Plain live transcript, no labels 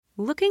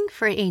Looking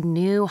for a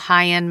new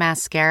high-end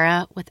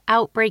mascara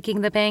without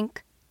breaking the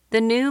bank? The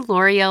new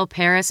L'Oreal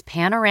Paris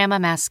Panorama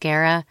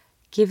Mascara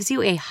gives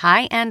you a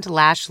high-end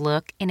lash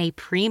look in a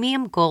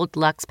premium gold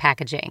luxe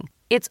packaging.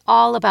 It's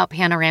all about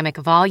panoramic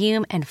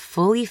volume and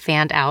fully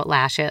fanned-out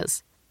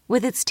lashes.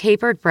 With its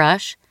tapered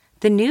brush,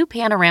 the new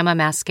Panorama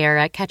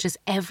Mascara catches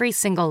every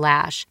single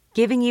lash,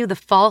 giving you the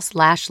false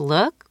lash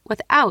look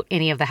without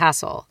any of the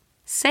hassle.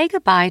 Say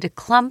goodbye to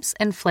clumps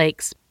and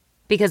flakes,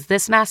 because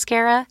this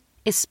mascara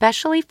is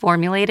specially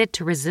formulated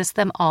to resist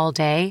them all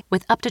day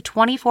with up to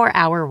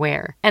 24-hour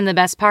wear. And the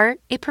best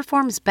part? It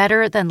performs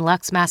better than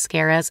Luxe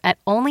mascaras at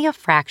only a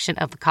fraction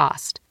of the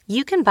cost.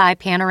 You can buy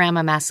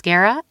Panorama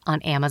Mascara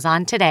on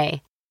Amazon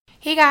today.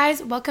 Hey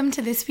guys, welcome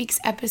to this week's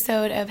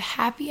episode of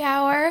Happy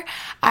Hour.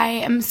 I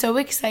am so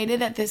excited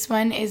that this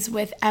one is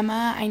with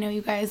Emma. I know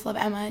you guys love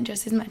Emma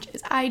just as much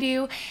as I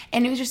do,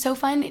 and it was just so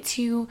fun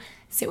to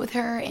sit with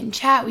her and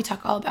chat. We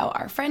talk all about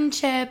our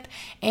friendship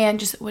and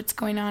just what's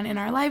going on in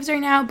our lives right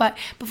now. But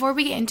before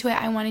we get into it,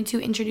 I wanted to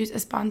introduce a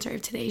sponsor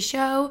of today's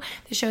show.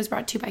 The show is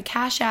brought to you by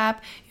Cash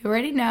App. You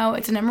already know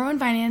it's the #1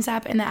 finance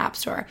app in the App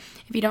Store.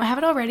 If you don't have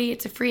it already,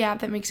 it's a free app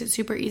that makes it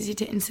super easy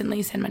to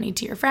instantly send money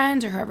to your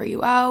friends or whoever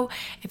you owe.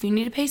 If you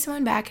need to pay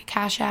someone back,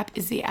 Cash App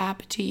is the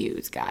app to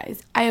use,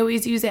 guys. I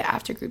always use it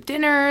after group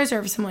dinners or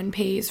if someone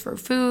pays for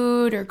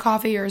food or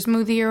coffee or a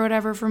smoothie or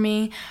whatever for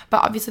me.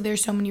 But obviously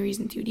there's so many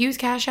reasons you'd use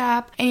Cash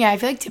App. And yeah, I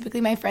feel like typically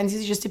my friends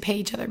use it just to pay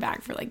each other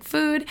back for like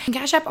food. And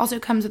Cash App also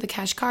comes with a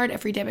cash card, a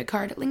free debit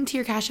card linked to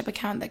your Cash App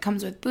account that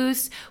comes with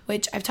Boost,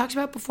 which I've talked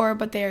about before,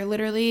 but they are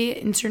literally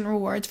instant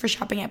rewards for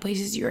shopping at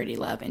places you already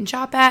love and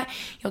shop at.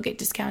 You'll get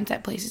discounts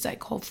at places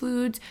like Whole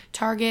Foods,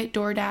 Target,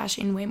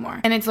 DoorDash, and way more.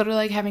 And it's literally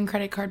like having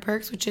credit card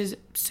perks, which is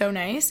so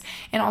nice.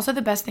 And also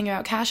the best thing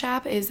about Cash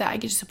App is that I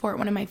get to support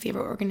one of my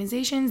favorite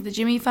organizations, the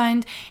Jimmy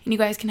Fund, and you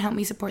guys can help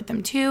me support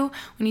them too.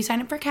 When you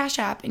sign up for Cash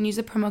App and use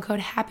the promo code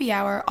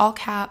HAPPYHOUR, all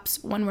caps,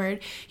 one word,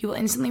 you will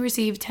instantly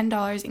receive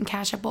 $10, and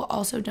Cash App will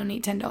also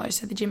donate $10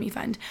 to the Jimmy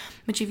Fund,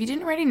 which if you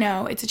didn't already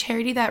know, it's a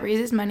charity that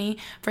raises money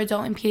for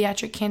adult and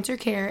pediatric cancer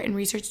care and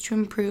research to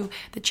improve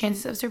the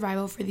chances of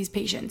survival for these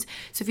patients.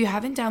 So if you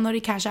haven't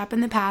downloaded Cash App in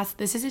the past,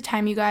 this is the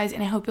time, you guys,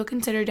 and I hope you'll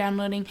consider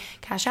downloading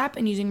Cash App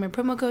and using my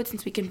promo code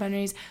since we can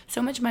fundraise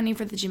so much money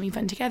for the Jimmy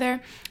Fund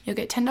together. You'll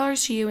get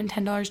 $10 to you and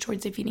 $10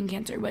 towards defeating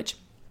cancer, which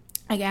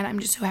again, I'm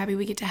just so happy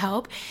we get to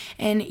help.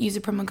 And use the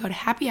promo code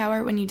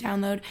HAPPYHOUR when you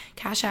download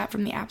Cash App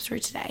from the App Store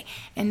today.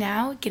 And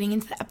now, getting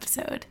into the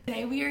episode.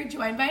 Today we are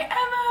joined by Emma.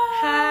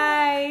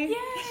 Hi. Yay.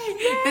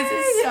 Yay. This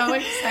is so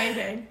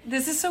exciting.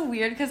 This is so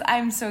weird because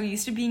I'm so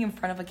used to being in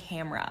front of a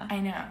camera. I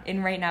know.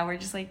 And right now we're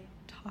just like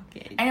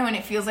talking. I know, and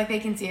it feels like they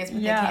can see us, but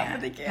they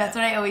can't. That's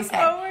what I always say.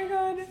 Oh my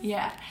god.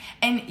 Yeah.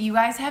 And you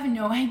guys have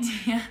no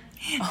idea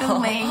the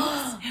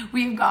lengths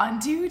we've gone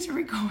to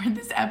record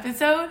this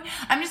episode.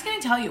 I'm just going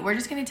to tell you. We're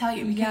just going to tell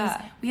you because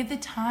we have the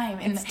time.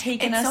 And it's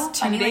taken us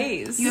so 2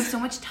 days. Like, you have so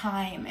much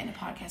time in a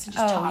podcast to just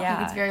talk. Yeah.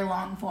 Like, it's very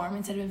long form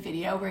instead of a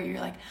video where you're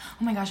like,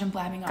 oh my gosh, I'm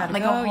blabbing on.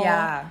 Like a whole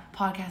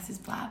podcast is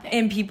blabbing.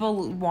 And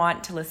people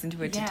want to listen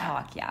to it to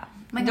talk,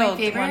 Like my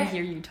favorite. Want to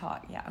hear you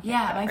talk,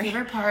 My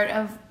favorite part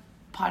of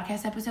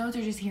podcast episodes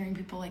are just hearing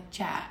people like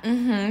chat.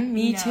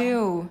 Me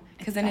too.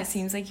 Because then it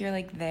seems like you're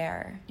like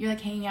there. You're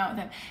like hanging out with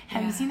them.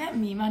 Have you seen that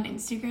meme on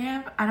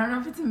Instagram? I don't know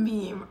if it's a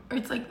meme or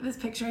it's like this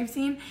picture I've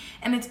seen,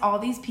 and it's all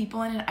these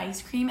people in an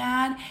ice cream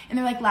ad, and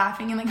they're like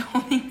laughing and like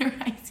holding their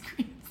ice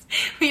creams.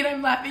 Wait,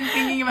 I'm laughing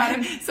thinking about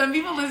it. Some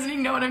people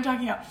listening know what I'm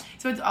talking about.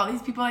 So it's all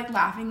these people like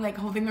laughing, like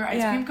holding their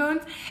ice cream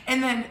cones,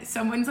 and then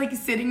someone's like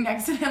sitting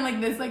next to them like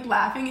this, like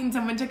laughing, and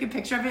someone took a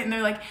picture of it, and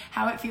they're like,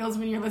 how it feels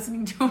when you're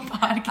listening to a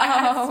podcast.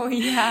 Oh,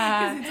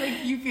 yeah. Because it's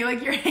like you feel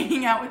like you're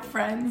hanging out with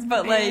friends,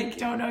 but like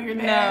don't know you're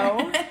there.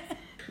 No.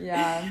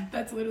 Yeah.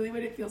 That's literally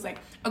what it feels like.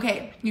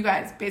 Okay, you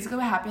guys, basically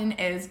what happened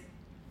is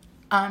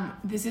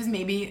this is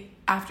maybe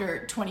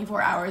after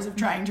 24 hours of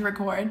trying to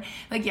record.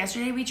 Like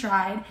yesterday we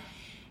tried,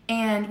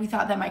 and we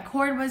thought that my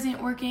cord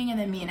wasn't working, and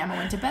then me and Emma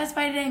went to Best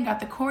Buy today and got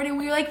the cord, and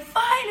we were like,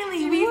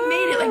 finally, we've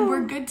made it. Like,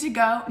 we're good to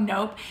go.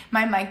 Nope.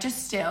 My mic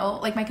just still,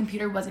 like, my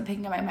computer wasn't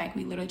picking up my mic.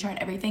 We literally tried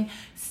everything.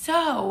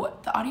 So,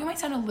 the audio might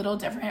sound a little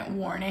different.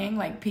 Warning,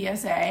 like,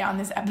 PSA on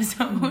this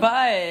episode.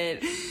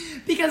 But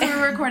because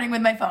we're recording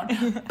with my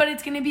phone. But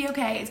it's going to be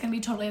okay. It's going to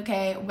be totally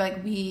okay.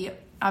 Like, we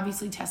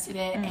obviously tested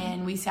it,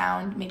 and we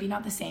sound maybe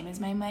not the same as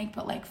my mic,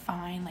 but, like,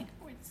 fine. Like,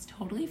 it's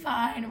totally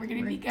fine. We're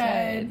gonna be good.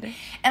 And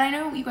I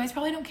know you guys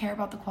probably don't care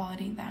about the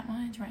quality that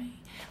much, right?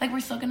 Like, we're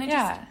still gonna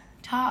just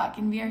talk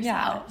and be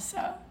ourselves.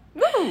 So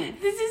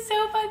this is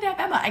so fun to have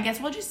Emma. I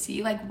guess we'll just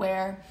see like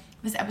where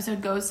this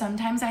episode goes.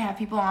 Sometimes I have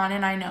people on,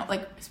 and I know,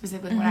 like,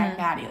 specifically when I'm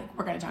Maddie, like,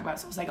 we're gonna talk about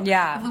Soul Cycle.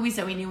 With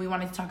Louisa, we knew we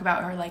wanted to talk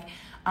about her like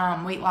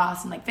weight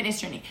loss and like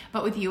fitness journey.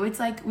 But with you, it's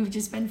like we've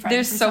just been friends.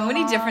 There's for so many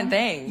long. different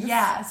things.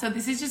 Yeah. So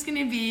this is just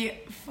gonna be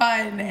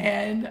fun,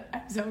 and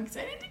I'm so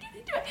excited to get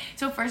into it.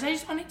 So first, I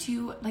just wanted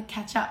to like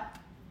catch up.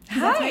 Hi.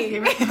 That's my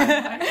favorite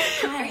part.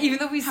 Hi. Even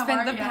though we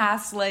spent the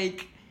past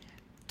like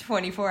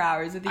 24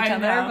 hours with each I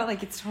other, know. but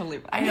like it's totally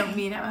fine. I know,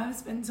 me and Emma have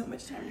spent so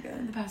much time together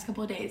in the past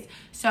couple of days.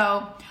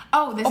 So, this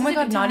Oh is my a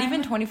god, good not time.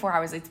 even 24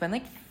 hours. It's been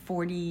like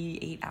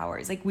 48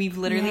 hours. Like we've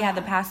literally Yeah. had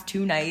the past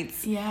 2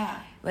 nights. Yeah,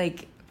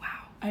 Like, wow.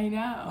 I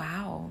know.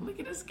 Wow. Look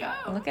at us go.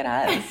 Look at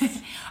us.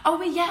 Oh,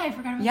 but yeah, I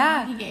forgot about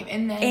Yeah. the hockey game.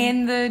 And then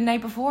And the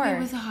night before, Wait,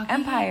 was the hockey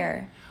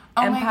Empire.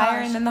 Oh my Empire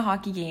gosh. and then the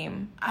hockey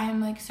game. I'm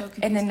like so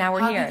confused. And then now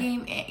we're hockey here.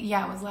 Game,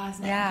 yeah, it was last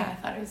night. Yeah. Okay, I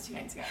thought it was 2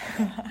 nights ago.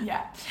 Okay.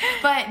 Yeah.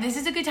 But this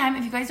is a good time.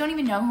 If you guys don't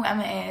even know who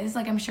Emma is,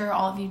 like I'm sure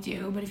all of you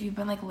do, but if you've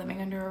been like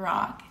living under a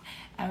rock,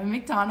 Emma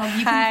McDonald,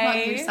 you can Hi.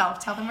 plug yourself.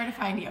 Tell them where to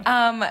find you.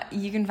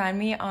 You can find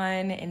me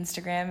on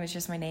Instagram. It's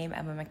just my name,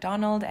 Emma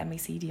McDonald,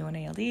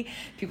 MacDonald.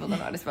 People don't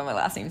know how to spell my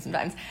last name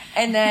sometimes.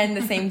 And then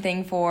the same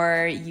thing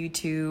for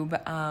YouTube.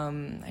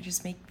 I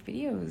just make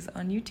videos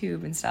on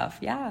YouTube and stuff.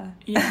 Yeah.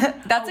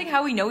 That's like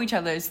how we know each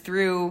other, is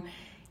through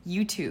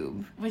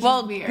YouTube. Which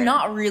well, is weird.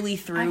 not really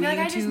through I feel like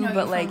I YouTube, just know you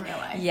but from like real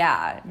life.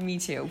 yeah, me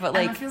too. But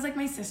Emma like feels like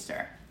my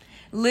sister.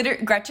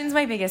 Gretchen's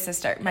my biggest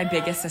sister. My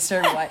biggest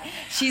sister, what?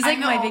 She's I like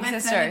know, my but big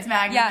then sister. it's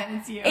Maggie, yeah, then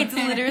it's you. it's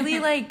literally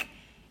like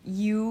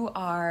you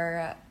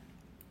are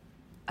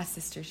a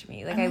sister to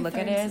me. Like I'm I your look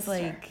at third it as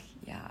sister. like,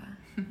 yeah.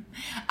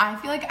 I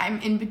feel like I'm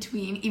in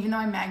between, even though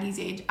I'm Maggie's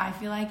age, I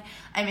feel like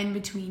I'm in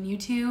between you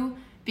two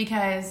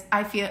because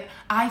I feel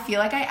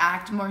like I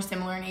act more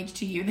similar in age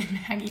to you than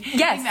Maggie.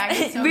 Yes, Like,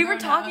 Maggie's so we were grown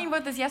talking up.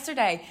 about this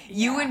yesterday.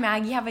 You Yeah. and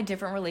Maggie have a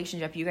different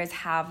relationship. You guys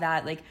have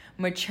that like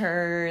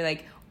mature,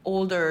 like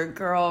older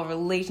girl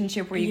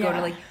relationship where you go to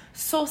Yeah. like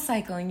Soul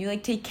Cycle and you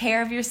like take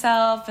care of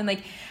yourself and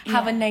like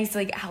have a Yeah. nice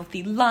like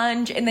healthy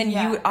lunch, and then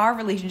Yeah. our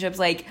relationship's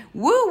like,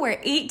 woo, we're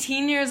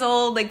 18 years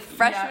old, like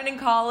freshmen Yeah. in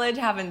college,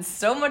 having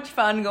so much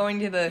fun, going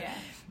to the Yeah.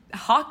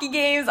 hockey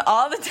games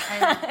all the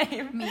time.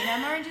 Me and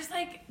Emma are just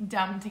like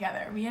dumb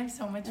together. We have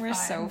so much We're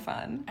fun. so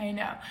fun. I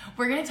know.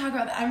 We're going to talk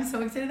about that. I'm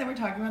so excited that we're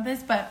talking about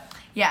this. But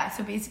yeah,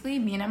 so basically,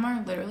 me and Emma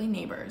are literally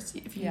neighbors.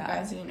 If you Yeah.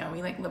 guys didn't know,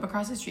 we like live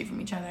across the street from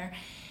each other.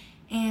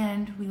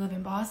 And we live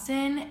in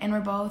Boston, and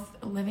we're both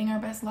living our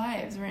best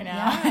lives right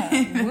now.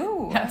 Yeah.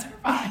 Woo. That's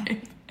our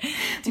vibe.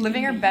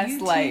 Living our Doing best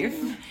YouTube.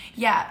 life.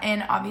 Yeah,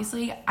 and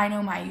obviously, I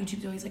know my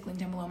YouTube's always like linked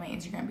down below my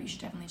Instagram, but you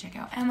should definitely check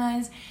out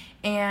Emma's.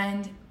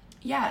 And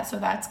yeah, so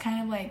that's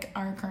kind of like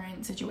our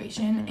current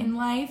situation in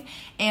life.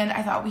 And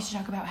I thought we should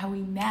talk about how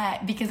we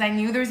met because I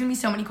knew there was gonna be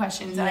so many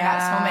questions, and I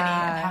got so many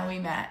of how we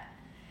met.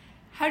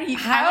 How do you?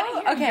 I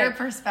want to hear your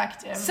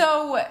perspective.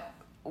 So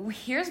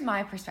here's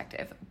my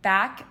perspective.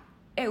 Back,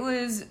 it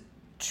was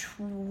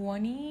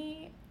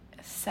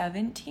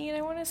 2017,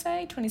 I want to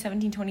say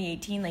 2017,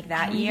 2018, like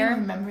that I don't year. even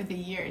remember the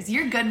years.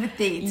 You're good with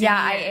dates. Yeah,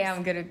 and I years.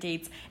 am good at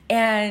dates.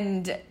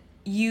 And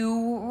you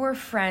were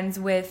friends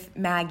with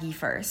Maggie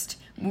first,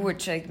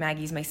 which like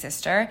Maggie's my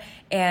sister,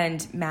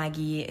 and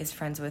Maggie is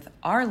friends with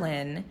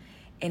Arlen,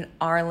 and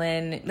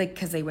Arlen, like,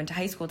 because they went to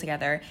high school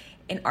together,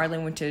 and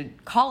Arlen went to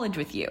college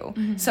with you.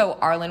 So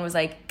Arlen was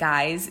like,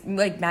 guys,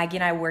 like Maggie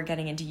and I were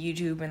getting into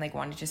YouTube and like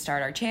wanted to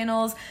start our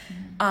channels,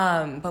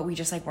 but we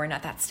just like weren't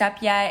at that step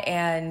yet.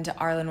 And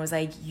Arlen was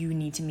like, you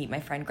need to meet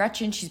my friend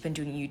Gretchen. She's been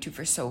doing YouTube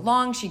for so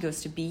long. She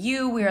goes to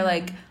BU. We were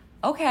like,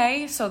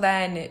 okay. So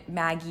then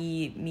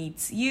Maggie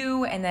meets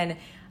you, and then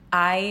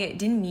I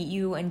didn't meet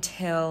you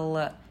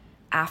until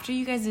after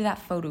you guys did that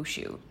photo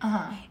shoot.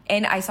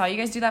 And I saw you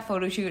guys do that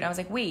photo shoot, and I was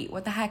like, wait,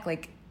 what the heck?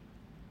 Like,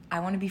 I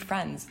want to be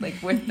friends,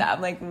 like, with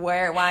them. Like,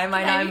 why am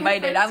I not I'm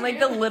invited? here I'm like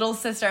too. the little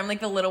sister. I'm like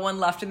the little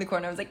one left in the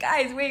corner. I was like,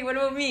 guys, wait, what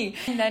about me?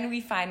 And then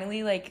we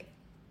finally like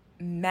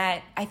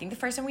met. I think the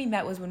first time we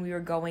met was when we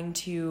were going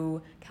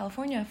to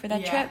California for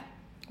that Yeah. trip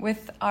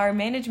with our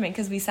management,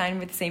 because we signed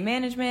with the same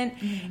management.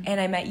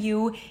 And I met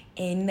you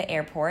in the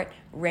airport,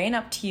 ran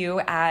up to you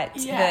at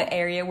Yeah. the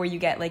area where you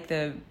get like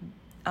the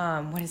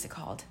what is it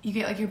called? You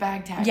get like your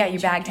bag tag. Yeah, when your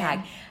you bag check in.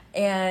 tag.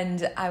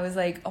 And I was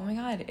like, oh my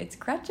god, it's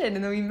Gretchen.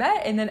 And then we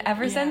met, and then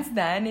ever Yeah. since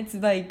then, it's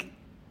like,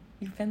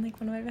 you've been like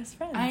one of my best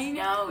friends. I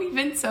know, we've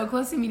been so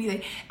close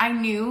immediately. I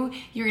knew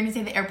you were going to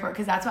say the airport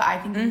because that's what I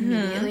think of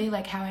immediately,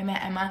 like how I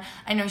met Emma.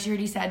 I know she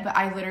already said, but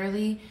I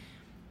literally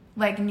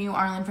like knew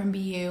Arlen from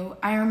BU.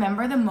 I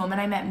remember the moment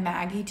I met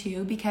Maggie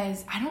too,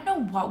 because I don't know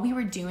what we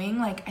were doing.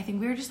 Like, I think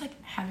we were just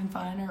like having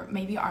fun, or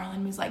maybe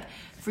Arlen was like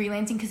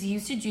freelancing because he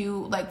used to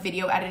do like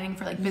video editing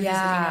for like businesses, you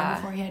Yeah. know,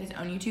 before he had his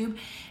own YouTube.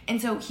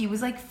 And so he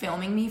was like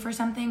filming me for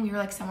something. We were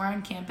like somewhere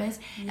on campus,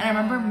 and I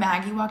remember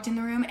Maggie walked in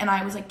the room, and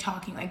I was like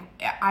talking, like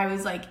I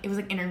was like, it was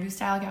like interview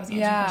style, like I was answering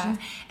Yeah. questions,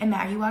 and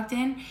Maggie walked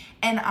in,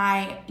 and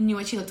I knew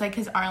what she looked like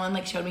because Arlen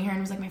like showed me her and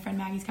was like, my friend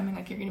Maggie's coming,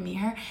 like you're gonna meet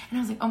her. And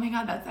I was like, oh my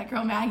god, that's that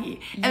girl Maggie.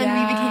 And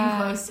then we became Yeah.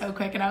 close so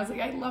quick, and I was like,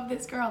 I love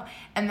this girl.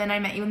 And then I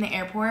met you in the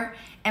airport,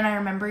 and I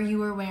remember you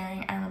were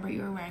wearing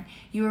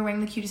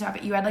the cutest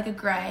outfit. You had like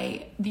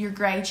your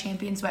gray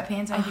Champion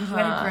sweatpants, and I think you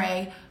had a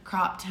gray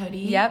cropped hoodie.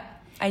 Yep,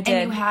 I did.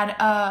 And you had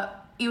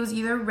it was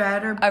either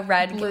red or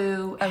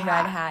blue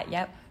red hat.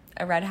 Yep,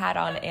 a red hat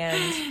on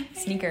and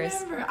sneakers.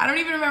 I don't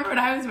even remember what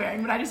I was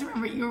wearing, but I just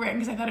remember what you were wearing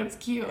because I thought it was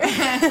cute.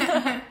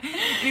 And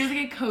it was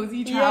like a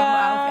cozy travel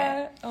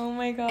outfit. Oh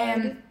my god.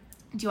 And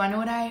do you want to know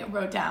what I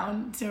wrote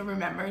down to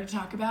remember to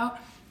talk about?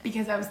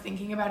 because I was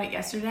thinking about it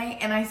yesterday,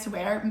 and I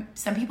swear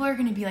some people are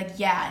going to be like,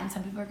 yeah, and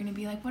some people are going to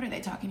be like, what are they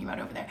talking about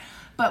over there?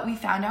 But we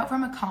found out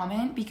from a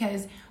comment,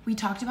 because we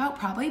talked about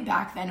probably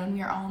back then when we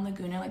were all in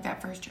Laguna, like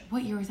that first trip.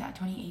 What year was that,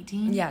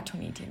 2018? Yeah,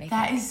 2018, I think.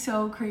 That is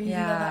so crazy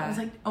Yeah. that was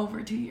like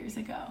over 2 years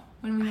ago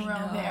when we were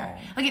all there.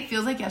 Like, it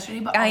feels like yesterday,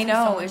 but also I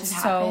know, so much it's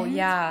has so, happened.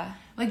 yeah.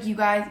 Like,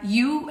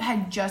 you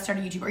had just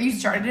started YouTube, or you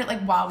started it like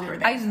while we were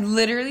there. I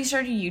literally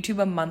started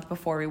YouTube a month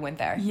before we went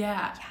there.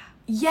 Yeah.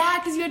 Yeah,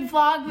 because you had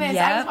Vlogmas.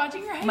 Yep. I was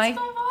watching your high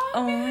school Vlogmas.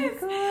 Oh my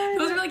God.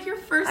 Those were like your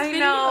first videos. I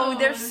know.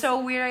 They're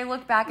so weird. I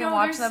look back and No,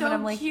 watch they're them and so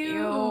I'm like, cute.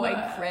 ew,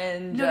 I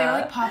cringe. No, they were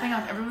like popping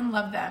off. Everyone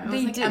loved them. It was,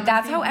 They like, did. Emma's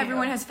That's how video.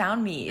 everyone has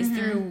found me, is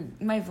through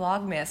my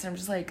Vlogmas. And I'm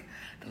just like,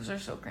 those are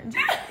so cringy.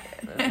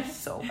 Those are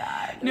so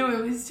bad. No,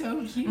 it was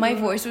so cute. My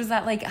voice was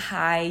that like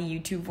high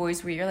YouTube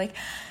voice where you're like,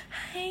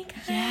 hi guys,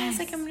 Yes.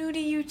 like I'm new to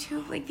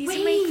YouTube. Like these are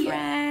Wait. my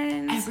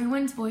friends.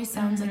 Everyone's voice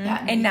sounds like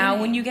that. in the And now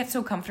when beginning. you get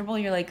so comfortable,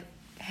 you're like,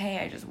 hey,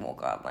 I just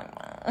woke up.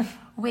 Like,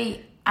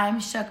 Wait, I'm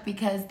shook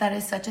because that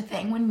is such a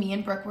thing. When me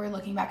and Brooke were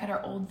looking back at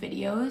our old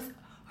videos,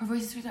 our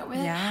voices were that we're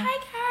like, yeah. hi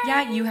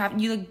guys. Yeah,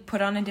 you like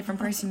put on a different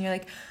person. You're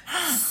like,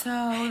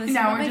 so this is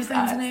Now what we're my just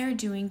friends us. and I are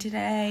doing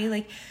today.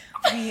 Like,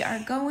 we are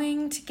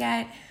going to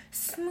get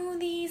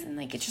smoothies and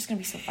like it's just gonna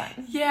be so fun.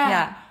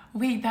 Yeah.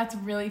 Wait, that's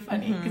really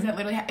funny because that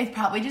literally it's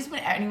probably just when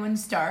anyone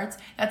starts,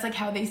 that's like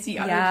how they see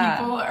other Yeah.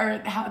 people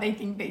or how they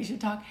think they should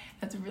talk.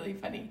 That's really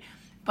funny.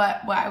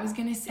 But what I was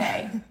gonna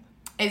say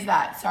is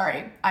that,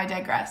 sorry, I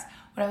digress.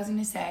 What I was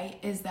gonna say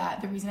is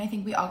that the reason I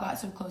think we all got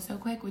so close so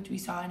quick, which we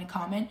saw in a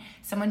comment,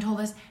 someone told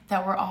us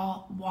that we're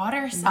all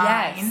water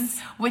signs,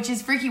 which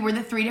is freaky. We're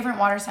the 3 different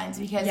water signs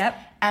because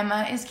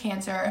Emma is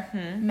Cancer,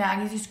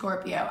 Maggie's a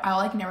Scorpio. I'll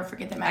like never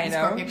forget that Maggie's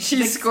Scorpio. She's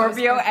like,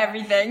 Scorpio, so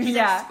everything. She's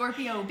Yeah. a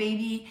Scorpio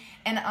baby,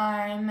 and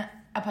I'm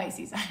a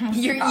Pisces.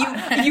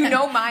 You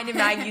know mine and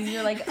Maggie's.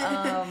 You're like,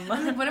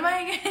 What am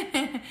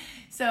I?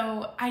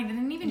 So I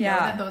didn't even know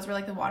that those were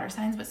like the water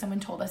signs, but someone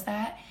told us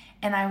that,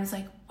 and I was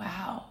like,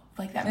 wow.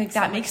 Like that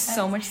makes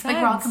so much sense.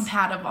 Like we're all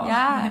compatible.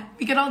 Yeah.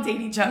 We could all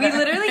date each other. We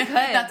literally could.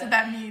 That's what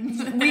that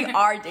means. we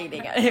are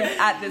dating.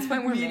 At this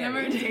point, we're never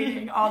married.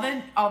 dating. All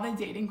the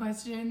dating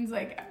questions,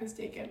 like I was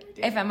taken.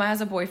 If Emma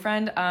has a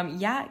boyfriend,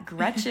 yeah,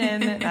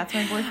 Gretchen, that's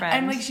my boyfriend.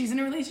 And like she's in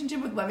a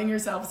relationship with loving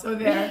herself, so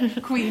there,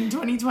 Queen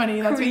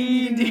 2020. That's what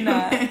you need to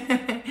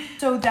do.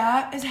 So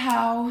that is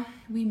how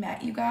we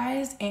met, you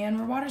guys, and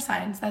we're water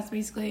signs. That's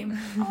basically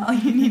all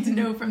you need to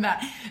know from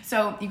that.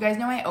 So you guys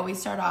know I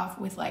always start off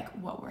with like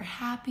what we're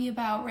happy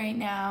about right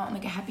now and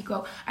like a happy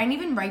quote. I didn't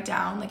even write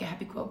down like a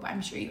happy quote, but I'm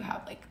sure you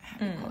have like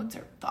happy quotes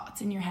or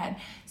thoughts in your head.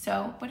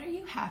 So what are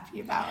you happy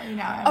about right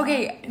now,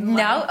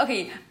 Emma?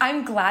 Okay,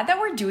 I'm glad that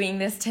we're doing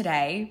this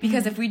today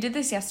because if we did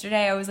this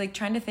yesterday, I was like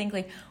trying to think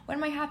like, what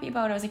am I happy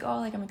about? I was like, oh,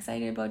 like I'm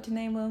excited about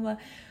today, blah, blah, blah.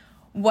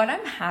 What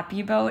I'm happy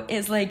about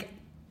is like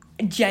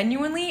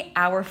genuinely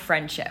our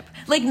friendship.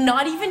 Like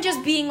not even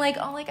just being like,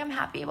 oh, like I'm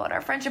happy about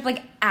our friendship.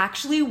 Like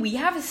actually we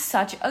have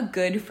such a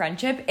good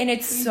friendship and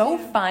it's so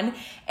fun.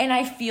 And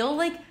I feel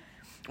like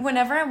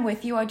whenever I'm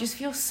with you, I just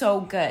feel so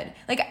good.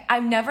 Like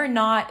I'm never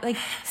not like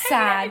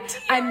sad.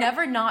 I'm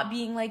never not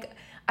being like,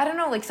 I don't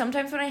know, like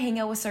sometimes when I hang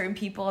out with certain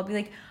people, I'll be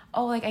like,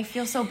 oh, like I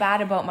feel so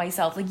bad about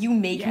myself. Like you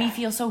make me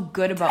feel so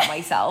good about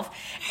myself.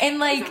 And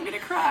like I'm gonna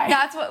cry.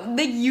 That's what,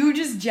 like you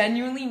just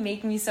genuinely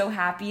make me so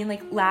happy. And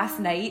like last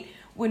night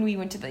when we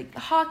went to like the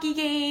hockey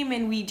game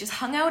and we just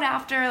hung out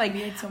after, like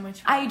We had so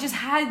much fun. I just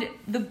had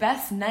the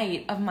best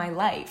night of my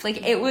life.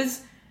 Like that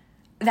was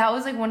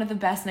like one of the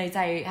best nights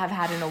I have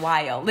had in a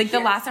while. Like the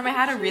last time I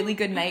had a really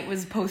good night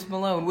was Post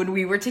Malone when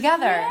we were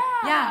together.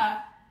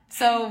 Yeah.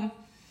 So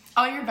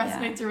all your best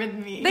nights are with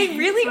me. they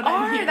really That's what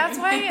I'm are. hearing. That's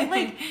why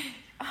like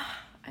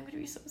I'm gonna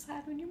be so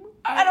sad when you move.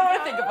 I don't want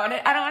to think about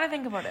it. I don't want to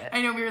think about it.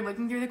 I know we were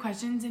looking through the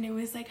questions and it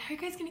was like, how are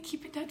you guys gonna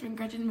keep in touch when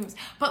Gretchen moves?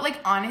 But like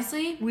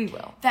honestly, We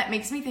will. That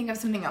makes me think of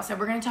something else that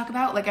we're gonna talk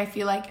about. Like I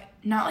feel like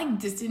not like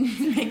distance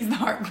makes the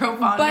heart grow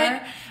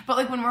fonder, but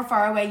like when we're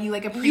far away, you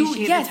like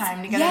appreciate the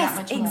time together that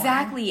much more.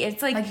 Exactly.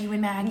 It's Like you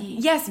and Maggie.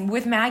 Yes,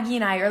 with Maggie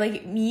and I, or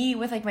like me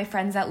with like my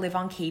friends that live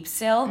on Cape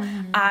still.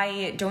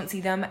 I don't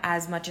see them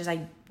as much as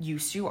I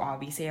used to.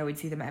 Obviously, I would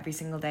see them every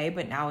single day,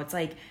 but now it's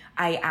like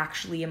I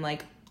actually am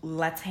like,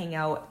 let's hang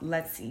out,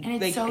 let's see, And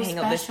it's like so hang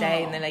out this day,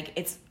 special. and then like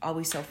it's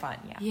always so fun.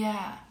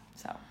 Yeah.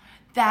 So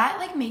That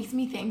like makes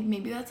me think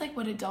maybe that's like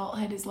what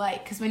adulthood is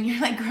like, because when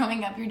you're like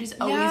growing up, you're just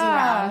always Yeah.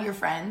 around your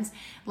friends,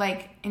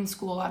 like in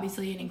school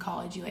obviously, and in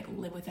college you like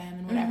live with them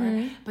and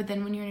whatever, but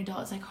then when you're an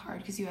adult it's like hard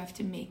because you have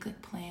to make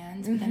like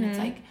plans, but then it's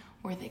like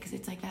worth it because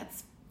it's like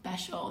that's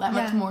special, that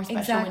much more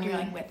special when you're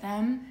like with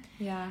them.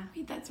 yeah.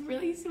 Wait, that's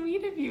really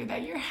sweet of you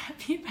that you're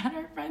happy about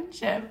our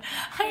friendship.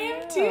 I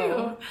am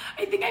too.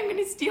 I think I'm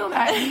gonna steal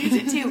that and use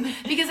it too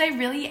because I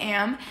really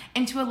am.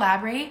 And to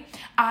elaborate,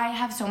 I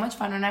have so much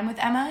fun when I'm with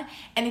Emma,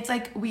 and it's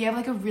like we have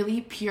like a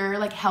really pure,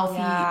 like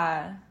healthy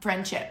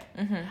friendship.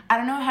 I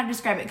don't know how to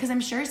describe it because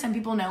I'm sure some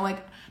people know,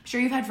 like sure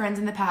you've had friends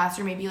in the past,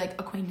 or maybe like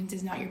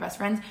acquaintances, not your best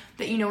friends,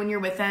 that you know when you're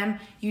with them,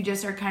 you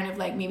just are kind of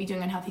like maybe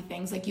doing unhealthy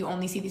things. Like you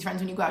only see these friends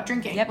when you go out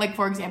drinking, like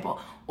for example,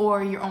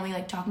 or you're only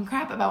like talking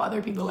crap about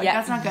other people. Like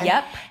that's not good.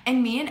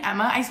 And me and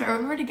Emma, I swear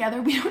when we're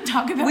together, we don't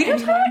talk about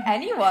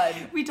anyone.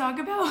 We talk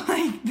about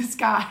like the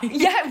sky.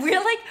 Yeah,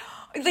 we're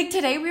like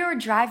today we were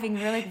driving,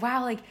 we were like,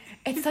 wow, like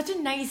it's such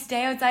a nice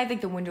day outside,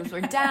 like the windows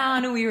were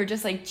down and we were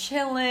just like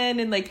chilling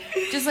and like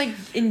just like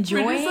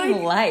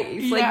enjoying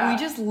life. Like we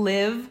just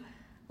live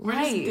we're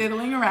just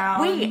diddling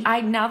around. Wait,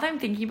 now that I'm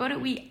thinking about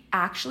it, we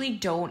actually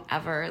don't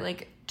ever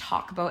like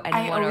talk about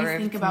anyone, or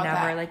if it's never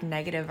that. Like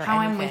negative or how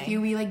anything. I'm with you,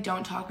 we like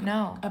don't talk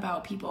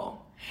about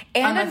people.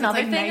 And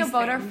another thing nice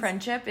about our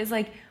friendship is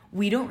like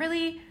we don't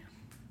really,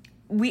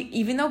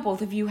 even though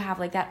both of you have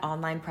like that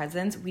online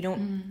presence, we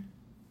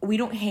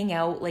don't hang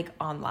out like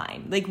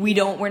online. Like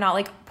we're not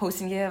like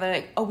posting together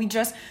like, oh, we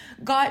just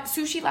got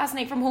sushi last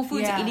night from Whole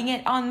Foods, eating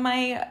it on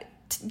my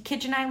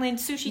Kitchen Island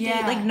sushi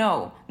date. Like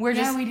no, we're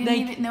just we didn't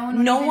like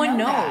even, no one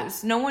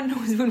knows. No one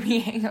knows when we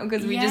hang out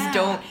because we just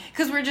don't,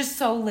 because we're just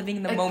so living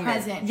in the moment.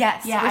 Present.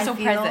 Yes, we're so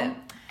present.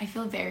 I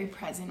feel very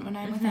present when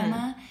I'm with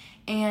Emma,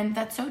 and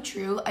that's so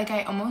true. Like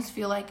I almost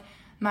feel like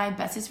my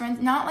bestest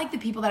friends, not like the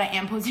people that I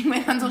am posting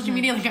with on social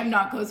media, like I'm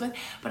not close with,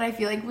 but I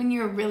feel like when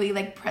you're really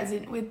like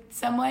present with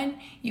someone,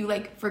 you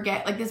like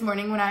forget. Like this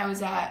morning when I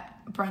was at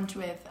brunch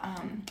with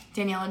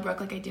Danielle and Brooke,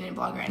 like I didn't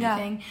vlog or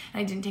anything,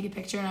 and I didn't take a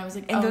picture, and I was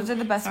like, and those are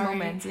the best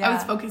moments. I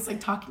was focused like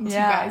talking to you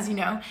guys, you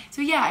know.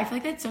 So yeah, I feel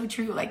like that's so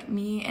true. Like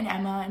me and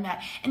Emma and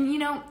Matt, and you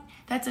know,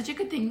 that's such a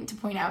good thing to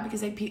point out,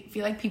 because I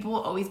feel like people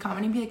will always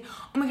comment and be like,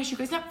 oh my gosh, you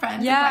guys not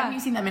friends? Like, why haven't you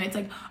seen them? And it's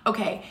like,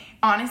 okay,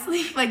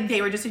 honestly, like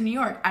they were just in New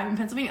York, I'm in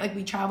Pennsylvania, like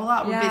we travel a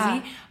lot, we're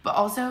busy, but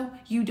also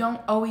you don't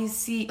always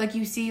see, like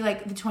you see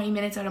like the 20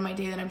 minutes out of my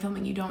day that I'm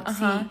filming, you don't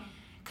see,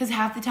 because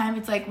half the time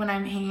it's like when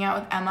I'm hanging out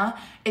with Emma,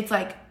 it's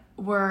like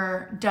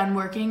we're done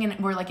working and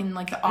we're like in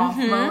like the off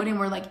mode, and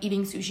we're like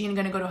eating sushi and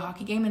gonna go to a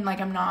hockey game, and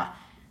like I'm not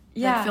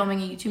like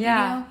filming a YouTube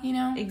video, you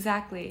know?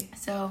 Exactly.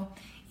 So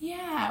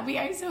yeah, we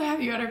are so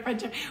happy about our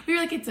friendship. We were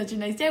like, it's such a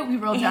nice day. We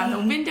rolled down the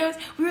windows.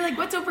 We were like,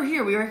 what's over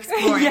here? We were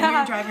exploring. We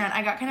were driving around.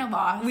 I got kind of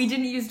lost. We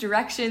didn't use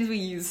directions. We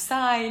used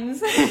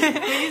signs. We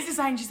used a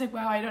sign. She's like,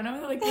 wow, I don't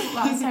know like the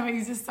last time I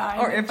used a sign.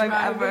 Or if I've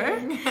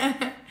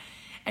ever.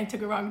 I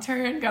took a wrong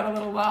turn, got a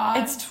little lost.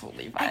 It's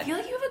totally fine. I feel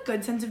like you have a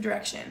good sense of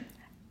direction.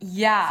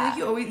 Yeah. I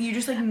feel like you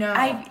just like know.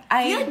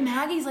 I feel like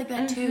Maggie's like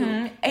that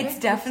too. It's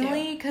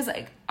definitely because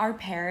like our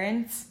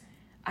parents,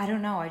 I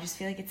don't know. I just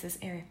feel like it's this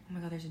area. Oh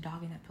my God, there's a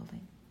dog in that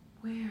building.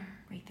 Where?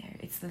 Right there.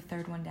 It's the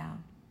third one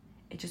down.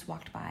 It just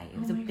walked by. It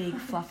was a big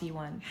fluffy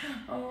one.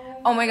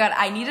 Oh my God,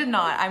 I need a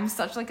knot. I'm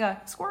such like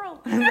a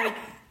squirrel. Like,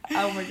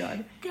 oh my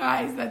God.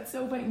 Guys, that's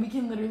so funny. We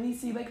can literally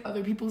see like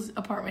other people's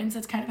apartments.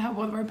 That's kind of how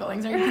both of our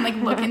buildings are. You can like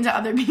look into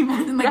other people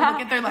and like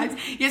look at their lives.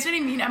 Yesterday,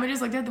 me and Emma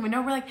just looked out the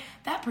window. We're like,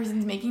 that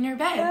person's making their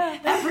bed.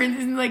 That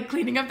person's like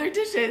cleaning up their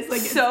dishes.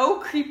 Like so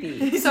creepy.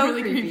 It's so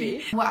really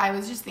creepy. What I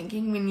was just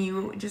thinking when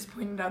you just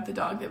pointed out the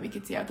dog that we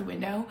could see out the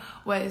window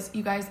was,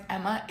 you guys,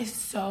 Emma is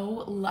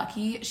so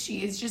lucky.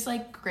 She is just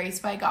like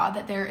graced by God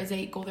that there is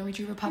a golden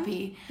retriever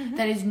puppy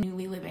that is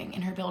newly living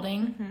in her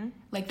building.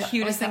 Like the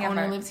cutest thing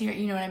owner ever. lives here.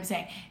 You know what I'm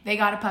saying? They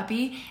got a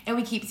puppy, and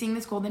we keep seeing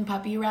this golden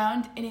puppy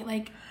around, and it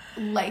like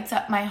lights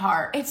up my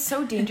heart. It's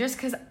so dangerous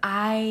because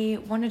I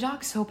want a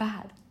dog so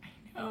bad.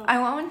 I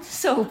want one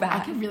so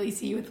bad. I could really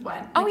see you with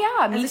one. Oh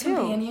yeah, me as a too.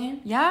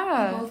 Companion.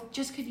 Yeah. We both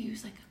just could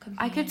use like a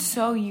companion. I could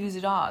so use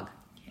a dog.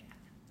 Yeah.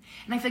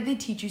 And I feel like they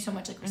teach you so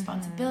much like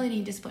responsibility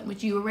and discipline,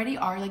 which you already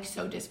are like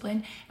so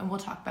disciplined, and we'll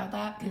talk about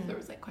that because there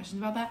was like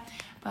questions about that.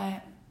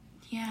 But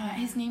yeah,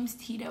 his name's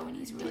Tito, and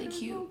he's really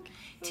cute.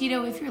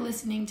 Tito, if you're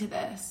listening to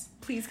this,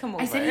 please come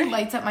over. I said he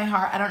lights up my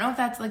heart. I don't know if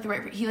that's like the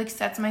right. He like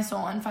sets my soul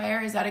on fire.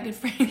 Is that a good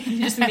phrase? He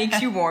just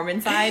makes you warm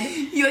inside.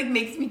 He like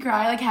makes me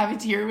cry, like have a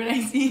tear when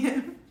I see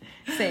him.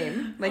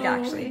 Same, like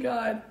actually.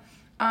 Oh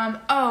my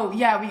God. Oh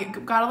yeah, we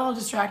got a little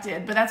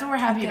distracted, but that's what we're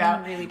happy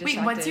about. Really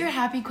wait, what's your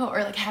happy quote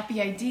or like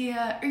happy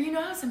idea? Or you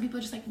know how some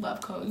people just like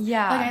love quotes?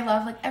 Yeah. Like I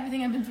love like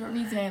everything happens for a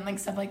reason, like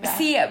stuff like that.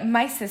 See,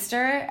 my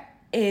sister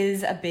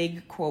is a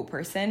big quote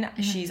person.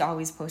 She's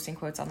always posting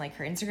quotes on like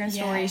her Instagram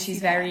stories. She's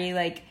very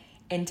like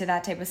into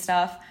that type of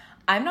stuff.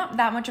 I'm not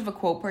that much of a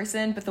quote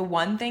person, but the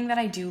one thing that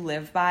I do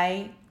live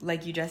by,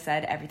 like you just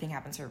said, everything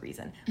happens for a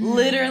reason.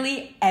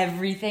 Literally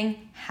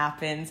everything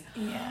happens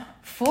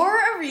for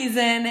a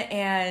reason,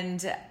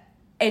 and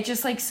it's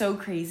just like so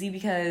crazy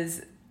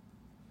because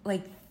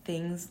like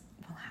things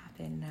will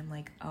happen and I'm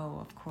like, oh,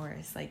 of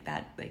course, like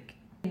that, like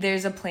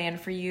there's a plan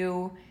for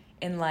you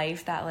in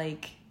life that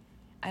like,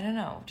 I don't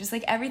know, just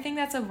like everything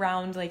that's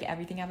around, like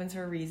everything happens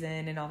for a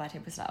reason and all that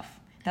type of stuff.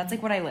 That's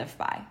like what I live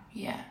by.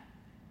 Yeah.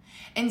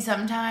 And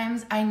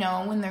sometimes I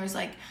know when there's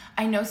like,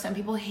 I know some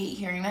people hate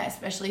hearing that,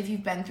 especially if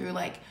you've been through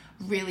like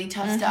really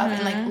tough stuff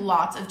and like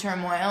lots of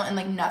turmoil and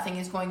like nothing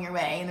is going your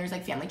way and there's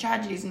like family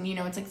tragedies and you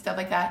know, it's like stuff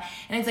like that.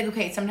 And it's like,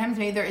 okay, sometimes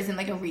maybe there isn't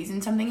like a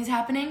reason something is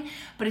happening,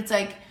 but it's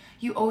like,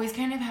 you always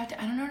kind of have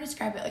to, I don't know how to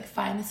describe it, like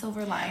find the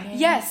silver lining.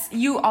 Yes,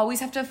 you always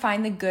have to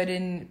find the good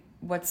in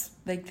what's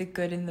like the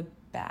good in the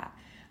bad.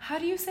 How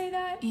do you say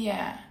that?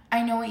 Yeah,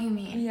 I know what you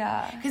mean.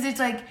 Yeah. Because it's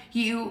like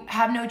you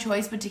have no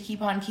choice but to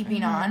keep on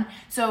keeping on.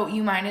 So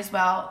you might as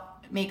well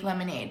make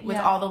lemonade with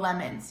all the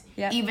lemons.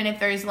 Yep. Even if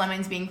there's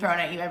lemons being thrown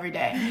at you every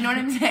day. You know what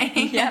I'm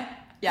saying? Yep.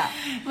 Yeah.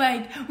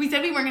 Like, we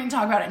said we weren't going to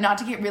talk about it, not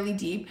to get really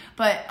deep,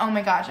 but oh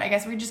my gosh, I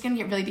guess we're just going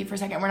to get really deep for a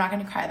second. We're not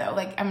going to cry though.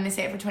 Like, I'm going to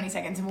say it for 20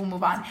 seconds and we'll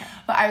move on. Okay.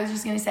 But I was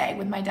just going to say,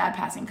 with my dad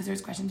passing, because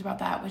there's questions about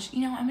that, which, you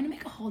know, I'm going to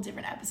make a whole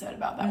different episode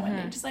about that one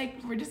day. Just like,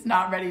 we're just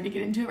not ready to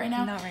get into it right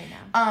now. Not right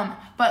now.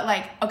 But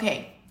like,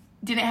 okay,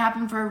 didn't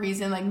happen for a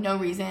reason, like no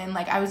reason.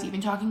 Like, I was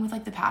even talking with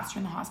like the pastor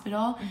in the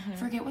hospital.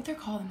 Forget what they're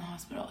called in the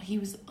hospital. He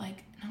was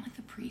like, not like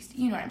the priest.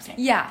 You know what I'm saying?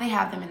 Yeah. They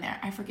have them in there.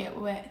 I forget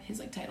what his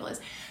like title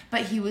is.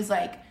 But he was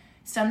like,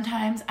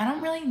 sometimes, I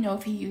don't really know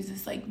if he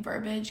uses like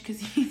verbiage because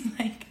he's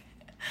like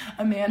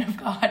a man of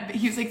God, but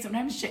he was like,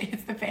 sometimes shit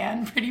hits the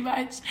fan pretty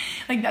much.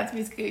 Like, that's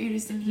basically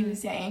what he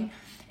was saying.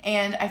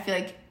 And I feel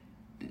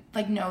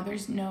like, no,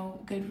 there's no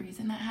good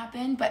reason that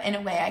happened. But in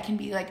a way, I can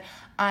be like,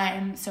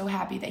 I'm so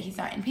happy that he's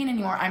not in pain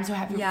anymore. I'm so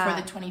happy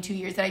for the 22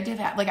 years that I did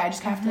have. Like, I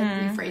just have to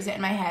like, rephrase it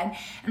in my head.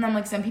 And I'm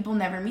like, some people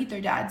never meet their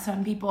dad.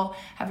 Some people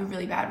have a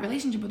really bad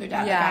relationship with their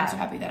dad. Like, I'm so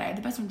happy that I had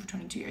the best one for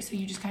 22 years. So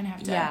you just kind of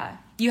have to... Yeah.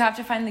 You have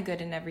to find the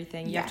good in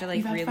everything. You have to, like,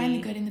 you have really... to find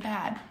the good in the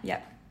bad.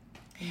 Yep.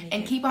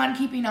 And keep on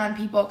keeping on,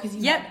 people, because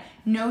you have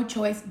no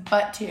choice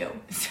but to.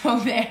 So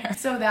there.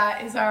 So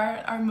that is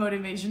our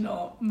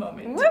motivational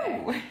moment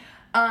today.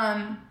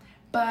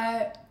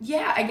 But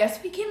yeah, I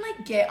guess we can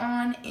like get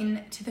on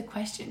into the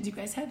questions. You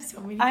guys have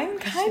so many I'm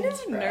questions. kind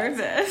of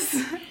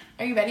nervous.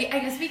 Are you ready? I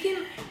guess we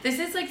can. This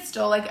is like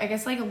still like, I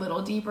guess like a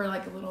little deeper,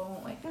 like a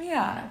little like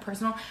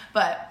personal,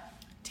 but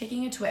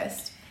taking a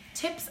twist.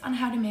 Tips on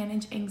how to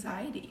manage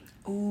anxiety.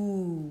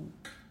 Ooh.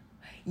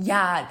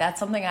 Yeah, that's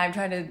something I'm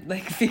trying to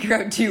like figure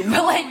out too.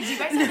 But like, do you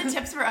guys have any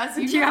tips for us?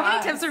 Do you have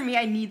any tips for me?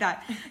 I need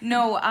that.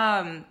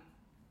 No,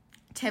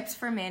 tips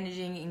for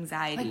managing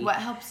anxiety. Like, what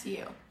helps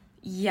you?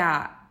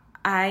 Yeah,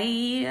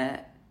 I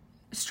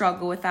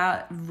struggle with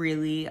that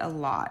really a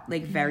lot,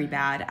 like very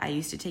bad. I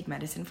used to take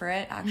medicine for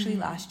it actually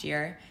last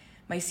year,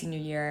 my senior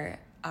year.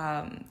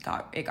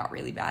 Got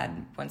really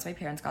bad once my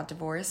parents got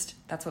divorced.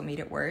 That's what made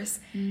it worse.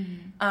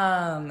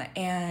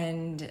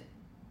 And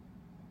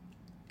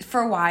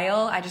for a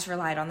while I just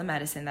relied on the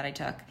medicine that I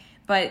took,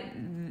 but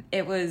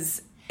it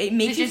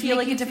makes you feel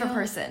like a different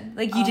person.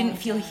 Like, you didn't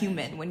feel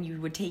human when you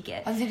would take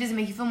it. Does it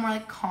make you feel more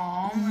like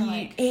calm?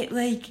 Or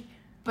like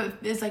but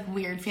it's like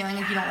weird feeling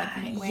like you don't like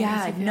the way it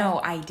makes you feel.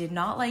 No, I did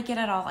not like it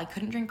at all. I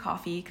couldn't drink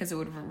coffee because it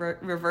would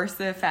reverse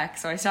the effect.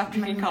 So I stopped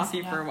drinking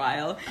coffee for a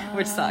while,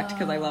 which sucked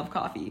because I love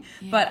coffee.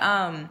 Yeah.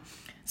 But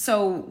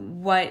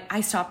so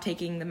I stopped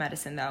taking the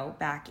medicine though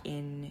back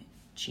in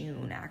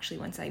June, actually,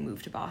 once I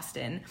moved to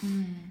Boston.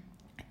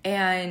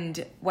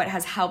 And what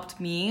has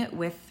helped me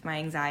with my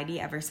anxiety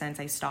ever since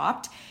I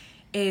stopped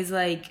is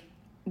like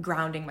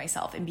grounding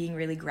myself and being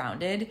really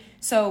grounded.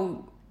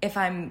 So if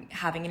I'm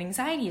having an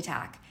anxiety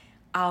attack,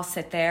 I'll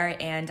sit there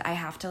and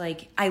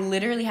I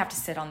literally have to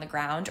sit on the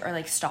ground or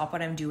like stop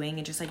what I'm doing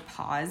and just like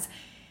pause.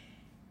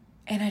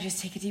 And I just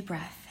take a deep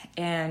breath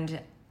and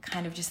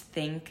kind of just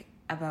think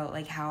about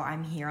like how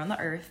I'm here on the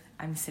earth.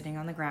 I'm sitting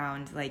on the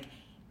ground, like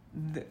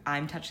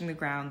I'm touching the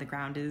ground. The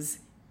ground is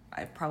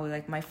probably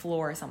like my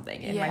floor or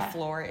something. And my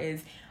floor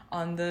is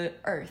on the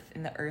earth,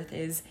 and the earth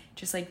is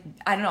just like,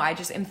 I don't know. I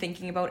just am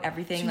thinking about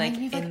everything like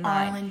in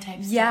my Arlen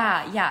type stuff.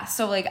 Yeah.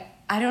 So like,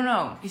 I don't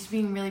know. Just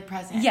being really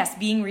present. Yes,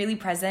 being really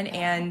present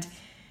and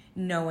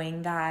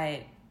knowing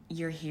that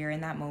you're here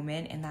in that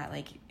moment, and that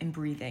like, and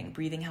breathing.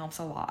 Breathing helps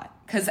a lot.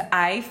 Because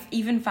I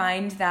even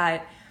find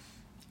that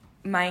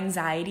my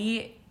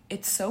anxiety,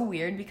 it's so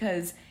weird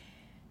because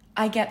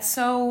I get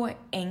so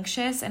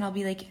anxious and I'll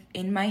be like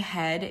in my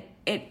head.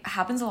 It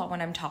happens a lot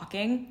when I'm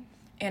talking,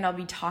 and I'll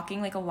be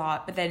talking like a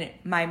lot, but then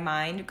my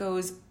mind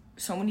goes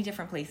so many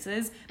different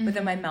places, but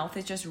then my mouth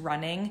is just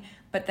running,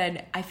 but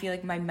then I feel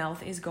like my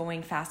mouth is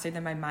going faster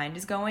than my mind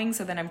is going,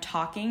 so then I'm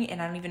talking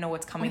and I don't even know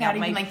what's coming out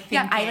of my...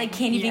 I like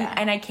can't even,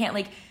 and I can't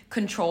like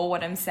control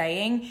what I'm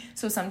saying,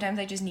 so sometimes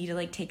I just need to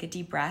like take a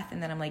deep breath,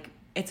 and then I'm like,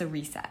 it's a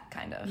reset,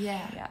 kind of.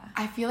 Yeah.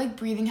 I feel like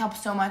breathing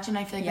helps so much, and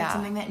I feel like that's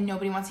something that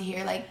nobody wants to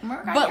hear, like,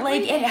 but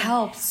like it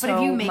helps so much.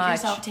 But if you make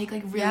yourself take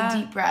like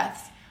really deep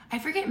breaths, I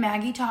forget,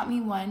 Maggie taught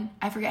me one.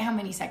 I forget how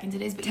many seconds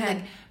it is, but 10. You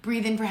like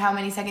breathe in for how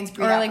many seconds,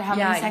 breathe out for how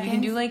many seconds. You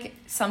can do like,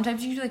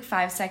 sometimes you do like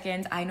 5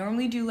 seconds. I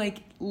normally do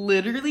like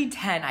literally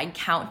 10. I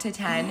count to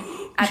 10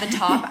 at the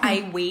top.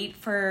 I wait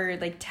for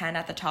like 10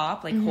 at the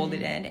top, like hold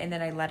it in, and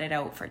then I let it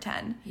out for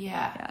 10.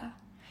 Yeah.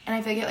 And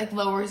I feel like it like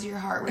lowers your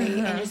heart rate,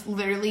 and just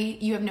literally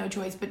you have no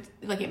choice, but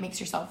like it makes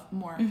yourself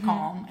more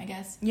calm, I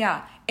guess.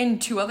 Yeah.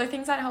 And 2 other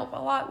things that help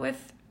a lot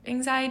with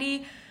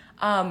anxiety.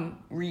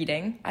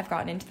 Reading. I've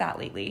gotten into that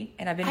lately,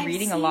 and I've been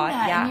reading a lot.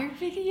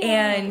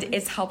 And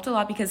it's helped a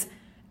lot because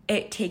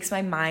it takes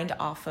my mind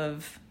off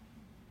of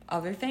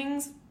other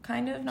things,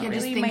 kind of. Not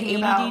really. My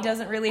ADD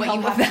doesn't really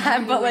help with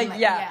that, but like,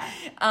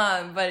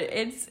 but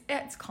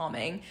it's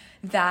calming.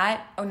 I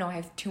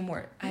have 2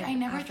 more. I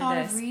never thought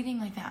of reading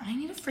like that. I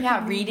need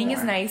to reading more.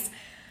 Is nice.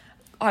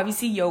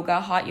 obviously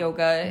yoga, hot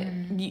yoga,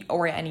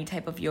 or any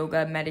type of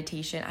yoga,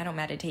 meditation. I don't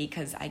meditate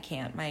because I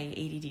can't. My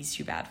ADD is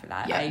too bad for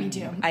that. Yeah, me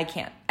too. I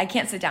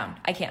can't sit down.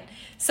 I can't.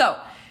 So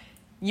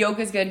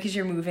yoga's good because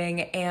you're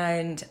moving,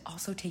 and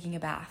also taking a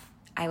bath.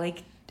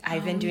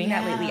 I've been doing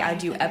that lately. I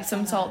do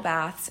Epsom salt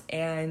baths,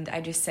 and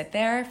I just sit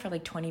there for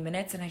like 20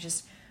 minutes and I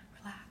just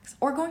relax.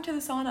 Or going to the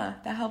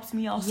sauna. That helps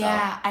me also.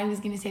 Yeah, I was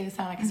going to say the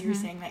sauna because you were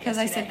saying that because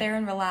I yesterday. sit there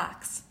and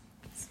relax.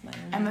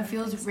 Emma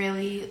feels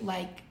really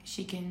like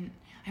she can,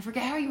 I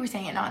forget how you were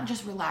saying it, not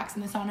just relax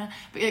in the sauna,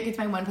 but like it's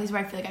my one place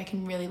where I feel like I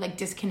can really like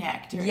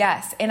disconnect.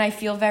 Yes, and I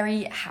feel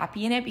very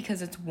happy in it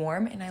because it's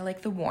warm and I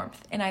like the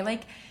warmth. And I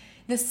like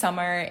the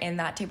summer and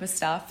that type of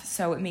stuff,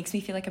 so it makes me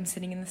feel like I'm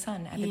sitting in the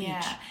sun at the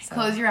beach. So.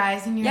 Close your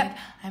eyes and you're like,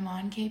 I'm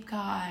on Cape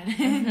Cod.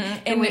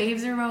 The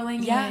waves are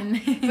rolling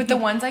in. But the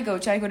ones I go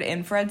to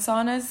infrared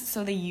saunas,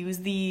 so they use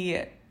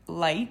the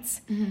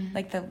lights,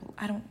 like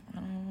I don't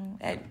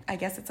know, I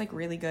guess it's like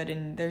really good,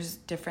 and there's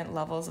different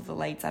levels of the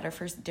lights that are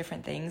for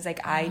different things.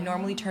 Like I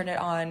normally turn it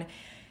on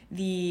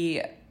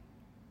this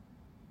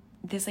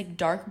like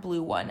dark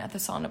blue one at the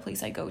sauna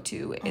place I go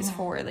to is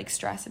for like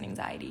stress and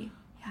anxiety.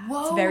 Yeah,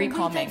 whoa, it's very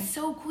calming. That's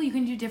so cool. You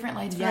can do different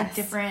lights for like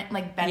different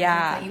like benefits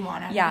that you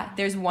want.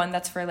 There's one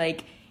that's for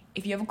like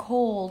if you have a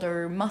cold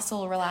or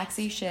muscle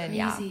relaxation.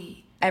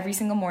 Crazy. Every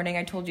single morning,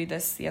 I told you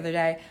this the other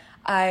day,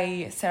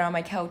 I sit on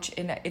my couch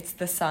and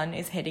the sun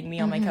is hitting me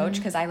on my couch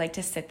because I like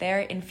to sit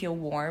there and feel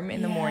warm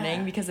in the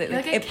morning because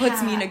it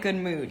puts me in a good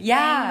mood.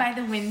 Yeah.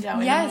 By the window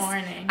in the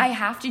morning. I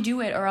have to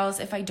do it, or else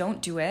if I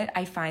don't do it,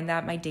 I find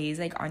that my days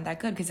like aren't that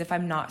good, because if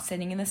I'm not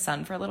sitting in the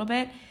sun for a little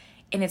bit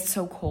and it's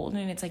so cold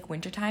and it's like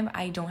wintertime,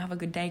 I don't have a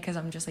good day because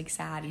I'm just like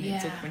sad and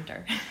it's like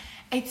winter.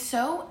 It's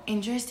so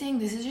interesting.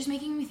 This is just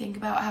making me think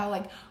about how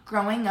like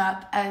growing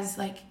up as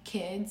like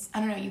kids, I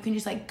don't know, you can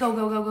just like go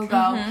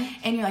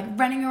and you're like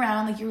running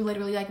around, like you're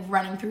literally like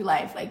running through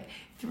life, like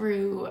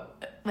through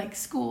like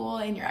school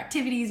and your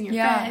activities and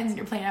your friends, and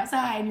you're playing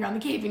outside and you're on the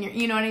Cape and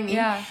you know what I mean?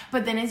 Yeah.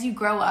 But then as you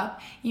grow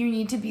up, you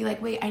need to be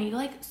like, wait, I need to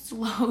like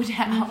slow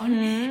down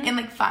and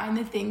like find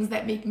the things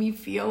that make me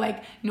feel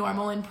like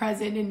normal and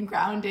present and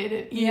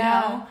grounded, you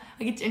know?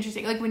 Like it's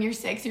interesting. Like when you're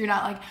 6, you're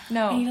not like,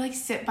 I need to like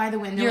sit by the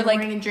window in the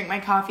morning and drink my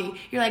coffee.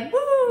 You're like,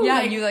 woo! Yeah,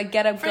 like, you like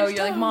get up, French go.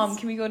 You're like, Mom,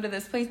 can we go to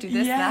this place, do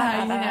this,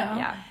 that, that?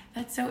 Yeah.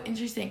 That's so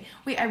interesting.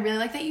 Wait, I really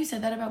like that you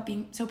said that about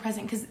being so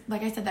present, because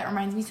like I said, that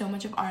reminds me so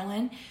much of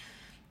Arlen.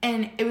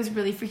 And it was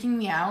really freaking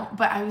me out,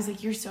 but I was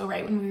like, you're so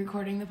right. When we were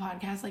recording the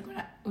podcast, like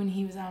when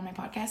he was on my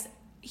podcast,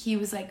 he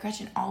was like,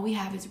 Gretchen, all we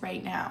have is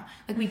right now.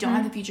 Like we don't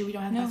have the future, we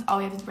don't have the past. All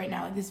we have is right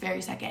now, like this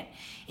very second.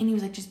 And he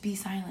was like, just be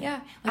silent.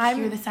 Yeah. Like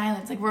hear the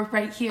silence. Like we're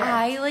right here.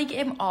 I like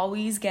am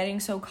always getting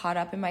so caught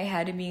up in my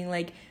head and being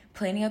like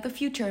planning out the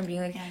future and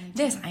being like,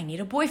 I need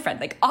a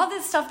boyfriend. Like all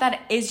this stuff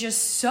that is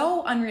just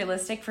so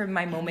unrealistic for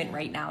my moment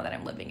right now that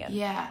I'm living in.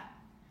 Yeah.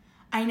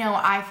 I know.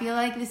 I feel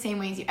like the same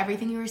way as you.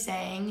 Everything you were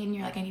saying, and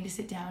you're like, I need to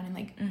sit down and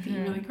like be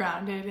really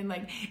grounded, and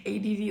like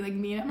ADD, like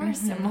me and Emma are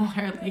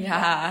similar. Like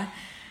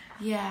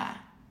yeah.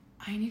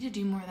 I need to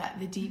do more of that.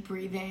 The deep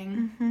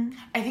breathing.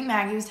 I think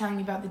Maggie was telling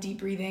me about the deep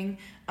breathing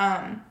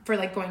for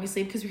like going to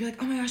sleep, because we were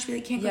like, oh my gosh, we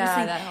like can't go to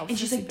sleep. That helps. And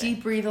she's like,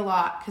 deep breathe a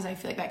lot, because I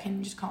feel like that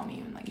can just calm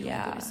you and like you'll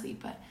go to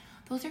sleep. But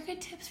those are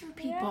good tips for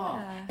people.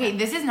 Yeah. Okay,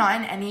 this is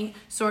not in any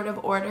sort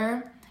of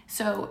order.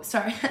 So,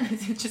 sorry,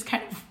 this is just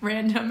kind of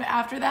random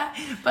after that.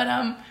 But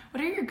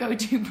what are your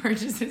go-to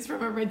purchases from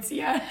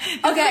Aritzia?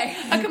 Okay.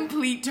 A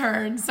complete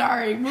turn.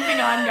 Sorry.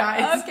 Moving on,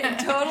 guys.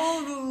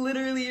 Okay,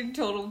 literally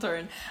total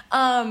turn.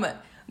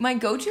 My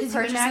go-to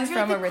purchases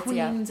from the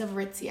Aritzia. Queens of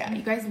Aritzia.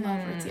 You guys love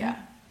Aritzia.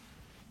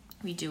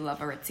 We do love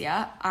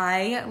Aritzia.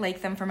 I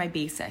like them for my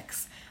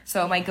basics.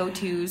 So my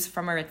go-tos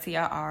from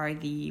Aritzia are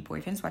the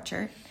boyfriend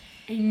sweatshirt.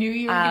 I knew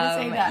you were going to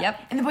say that.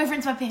 Yep. And the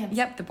boyfriend sweatpants.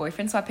 Yep, the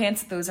boyfriend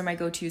sweatpants. Those are my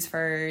go-tos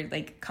for,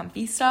 like,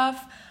 comfy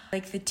stuff.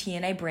 Like, the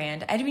TNA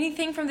brand.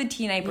 Anything from the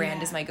TNA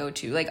brand is my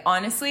go-to. Like,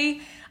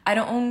 honestly, I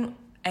don't own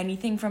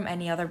anything from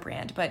any other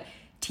brand, but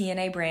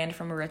TNA brand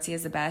from Aritzia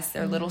is the best.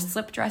 They're little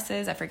slip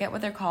dresses. I forget what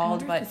they're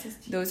called, but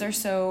those are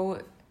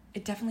so...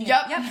 It definitely...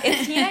 Yep.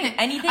 It's TNA.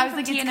 Anything I was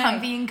from like, TNA. it's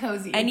comfy and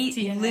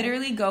cozy.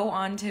 Literally go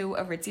onto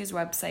Aritzia's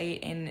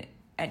website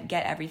and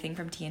get everything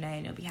from TNA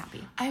and you'll be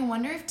happy. I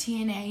wonder if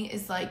TNA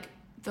is, like,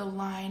 the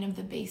line of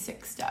the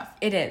basic stuff.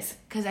 It is.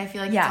 Because I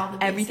feel like it's all the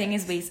basics. Everything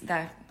is basic.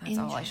 That's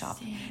all I shop.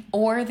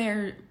 Or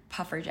their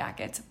puffer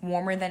jackets.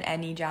 Warmer than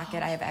any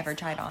jacket I have ever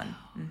tried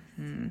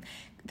on.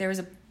 There was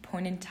a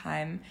point in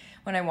time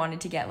when I wanted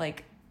to get,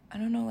 like, I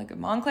don't know, like a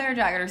Montclair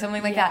jacket or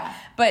something like that.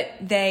 But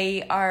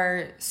they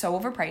are so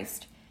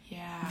overpriced.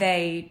 Yeah.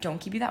 They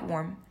don't keep you that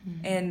warm.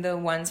 And the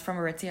ones from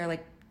Aritzia are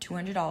like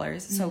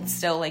 $200. So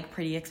still like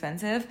pretty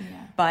expensive.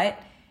 Yeah. But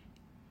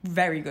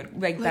very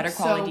good. Like better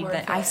quality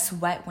than I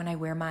sweat when I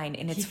wear mine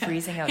and it's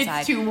freezing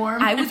outside. It's too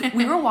warm.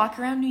 We were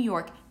walking around New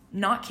York,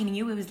 not kidding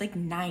you, it was like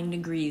 9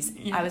 degrees.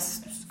 Yeah. I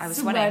was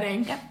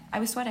sweating. Yep. I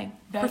was sweating.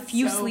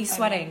 Profusely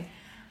sweating.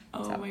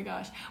 Oh my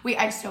gosh. Wait,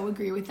 I so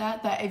agree with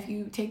that if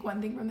you take one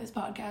thing from this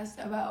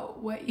podcast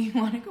about what you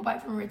want to go buy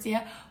from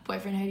Aritzia,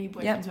 boyfriend hoodie,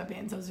 boyfriend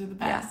sweatpants, those are the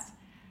best.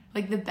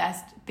 like the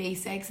best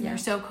basics, and Yeah. they're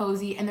so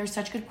cozy, and they're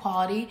such good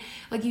quality.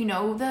 Like, you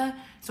know, the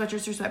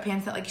sweatshirts or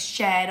sweatpants that like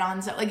shed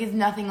on stuff, like it's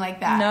nothing like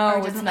that. No, or it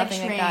it's doesn't,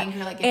 nothing like that.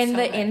 Or, like, it's And so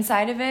the good.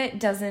 inside of it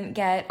doesn't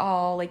get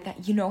all like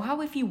that. You know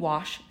how if you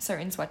wash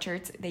certain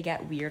sweatshirts, they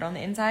get weird on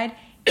the inside?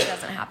 It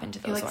doesn't happen to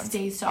those like, ones.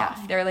 stays soft.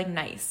 Yeah, they're like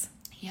nice.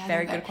 Yeah,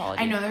 very they're good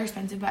quality. I know they're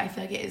expensive, but I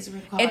feel like it is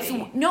worth quality.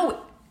 It's no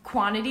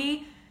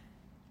quantity.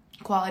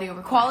 Quality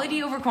over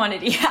Quality over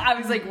quantity. I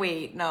was like,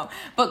 wait, no.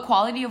 But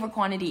quality over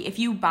quantity. If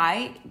you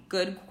buy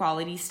good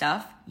quality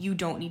stuff, you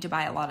don't need to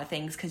buy a lot of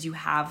things because you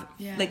have,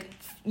 like,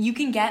 you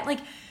can get, like,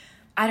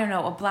 I don't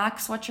know, a black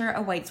sweatshirt,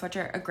 a white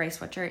sweatshirt, a gray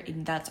sweatshirt,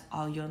 and that's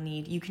all you'll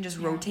need. You can just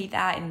rotate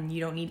that, and you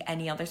don't need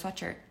any other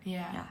sweatshirt.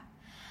 Yeah.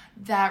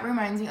 That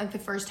reminds me, like, the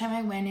first time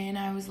I went in,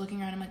 I was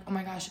looking around, I'm like, oh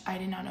my gosh, I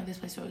did not know this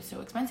place was so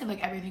expensive.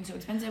 Like, everything's so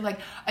expensive. Like,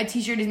 a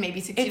t-shirt is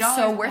maybe $60. It's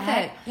so worth but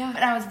it. Yeah.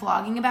 But I was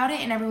vlogging about it,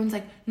 and everyone's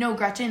like, no,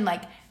 Gretchen,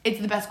 like, it's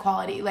the best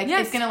quality. Like,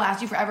 Yes. it's going to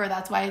last you forever.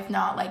 That's why it's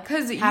not, like,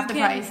 'Cause half the you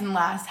can- price and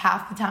last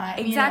half the time.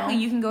 Exactly. You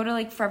know? You can go to,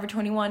 like, Forever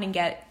 21 and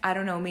get, I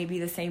don't know, maybe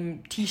the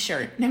same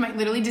t-shirt. They might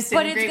literally But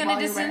disintegrate. it's going while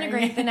to you're wearing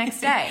disintegrate it. the next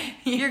day.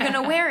 You're going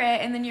to wear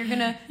it, and then you're going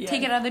to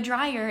take Yes. it out of the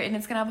dryer, and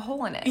it's going to have a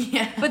hole in it.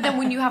 Yeah. But then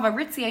when you have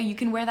Aritzia, you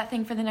can wear that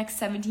thing for the next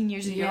 17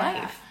 years of your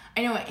life.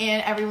 I know,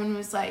 and everyone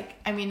was like,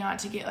 I mean, not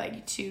to get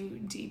like too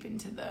deep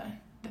into the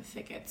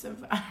thickets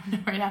of, I don't know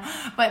right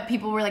now, but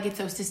people were like, it's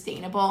so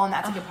sustainable, and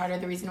that's like a part of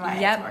the reason why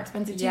Yep. it's more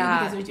expensive too, Yeah.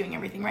 because they're doing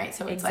everything right.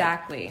 So it's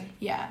Exactly. like,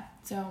 yeah.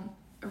 So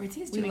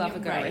Aritzia's We doing love it a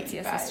good right, Aritzia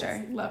you guys.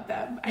 sister. Love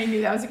them. I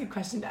knew that was a good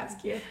question to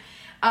ask you.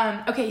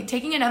 Okay,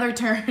 taking another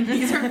turn.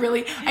 These are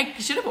really, I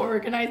should have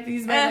organized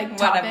these by like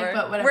topic,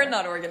 but whatever. We're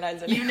not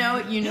organized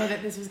anymore. You know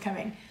that this was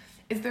coming.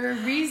 Is there a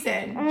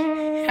reason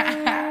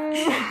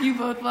you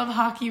both love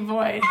hockey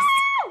boys?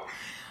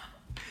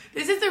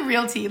 This is the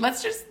real tea.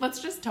 Let's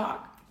just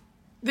talk.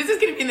 This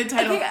is gonna be in the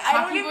title. Okay,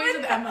 Hockey boys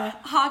with Emma.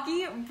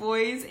 Hockey,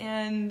 boys,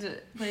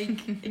 and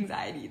like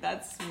anxiety.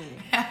 That's me.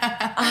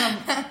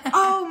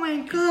 Oh my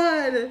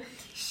god.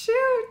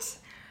 Shoot.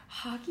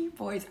 Hockey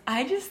boys.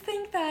 I just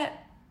think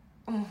that.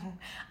 Ooh.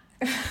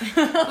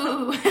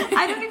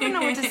 I don't even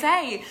know what to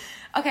say.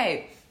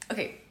 Okay.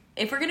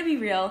 If we're gonna be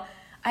real,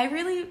 I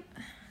don't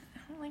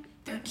like.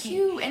 They're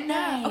cute and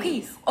nice.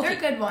 Okay. They're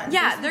good ones.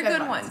 Yeah, There's some they're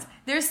good ones.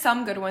 There's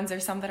some good ones.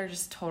 There's some that are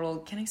just total.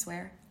 Can I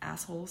swear?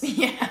 Assholes.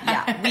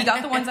 Yeah. We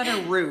got the ones that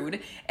are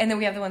rude, and then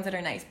we have the ones that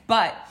are nice.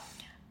 But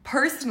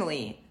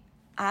personally,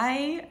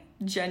 I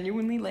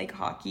genuinely like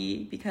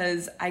hockey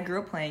because I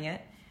grew up playing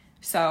it.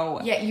 So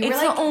Yeah, you were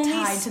it's like the only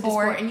tied to the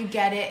sport, and you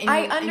get it, and you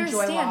I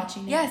understand. enjoy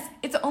watching it. Yes,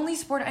 it's the only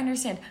sport I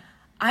understand.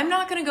 I'm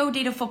not gonna go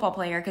date a football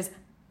player because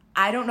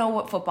I don't know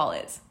what football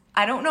is.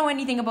 I don't know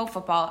anything about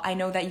football. I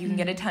know that you can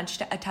get a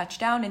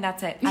touchdown, and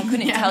that's it. I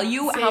couldn't tell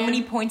you how same.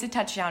 many points a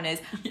touchdown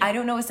is. I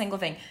don't know a single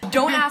thing.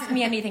 Don't ask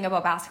me anything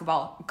about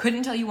basketball.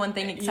 Couldn't tell you one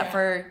thing except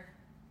for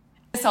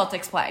the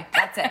Celtics play.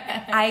 That's it.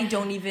 I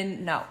don't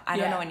even know. I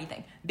don't know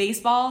anything.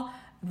 Baseball,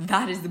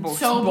 that is the most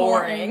So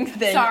boring.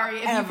 thing Sorry,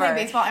 if you ever. play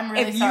baseball, I'm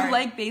really if sorry. you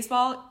like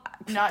baseball,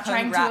 Not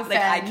trying to congrats. offend.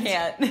 Like, I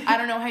can't. I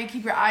don't know how you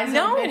keep your eyes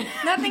No, open.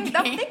 nothing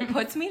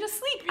puts me to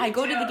sleep. I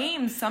go to the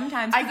games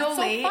sometimes. I 'cause go it's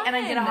so late and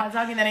I get a fun. hot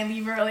dog and then I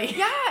leave early.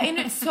 Yeah, and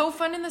it's so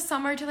fun in the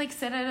summer to like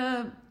sit at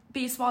a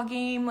baseball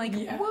game, like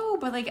whoa,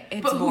 but like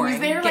it's But boring.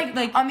 who's there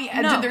like on the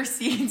edge of their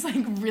seats,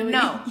 like really?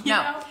 No. you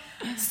know?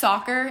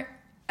 Soccer.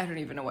 I don't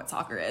even know what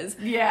soccer is.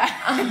 Yeah.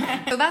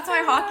 So that's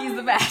why hockey's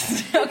the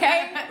best.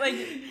 Okay, like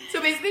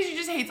So basically, she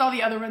just hates all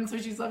the other ones, so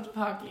she's left with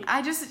hockey.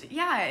 I just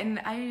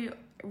and I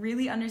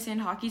really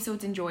understand hockey, so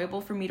it's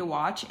enjoyable for me to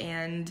watch,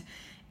 and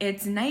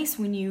it's nice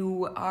when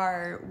you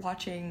are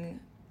watching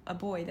a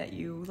boy that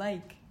you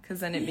like, because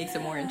then it makes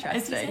it more It's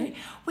interesting. exciting.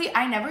 Wait,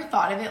 I never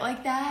thought of it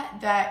like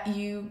that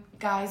you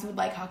guys would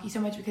like hockey so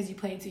much because you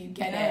played, so you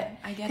get Yeah, it.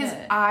 I get Because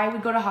it. I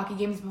would go to hockey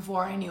games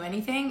before I knew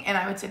anything, and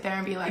I would sit there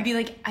and be like, I'd be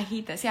like, I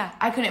hate this. Yeah.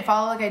 I couldn't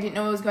follow, like I didn't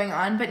know what was going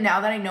on, but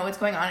now that I know what's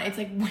going on, it's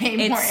like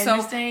way more It's so.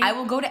 interesting. I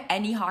will go to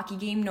any hockey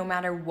game, no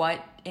matter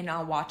what, and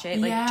I'll watch it,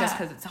 like just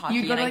because it's hockey.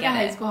 You'd go and to I like get a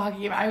high it. school hockey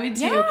game. I would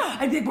too. Yeah.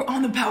 I'd be like, we're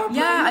on the power play.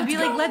 Yeah, I'd be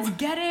let's like, go. let's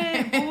get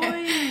it,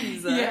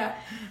 boys. Yeah.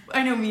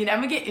 I know, me and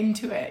Emma get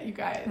into it, you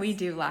guys. We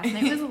do. Last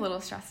night was a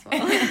little stressful.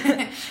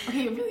 Okay,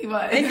 it really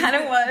was. It kind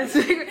of was.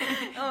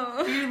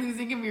 Oh. We were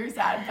losing and we were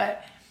sad,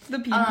 but The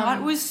bean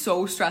pot was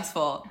so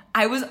stressful.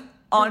 I was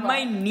on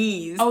my what?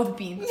 knees. oh, the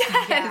beans.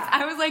 yes. Yeah.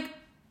 I was like,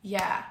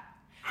 Yeah.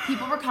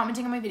 People were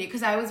commenting on my video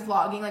because I was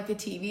vlogging like the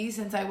TV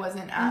since I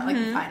wasn't at like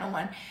the final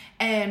one,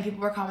 and people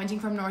were commenting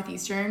from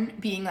Northeastern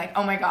being like,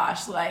 "Oh my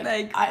gosh,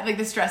 like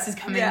the stress is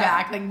coming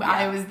back. Like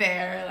I was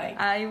there. Like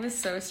I was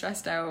so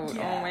stressed out.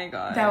 yeah. Oh my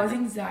god. that was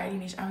anxiety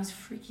nation. I was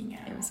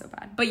freaking out. It was so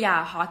bad. But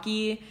yeah,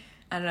 hockey.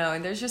 I don't know.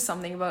 And there's just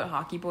something about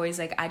hockey boys.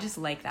 Like I just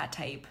like that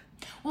type.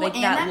 Well, like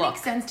and that that look.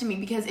 makes sense to me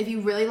because if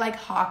you really like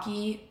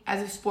hockey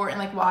as a sport and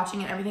like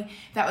watching and everything,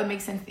 that would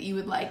make sense that you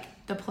would like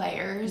the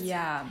players.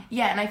 Yeah.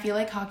 Yeah, and I feel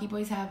like hockey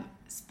boys have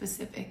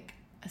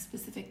a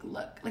specific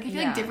look. Like I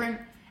feel like different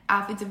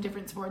athletes of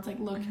different sports like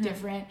look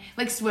different.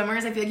 Like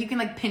swimmers, I feel like you can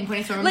like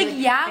pinpoint a swimmer. Like, they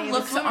yeah, have a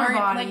looks swimmer aren't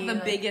body, like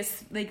the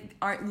biggest, like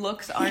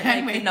looks aren't Yeah, like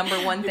anyway, the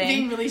number one you're thing.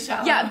 being really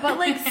shallow. Yeah, but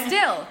like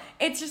still,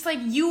 it's just like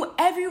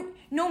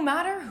no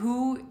matter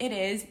who it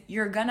is,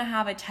 you're gonna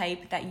have a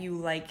type that you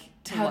like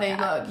to How look they at.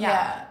 look,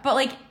 yeah. But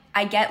like,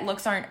 I get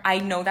looks aren't, I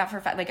know that for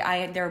a fact. Like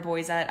there are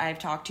boys that I've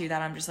talked to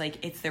that I'm just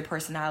like, it's their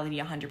personality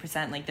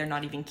 100%. Like they're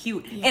not even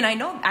cute. Yeah. And I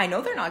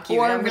know they're not cute.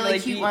 Or I'm really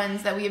like, cute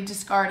ones that we have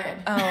discarded.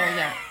 Oh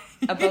yeah.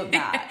 About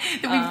that.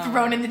 That we've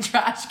thrown in the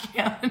trash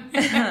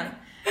can.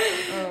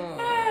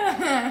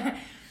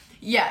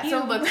 Yeah,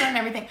 so looks and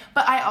everything.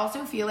 But I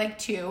also feel like,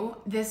 too,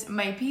 this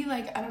might be,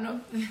 like, I don't know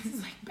if this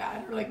is, like,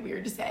 bad or, like,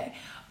 weird to say,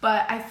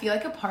 but I feel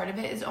like a part of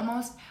it is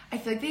almost, I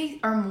feel like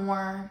they are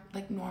more,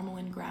 like, normal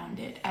and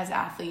grounded as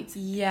athletes.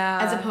 Yeah.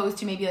 As opposed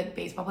to maybe, like,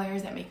 baseball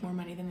players that make more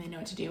money than they know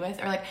what to do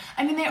with. Or, like,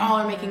 I mean, they all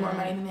are making more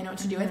money than they know what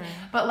to do with.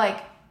 But,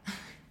 like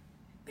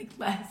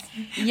less.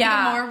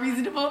 Yeah. Like, more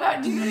reasonable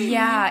about doing it.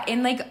 Yeah.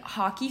 In, like,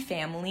 hockey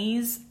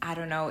families, I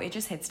don't know, it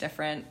just hits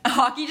different.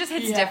 Hockey just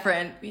hits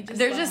different.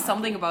 There's just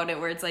something about it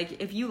where it's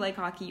like, if you like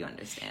hockey, you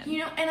understand. You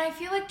know, and I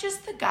feel like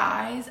just the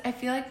guys, I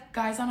feel like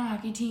guys on a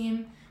hockey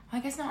team,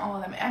 well, I guess not all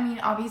of them. I mean,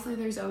 obviously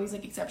there's always,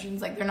 like,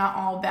 exceptions. Like, they're not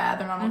all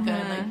bad. They're not all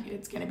good. Like,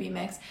 it's going to be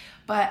mixed.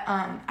 But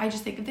I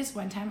just think of this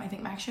one time, I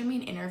think Max showed me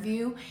an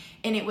interview,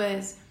 and it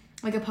was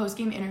like a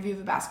post-game interview of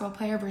a basketball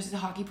player versus a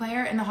hockey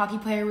player, and the hockey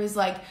player was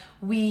like,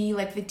 we,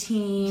 like, the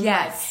team.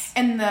 Yes.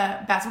 Like, and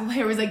the basketball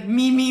player was like,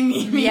 me,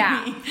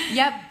 yeah. me.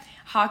 Yep.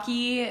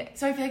 Hockey.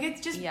 So I feel like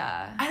it's just,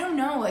 yeah. I don't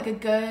know, like, a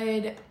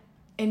good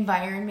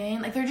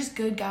environment. Like, they're just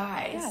good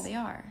guys. Yeah, they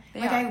are.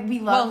 We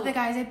love the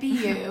guys at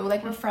BU.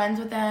 Like, we're friends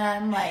with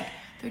them. Like,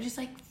 they're just,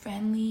 like,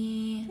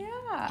 friendly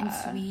and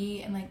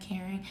sweet and, like,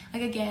 caring.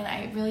 Like, again,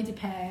 it really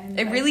depends.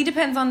 It really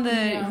depends on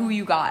who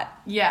you got.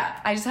 Yeah.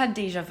 I just had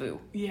deja vu.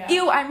 Yeah.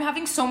 Ew, I'm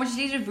having so much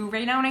deja vu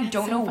right now, and I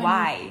don't know funny.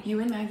 why. You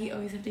and Maggie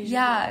always have deja vu.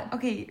 Yeah,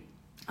 okay.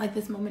 Like,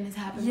 this moment has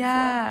happened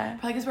Yeah. before.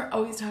 Probably because we're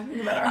always talking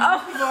about our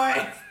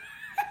hockey boys.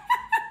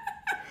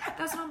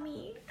 That's not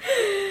me.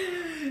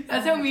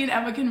 That's how me and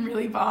Emma can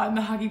really bond,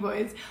 the hockey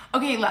boys.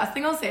 Okay, last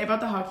thing I'll say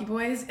about the hockey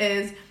boys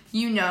is,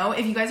 you know,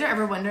 if you guys are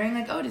ever wondering,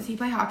 like, oh, does he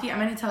play hockey? I'm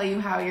going to tell you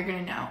how you're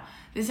going to know.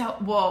 This is how,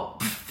 well,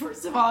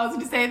 first of all, I was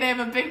going to say they have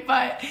a big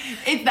butt.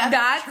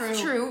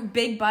 That's true.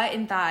 Big butt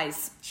and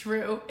thighs.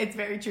 True. It's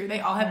very true. They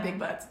all have big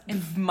butts.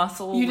 And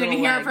muscle. You didn't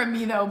hear it leg. from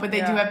me, though, but they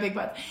do have big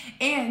butts.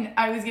 And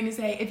I was going to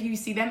say, if you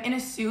see them in a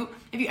suit,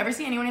 if you ever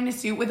see anyone in a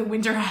suit with a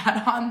winter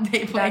hat on,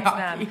 they play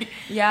hockey. Them.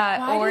 Yeah,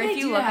 Why or do if they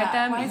you do look that?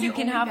 at Why them, is you it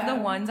can only have the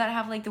them? ones that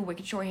have like the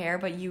wicked short hair,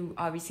 but you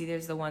obviously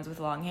there's the ones with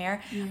long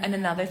hair. Yeah. And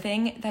another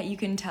thing that you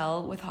can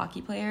tell with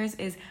hockey players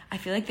is I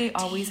feel like they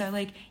always are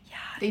like,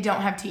 they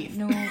don't have teeth.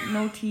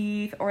 No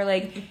teeth, or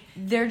like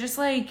they're just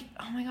like,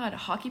 oh my god,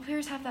 hockey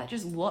players have that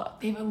just look.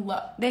 They have a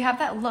look. They have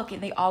that look,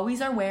 and they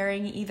always are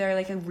wearing either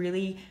like a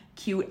really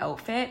cute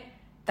outfit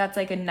that's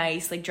like a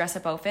nice like dress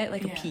up outfit,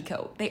 like a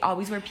peacoat. They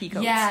always wear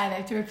peacoats. Yeah, they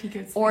have to wear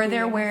peacoats. Or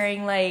they're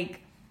wearing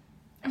like,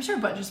 I'm sure a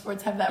bunch of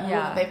sports have that rule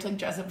that they have to like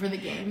dress up for the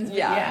games. But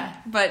yeah.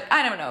 But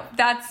I don't know.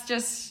 That's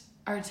just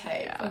our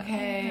type.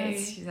 Okay.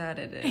 That's that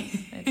it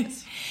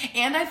is.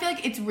 And I feel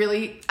like it's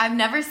really, I've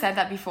never said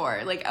that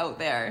before, like out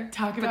there.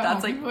 Talk about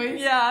that's hockey like boys.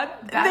 Yeah.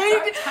 That's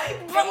our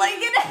type. But like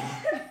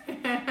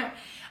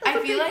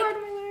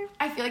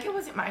I feel like it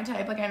wasn't my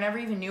type. Like, I never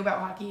even knew about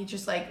hockey. It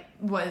just, like,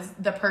 was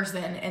the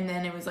person, and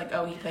then it was like,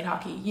 oh, he played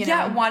hockey, you know?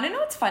 Yeah, want to know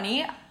what's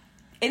funny?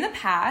 In the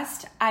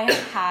past, I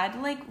have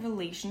had, like,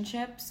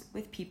 relationships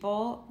with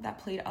people that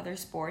played other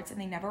sports, and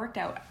they never worked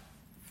out.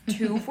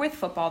 2 with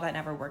football that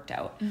never worked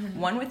out.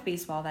 1 with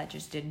baseball that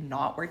just did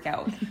not work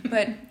out.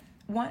 But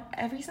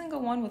every single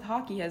one with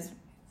hockey is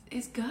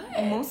good.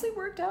 Mostly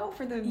worked out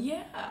for the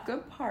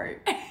good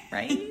part,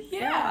 right?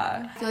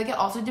 I feel like it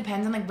also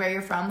depends on like where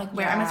you're from. Like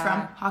where I'm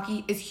from,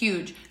 hockey is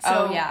huge.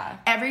 So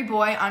every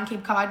boy on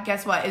Cape Cod,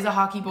 guess what, is a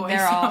hockey boy.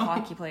 They're all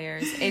hockey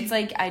players. It's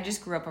like I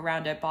just grew up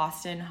around it.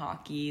 Boston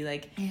hockey,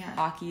 like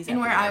hockey's. And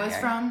where I was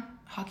from,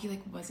 hockey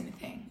like wasn't a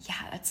thing. Yeah,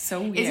 that's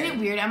so weird. Isn't it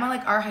weird, Emma?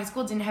 Like our high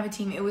school didn't have a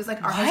team. It was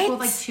like our high school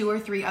with like 2 or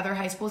 3 other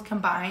high schools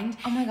combined.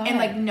 Oh my god. And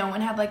like no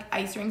one had like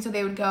ice rinks, so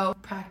they would go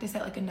practice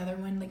at like another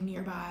one like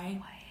nearby.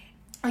 What?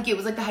 Like, it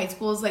was, like, the high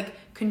school's, like,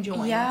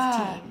 conjoined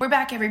team. We're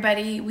back,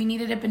 everybody. We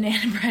needed a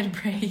banana bread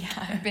break.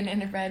 Yeah,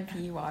 banana bread,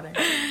 pea water.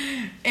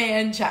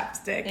 And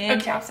chapstick.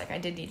 Chapstick. I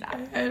did need that.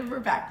 And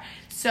we're back.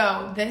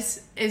 So,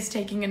 this is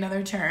taking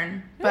another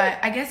turn. But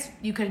I guess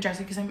you could address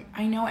it because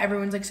I know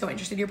everyone's, like, so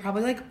interested. You're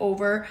probably, like,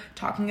 over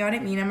talking about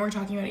it. Me and Emma were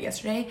talking about it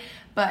yesterday.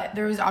 But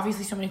there was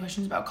obviously so many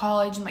questions about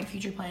college and, like,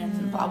 future plans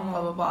and blah, blah,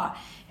 blah, blah, blah.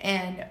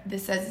 And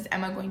this says, is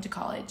Emma going to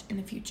college in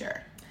the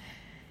future?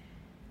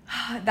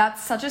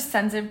 That's such a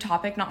sensitive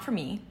topic, not for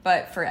me,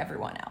 but for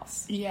everyone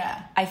else.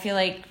 Yeah. I feel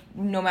like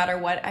no matter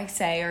what I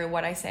say or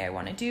what I say I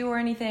want to do or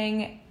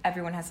anything,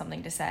 everyone has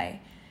something to say.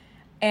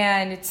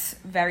 And it's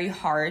very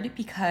hard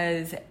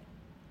because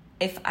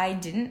I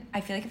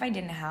feel like if I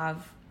didn't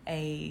have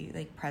a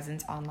like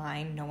presence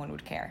online, no one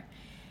would care.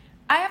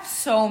 I have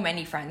so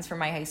many friends from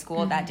my high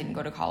school that didn't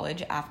go to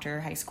college after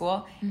high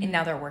school, and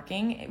now they're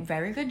working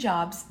very good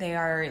jobs. They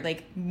are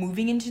like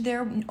moving into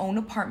their own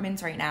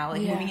apartments right now,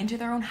 like moving into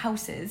their own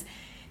houses.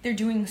 They're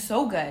doing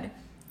so good,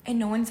 and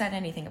no one said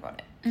anything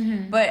about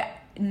it. But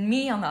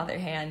me, on the other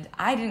hand,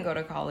 I didn't go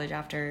to college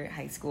after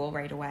high school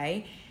right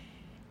away,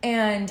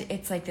 and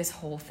it's like this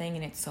whole thing,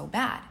 and it's so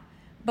bad.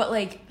 But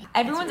like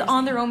everyone's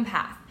on their own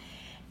path.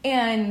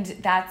 And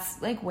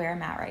that's like where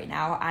I'm at right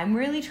now. I'm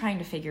really trying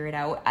to figure it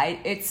out.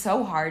 It's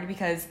so hard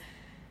because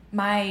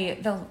my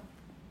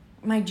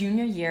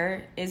junior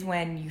year is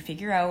when you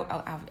figure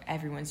out,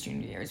 everyone's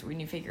junior year is when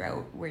you figure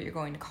out where you're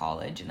going to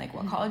college and like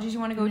what colleges you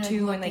want to go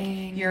to, and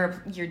like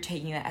you're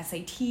taking the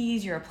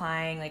SATs, you're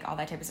applying, like all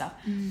that type of stuff.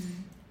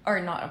 Or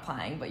not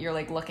applying, but you're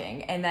like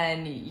looking. And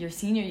then your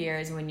senior year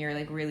is when you're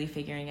like really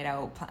figuring it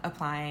out,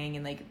 applying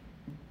and like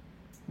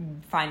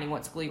finding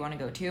what school you want to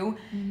go to.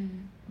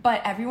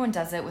 But everyone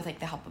does it with like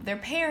the help of their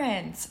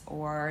parents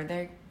or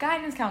their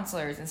guidance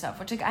counselors and stuff,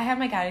 which like I had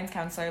my guidance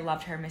counselor,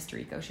 loved her, Miss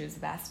Rico, she was the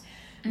best.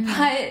 But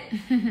I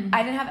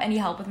didn't have any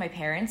help with my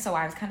parents, so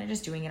I was kind of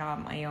just doing it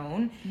on my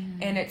own.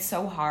 And it's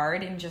so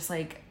hard and just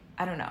like,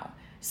 I don't know.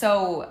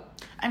 So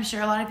I'm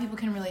sure a lot of people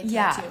can relate to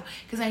that too,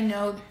 because I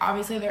know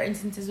obviously there are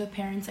instances with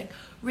parents like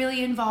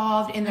really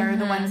involved, and they're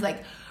the ones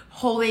like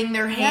holding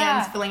their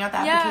hands, filling out the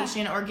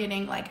application, or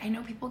getting like, I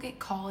know people get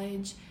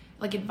college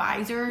like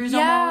advisors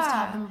almost to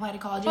help them apply to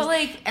colleges. But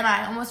like, and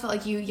I almost felt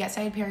like you. Yes,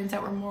 I had parents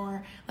that were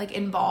more like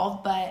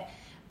involved, but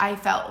I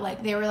felt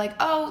like they were like,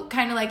 oh,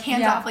 kind of like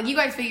hands off, like you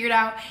guys figured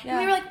out. And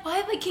we were like,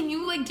 what? Like, can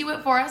you like do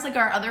it for us, like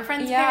our other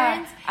friends'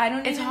 parents? I don't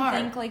even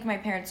think like my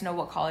parents know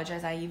what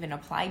colleges I even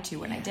applied to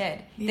when I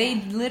did.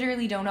 They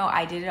literally don't know.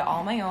 I did it all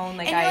on my own.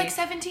 Like, and you're like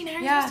 17. How are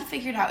you supposed to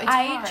figure it out? It's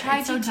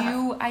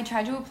hard. I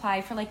tried to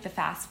apply for like the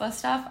FAFSA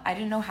stuff. I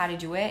didn't know how to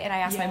do it, and I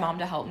asked my mom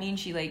to help me, and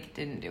she like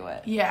didn't do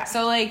it. Yeah.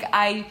 So like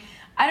I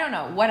don't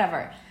know.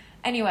 Whatever.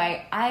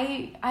 Anyway,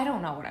 I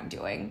don't know what I'm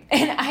doing,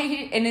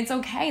 and it's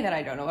okay that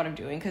I don't know what I'm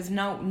doing, because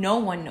no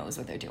one knows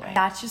what they're doing. Right.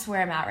 That's just where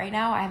I'm at right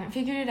now. I haven't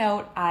figured it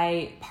out.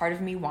 Part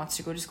of me wants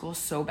to go to school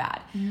so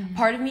bad.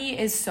 Part of me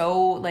is so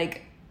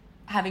like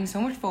having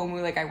so much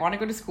FOMO, like I want to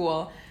go to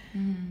school,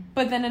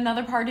 but then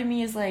another part of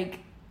me is like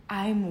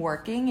I'm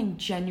working and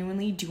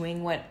genuinely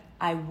doing what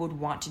I would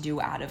want to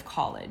do out of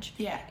college.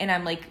 Yeah, and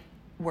I'm like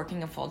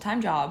working a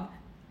full-time job.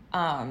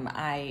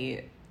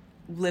 I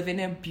live in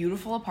a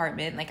beautiful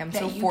apartment. Like I'm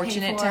so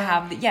fortunate to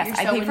have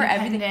I pay for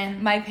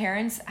everything. My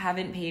parents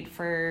haven't paid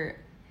for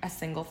a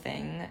single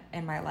thing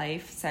in my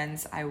life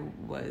since I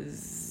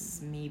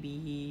was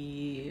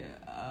maybe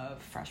a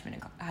freshman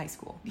in high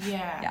school.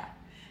 Yeah.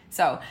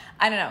 So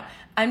I don't know.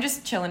 I'm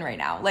just chilling right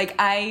now. Like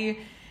I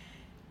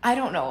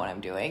don't know what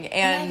I'm doing,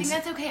 and I think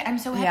that's okay. I'm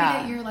so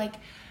happy that you're like,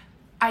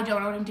 I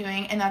don't know what I'm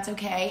doing, and that's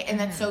okay, and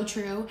that's so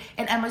true.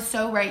 And Emma's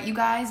so right, you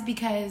guys,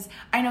 because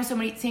I know so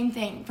many, same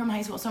thing from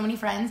high school, so many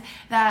friends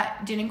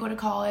that didn't go to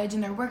college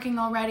and they're working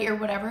already or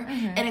whatever,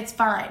 and it's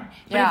fine.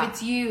 But if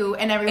it's you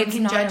and everyone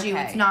can judge you,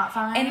 it's not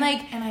fine. And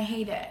like, and I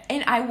hate it.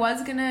 And I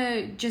was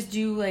gonna just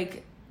do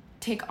like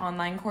take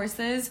online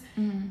courses,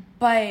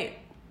 but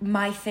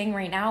my thing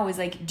right now is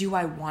like, do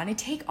I want to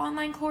take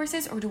online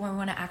courses, or do I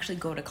want to actually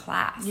go to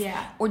class?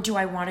 Yeah. Or do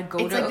I want to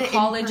go to a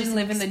college and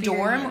live in the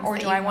dorm, or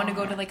do I want to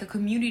go to like a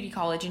community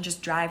college and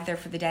just drive there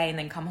for the day and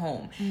then come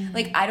home?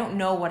 Like, I don't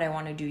know what I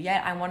want to do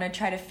yet. I want to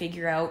try to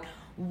figure out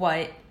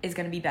what is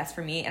going to be best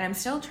for me, and I'm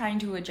still trying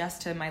to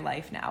adjust to my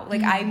life now.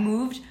 Like, I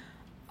moved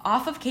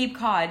off of Cape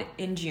Cod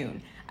in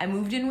June. I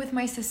moved in with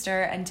my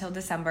sister until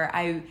December.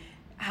 I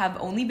have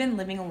only been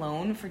living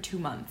alone for 2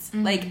 months.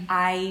 Like,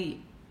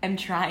 I'm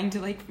trying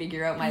to like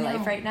figure out my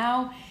life right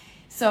now,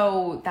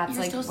 so that's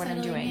like what I'm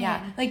doing.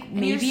 Yeah, like and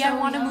maybe I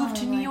want to move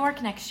to New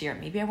York next year.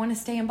 Maybe I want to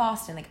stay in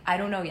Boston. Like, I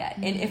don't know yet.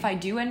 And if I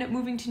do end up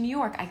moving to New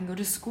York, I can go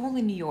to school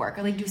in New York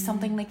or like do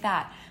something like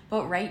that.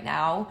 But right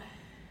now,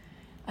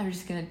 I'm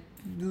just gonna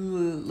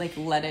like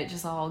let it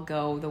just all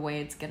go the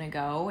way it's gonna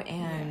go,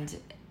 and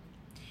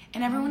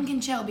everyone can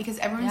chill because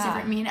everyone's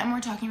different. Me and Emma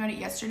were talking about it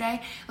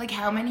yesterday. Like,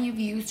 how many of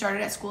you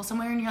started at school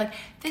somewhere and you're like,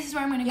 this is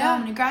where I'm going to go.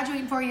 I'm going to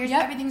graduate in 4 years.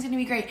 Everything's going to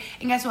be great.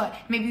 And guess what?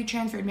 Maybe you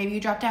transferred. Maybe you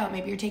dropped out.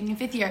 Maybe you're taking a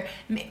 5th year.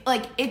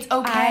 Like, it's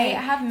okay.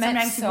 I have met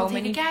sometimes so people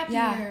many. Take a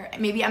gap year.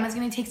 Maybe Emma's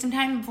going to take some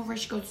time before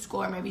she goes to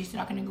school, or maybe she's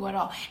not going to go at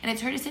all. And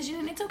it's her decision,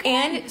 and it's okay.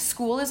 And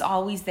school is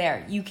always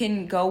there. You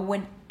can go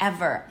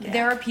whenever.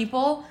 Yeah.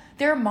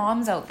 There are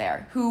moms out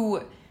there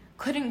who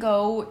couldn't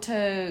go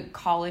to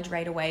college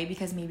right away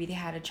because maybe they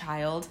had a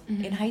child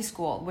in high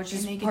school, which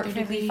is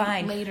perfectly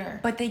fine. Later.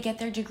 But they get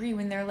their degree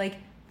when they're like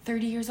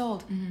 30 years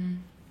old.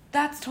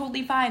 That's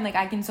totally fine. Like,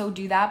 I can so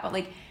do that, but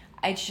like,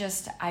 I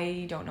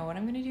don't know what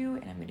I'm gonna do,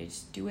 and I'm gonna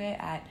just do it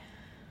at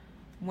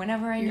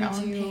whenever I need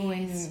to.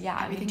 And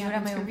everything do it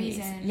at my own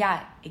pace.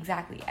 Yeah,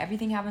 exactly.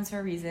 Everything happens for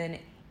a reason.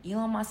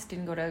 Elon Musk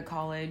didn't go to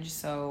college,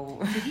 so...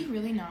 Did he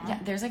really not? Yeah,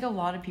 there's like a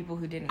lot of people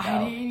who didn't go. I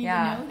didn't even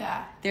know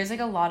that. There's like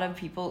a lot of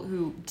people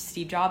who...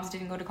 Steve Jobs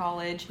didn't go to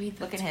college.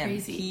 Wait, look at him.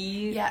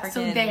 Crazy.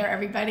 So there,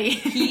 everybody.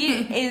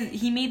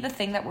 He made the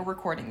thing that we're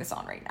recording this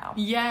on right now.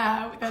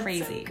 Yeah, that's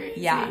crazy. So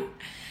crazy. Yeah.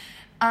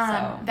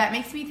 That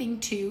makes me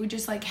think too,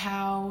 just like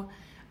how,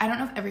 I don't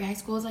know if every high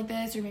school is like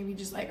this or maybe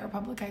just like our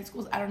public high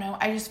schools. I don't know.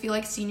 I just feel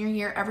like senior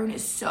year, everyone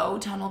is so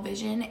tunnel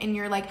vision and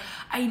you're like,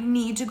 I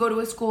need to go to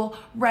a school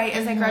right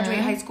as I graduate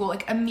high school,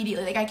 like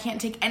immediately. Like I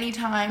can't take any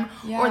time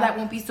or that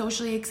won't be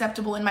socially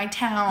acceptable in my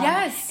town.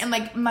 Yes. And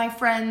like my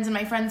friends and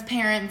my friends'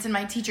 parents and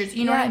my teachers,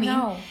 you know what I mean?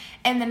 No.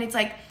 And then it's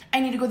like, I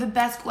need to go to the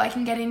best school I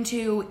can get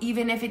into,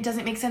 even if it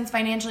doesn't make sense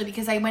financially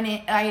because I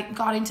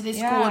got into this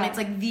school and it's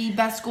like the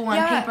best school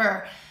on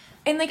paper.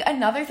 And like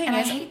another thing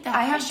is,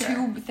 I have pressure.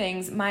 2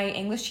 things. My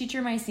English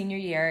teacher, my senior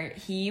year,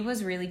 he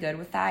was really good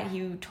with that.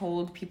 He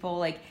told people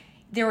like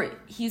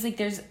he's like,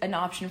 there's an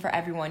option for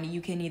everyone.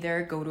 You can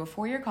either go to a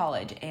 4-year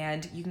college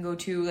and you can go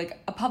to like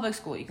a public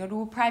school. You can go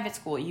to a private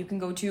school. You can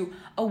go to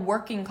a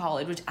working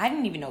college, which I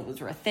didn't even know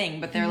those were a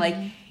thing, but they're like,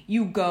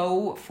 you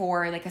go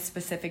for like a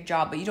specific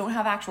job, but you don't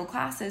have actual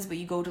classes, but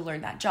you go to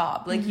learn that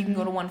job. Like you can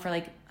go to one for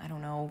like, I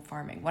don't know,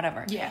 farming,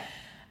 whatever. Yeah.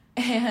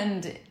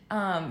 And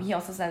he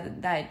also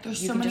said that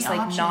There's you so can many just like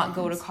options. not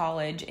go to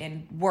college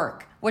and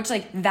work, which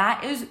like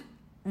that is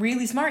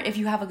really smart if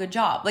you have a good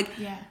job. Like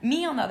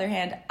me on the other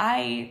hand,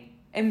 I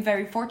am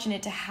very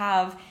fortunate to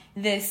have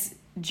this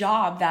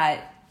job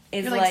that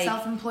is You're like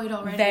self-employed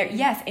already.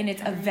 Yes, and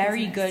it's a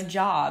very good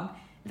job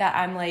that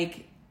I'm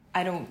like,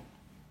 I don't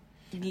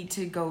need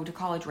to go to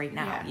college right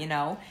now, you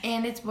know?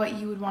 And it's what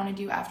you would want to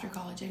do after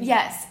college anyway.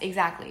 Yes,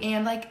 exactly.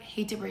 And like,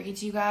 hate to break it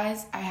to you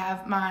guys, I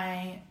have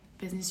my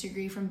business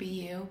degree from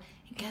BU.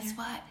 And guess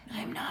what?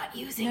 I'm not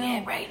using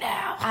it right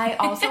now. I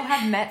also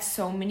have met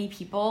so many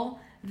people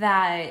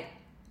that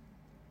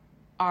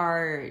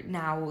are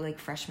now like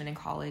freshmen in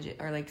college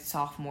or like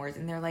sophomores,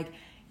 and they're like,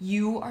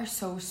 you are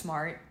so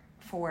smart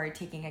for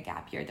taking a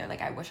gap year. They're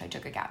like, I wish I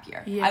took a gap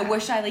year. I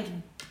wish I like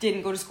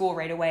didn't go to school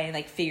right away and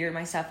like figured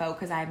my stuff out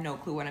because I have no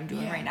clue what I'm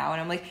doing right now.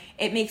 And I'm like,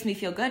 it makes me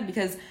feel good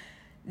because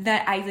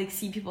that I like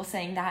see people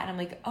saying that and I'm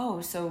like,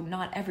 oh, so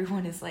not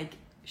everyone is like,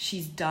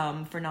 she's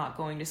dumb for not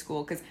going to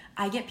school. Because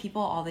I get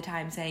people all the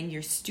time saying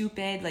you're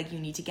stupid, like you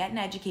need to get an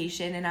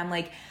education, and I'm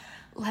like,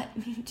 let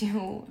me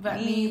do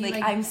me.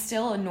 Like I'm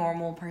still a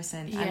normal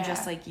person. I'm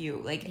just like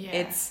you. Like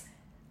it's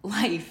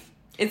life.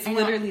 It's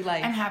literally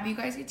life. I'm happy you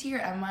guys get to hear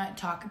Emma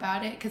talk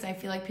about it because I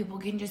feel like people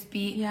can just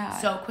be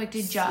so quick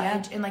to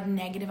judge and like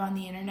negative on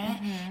the internet.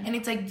 And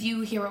it's like, do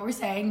you hear what we're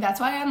saying? That's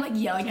why I'm like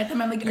yelling at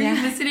them. I'm like, are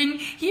you listening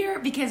here?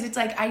 Because it's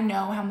like, I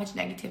know how much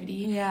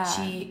negativity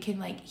she can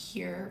like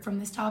hear from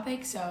this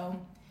topic. So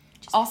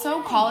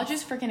also college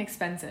is freaking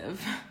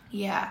expensive.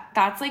 Yeah.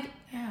 That's like,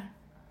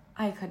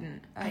 I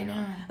couldn't. I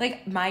know.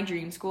 Like my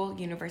dream school,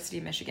 University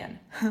of Michigan.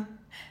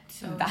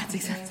 So that's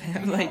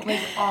expensive. Like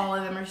all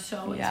of them are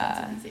so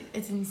expensive.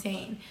 It's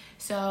insane.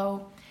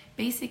 So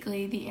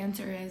basically the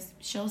answer is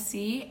she'll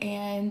see,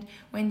 and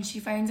when she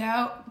finds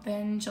out,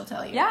 then she'll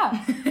tell you.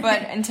 Yeah.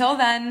 But until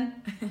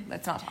then,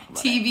 let's not talk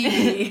about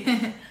TBD.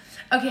 it.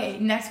 Okay,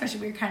 next question.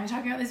 We were kind of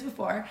talking about this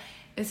before.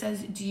 It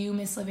says, do you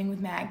miss living with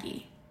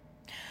Maggie?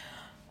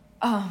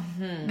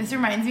 This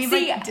reminds me of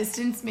like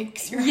distance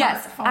makes your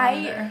heart fall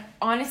under.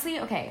 Honestly,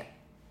 okay,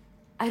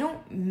 I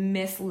don't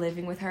miss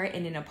living with her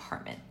in an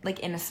apartment, like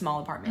in a small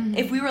apartment.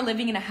 If we were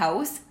living in a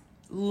house,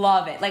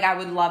 love it. Like I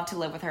would love to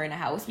live with her in a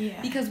house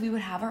because we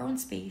would have our own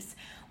space.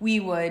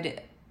 We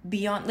would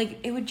be on, like,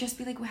 it would just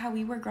be like how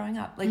we were growing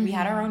up. Like we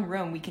had our own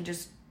room. We can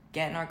just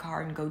get in our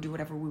car and go do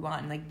whatever we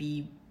want and like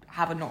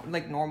have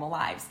normal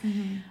lives.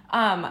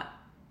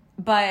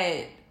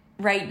 But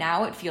right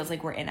now it feels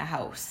like we're in a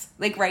house.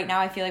 Like right now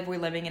I feel like we're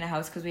living in a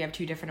house because we have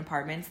 2 different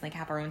apartments and like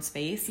have our own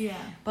space. Yeah.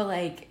 But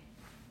like,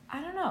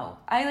 I don't know.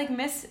 I like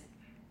miss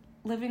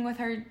living with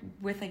her,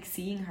 with like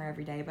seeing her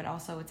every day, but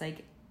also it's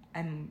like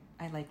I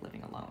like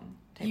living alone.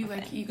 You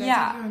guys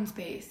have your own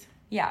space.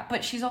 Yeah,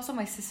 but she's also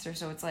my sister,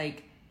 so it's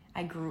like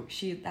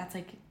that's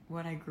like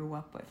what I grew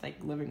up with, like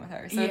living with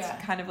her. So it's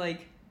kind of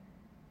like,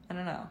 I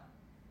don't know.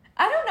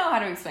 I don't know how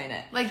to explain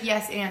it. Like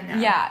yes and no.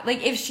 Yeah,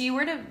 like if she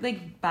were to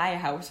like buy a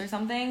house or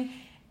something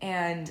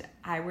and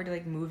I were to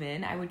like move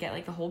in, I would get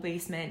like the whole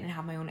basement and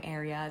have my own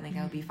area and like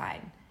I would be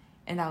fine.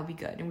 And that would be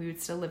good. And we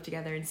would still live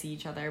together and see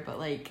each other, but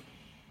like,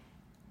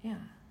 yeah.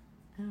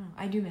 I don't know.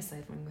 I do miss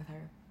living with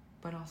her,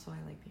 but also I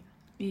like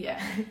being.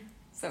 Yeah.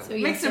 so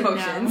mixed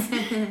emotions.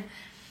 No.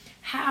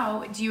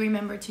 How do you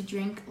remember to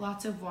drink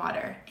lots of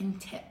water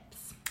and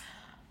tips?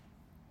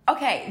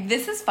 Okay,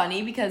 this is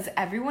funny because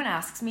everyone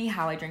asks me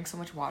how I drink so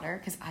much water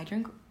because I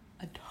drink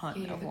a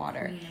ton of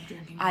water.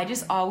 I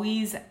just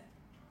always,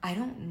 I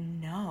don't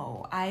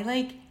know.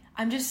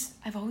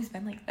 I've always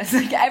been like this.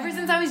 Like ever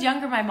since I was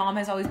younger, my mom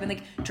has always been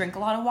like, drink a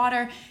lot of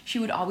water. She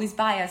would always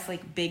buy us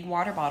like big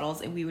water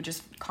bottles and we would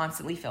just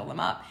constantly fill them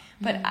up.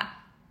 But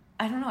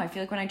I don't know. I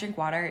feel like when I drink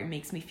water, it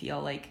makes me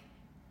feel like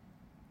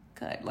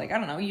good. Like, I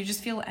don't know. You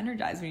just feel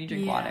energized when you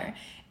drink water.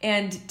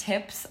 And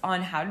tips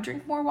on how to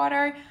drink more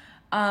water.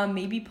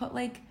 Maybe put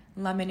like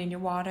lemon in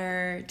your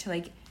water to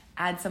like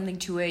add something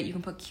to it. You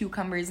can put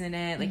cucumbers in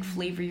it, like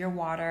flavor your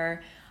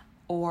water.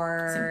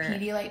 Or some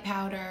Pedialyte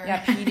powder.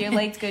 Yeah,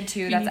 Pedialyte's good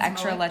too. That's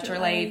extra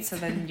electrolytes, so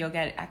then you'll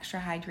get extra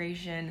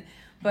hydration.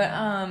 But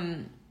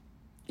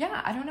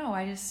yeah, I don't know.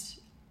 I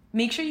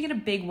make sure you get a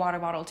big water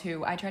bottle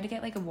too. I try to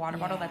get like a water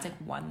bottle that's like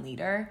 1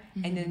 liter,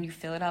 and then you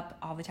fill it up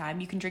all the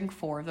time. You can drink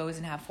 4 of those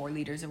and have 4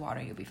 liters of water,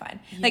 and you'll be fine.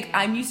 Like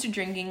I'm used to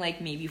drinking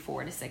like maybe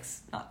 4 to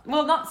 6,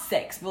 not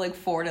 6, but like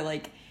 4 to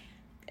like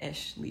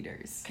ish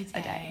liters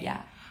a day.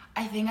 Yeah,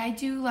 I think I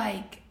do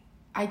like,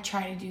 I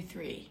try to do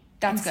 3.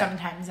 That's good.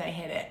 Sometimes I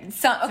hit it.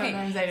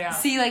 Sometimes I don't.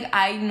 See, like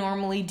I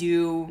normally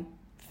do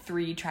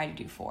 3, try to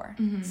do 4.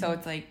 So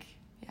it's like,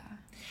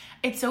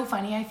 it's so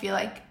funny. I feel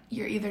like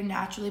you're either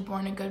naturally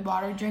born a good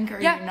water drinker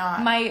or you're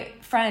not. My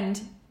friend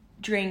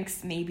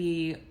drinks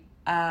maybe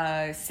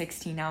a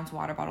 16-ounce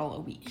water bottle a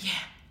week. Yeah.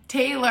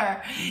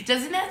 Taylor,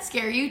 doesn't that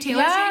scare you?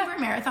 Taylor's training for a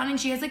marathon and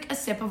she has like a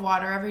sip of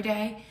water every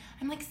day.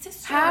 I'm like,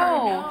 sister,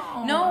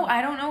 how? No,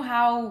 I don't know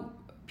how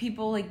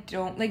people like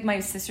don't, like my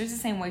sister's the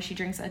same way. She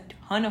drinks a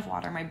ton of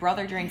water. My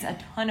brother drinks a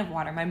ton of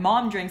water. My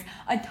mom drinks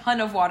a ton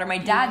of water. My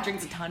dad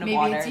drinks a ton of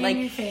water. It's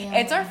like family.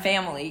 It's our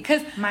family,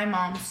 because my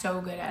mom's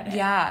so good at it.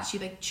 Yeah, she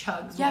like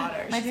chugs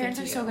water. My parents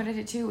are so good at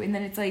it too. And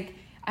then it's like,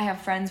 I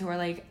have friends who are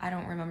like, I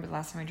don't remember the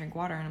last time I drank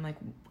water, and I'm like,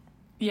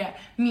 yeah.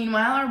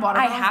 Meanwhile, our water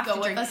bottles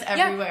go with us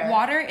everywhere. Yeah,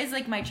 water is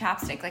like my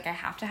chapstick. Like I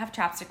have to have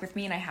chapstick with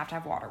me, and I have to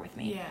have water with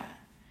me. Yeah.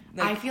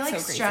 Like, I feel like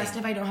so stressed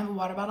if I don't have a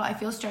water bottle. I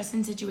feel stressed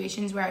in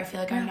situations where I feel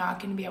like I'm not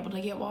going to be able to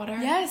get water.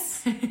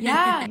 Yes.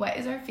 Yeah. What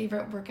is our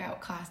favorite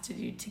workout class to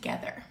do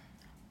together?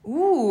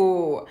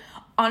 Ooh.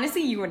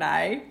 Honestly, you and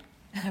I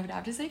would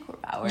have to say core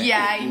power.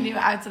 Yeah, I knew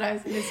that's what I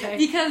was going to say.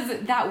 Because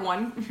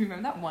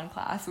remember that one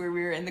class where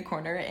we were in the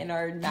corner and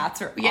our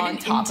mats are on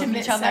top of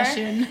each other?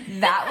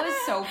 Session. That was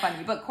so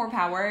funny. But core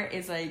power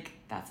is like,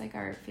 that's like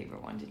our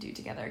favorite one to do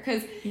together.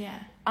 Because,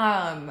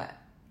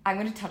 I'm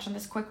going to touch on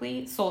this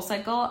quickly.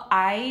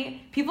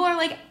 SoulCycle. People are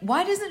like,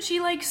 why doesn't she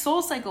like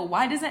SoulCycle?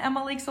 Why doesn't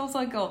Emma like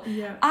SoulCycle?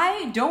 Yeah.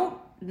 I don't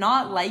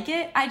not like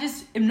it. I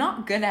just am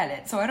not good at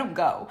it, so I don't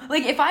go.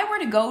 Like, if I were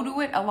to go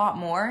to it a lot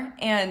more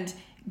and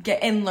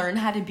learn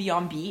how to be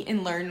on beat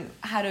and learn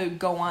how to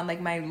go on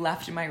like my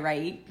left and my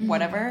right,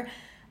 whatever,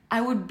 I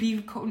would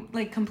be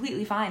like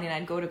completely fine and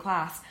I'd go to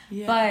class.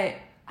 Yeah. But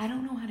I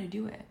don't know how to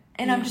do it.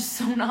 And I'm just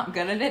so not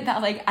good at it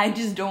that like I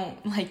just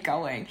don't like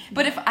going.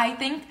 But if I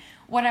think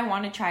what I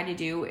want to try to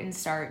do and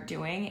start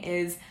doing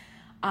is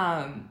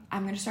I'm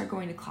going to start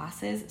going to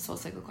classes,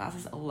 SoulCycle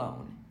classes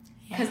alone.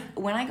 Because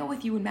when I go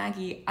with you and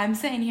Maggie, I'm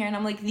sitting here and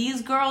I'm like,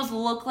 these girls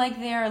look like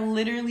they're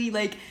literally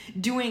like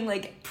doing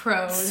like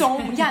pros. So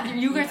yeah,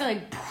 you guys are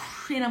like,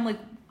 and I'm like,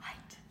 what?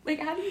 Like,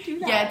 how do you do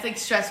that? Yeah, it's like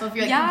stressful if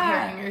you're like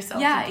comparing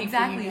yourself. Yeah, to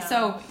exactly. You know.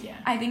 So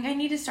I think I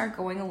need to start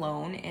going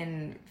alone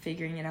and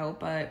figuring it out.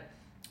 But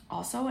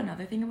also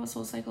another thing about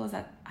SoulCycle is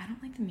that I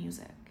don't like the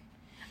music.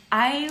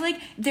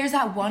 There's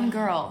that one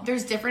girl.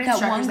 There's different that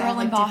instructors one girl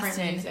that in have, like, Boston.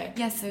 different music.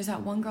 Yes, there's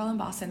that one girl in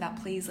Boston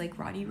that plays like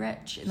Roddy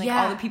Ricch and like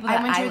all the people that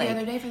I went to her like. the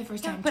other day for the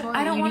first time. But Tori,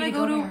 I don't want to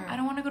go to. her. I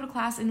don't want to go to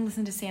class and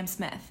listen to Sam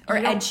Smith or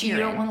Ed Sheeran. You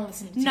don't want to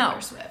listen to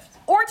Taylor Swift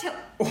or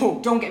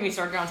don't get me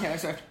started on Taylor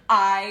Swift.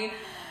 I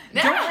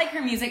don't like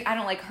her music. I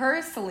don't like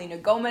her, Selena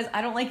Gomez.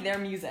 I don't like their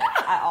music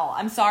at all.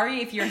 I'm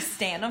sorry if you're a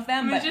stan of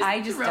them, but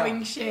I just throwing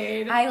don't.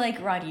 Shade. I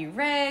like Roddy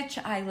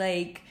Ricch. I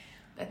like.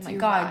 That's my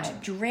God,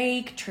 vibe.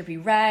 Drake,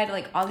 Trippie Redd,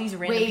 like all these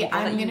random people.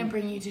 I'm gonna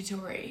bring you to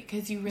Tori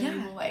because you really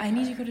will like. I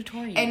need to go to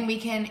Tori, and we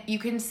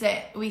can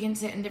sit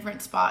in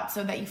different spots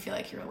so that you feel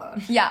like you're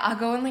alone. Yeah, I'll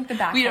go in like the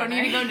back. We don't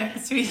need to go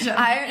next to each other.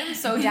 I am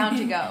so down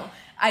to go.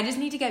 I just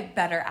need to get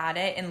better at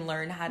it and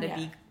learn how to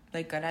be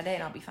like good at it,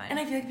 and I'll be fine. And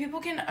I feel like people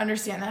can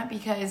understand that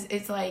because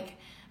it's like,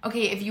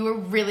 okay, if you were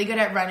really good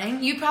at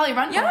running, you'd probably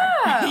run more.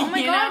 Oh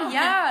my God,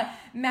 yeah.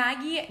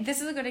 Maggie,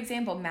 this is a good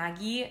example.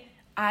 Maggie,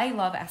 I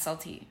love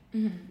SLT.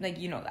 Like,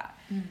 you know that.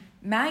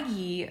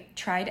 Maggie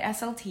tried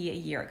SLT a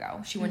year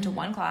ago. She went to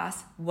one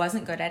class,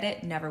 wasn't good at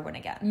it, never went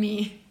again.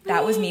 Me.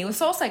 That was me with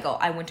SoulCycle.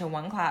 I went to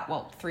one class,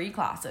 3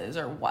 classes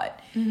or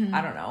what.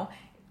 I don't know.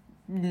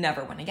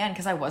 Never went again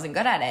because I wasn't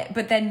good at it.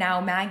 But then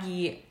now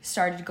Maggie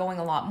started going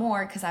a lot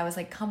more because I was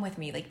like, come with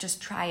me. Like, just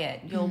try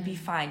it. You'll be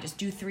fine. Just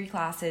do 3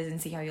 classes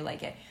and see how you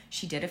like it.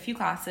 She did a few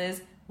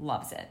classes,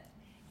 loves it.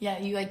 Yeah,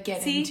 you like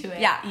get into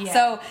it. Yeah.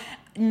 So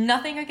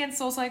nothing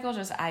against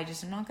SoulCycle, I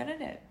just am not good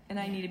at it. And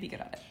I need to be good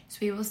at it. So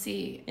we will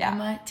see.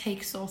 Emma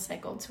take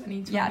SoulCycle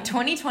 2020. Yeah,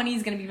 2020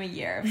 is going to be my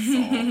year of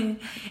soul.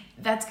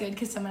 That's good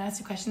because someone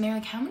asked a question. They're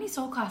like, how many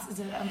soul classes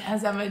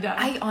has Emma done?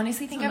 I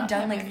honestly think I've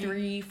done like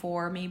 3,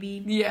 4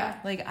 maybe. Yeah.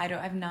 Like I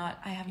have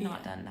not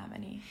done that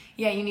many.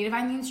 Yeah, you need to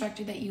find the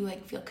instructor that you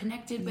like feel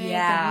connected with,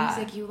 the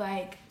music you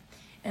like,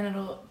 and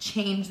it'll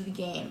change the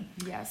game.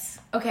 Yes.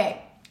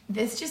 Okay.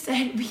 This just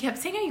said, we kept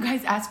saying how you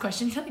guys asked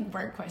questions that like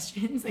weren't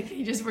questions. Like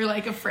they just were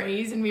like a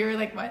phrase and we were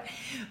like, what?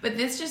 But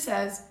this just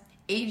says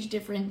age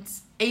different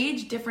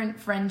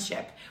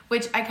friendship,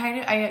 which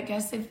I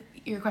guess if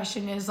your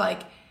question is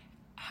like,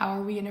 how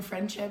are we in a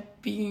friendship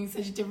being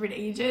such different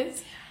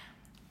ages?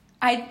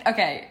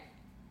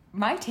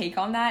 My take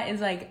on that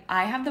is like,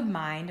 I have the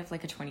mind of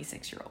like a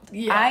 26-year-old.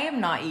 Yeah. I am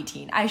not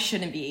 18. I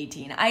shouldn't be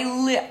 18.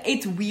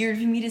 It's weird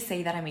for me to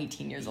say that I'm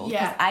 18 years old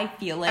because I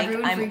feel like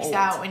everyone I'm freaks old.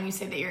 out when you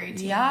say that you're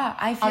 18. Yeah,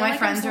 I feel all my like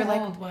friends I'm so are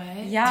like, old.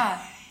 what?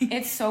 Yeah,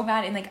 it's so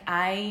bad. And like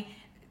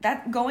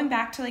that going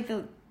back to like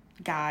the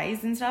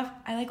guys and stuff,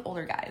 I like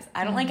older guys.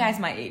 I don't like guys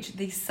my age.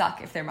 They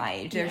suck if they're my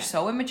age. They're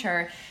so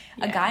immature.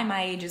 A guy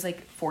my age is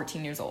like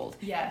 14 years old.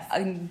 Yes.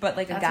 But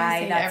like a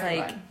guy that's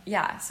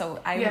like, so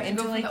I'm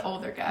into like the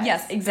older guys.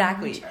 Yes,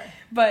 exactly.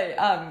 But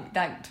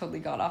that totally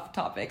got off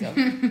topic of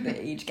the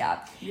age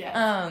gap.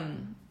 Yeah.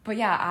 But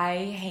yeah, I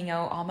hang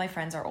out. All my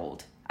friends are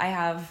old.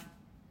 All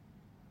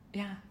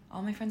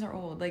my friends are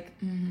old. Like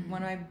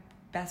one of my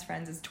best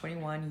friends is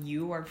 21.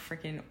 You are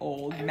freaking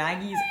old.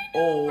 Maggie's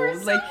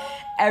old. Like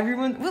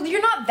everyone. Well,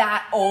 you're not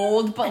that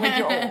old, but like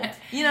you're old.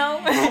 You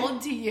know,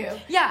 old to you.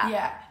 Yeah.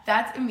 Yeah.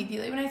 That's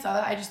immediately when I saw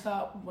that, I just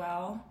thought,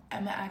 well,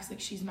 Emma acts like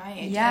she's my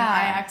age. Yeah. And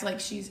I act like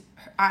she's.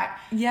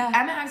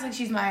 Emma acts like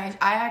she's my age.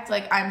 I act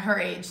like I'm her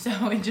age.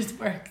 So it just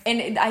works.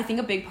 And I think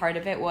a big part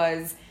of it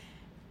was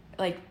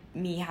like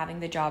me having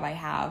the job I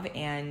have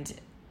and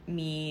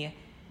me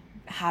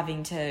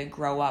having to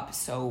grow up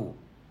so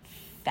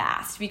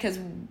fast, because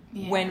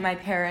when my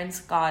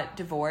parents got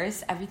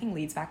divorced, everything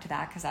leads back to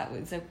that because that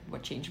was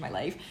what changed my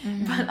life.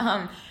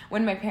 But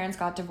when my parents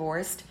got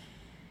divorced,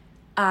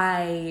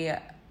 I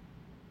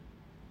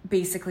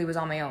basically was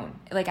on my own.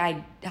 Like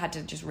I had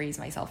to just raise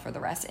myself for the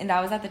rest, and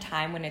that was at the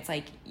time when it's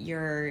like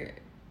you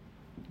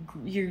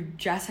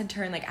just had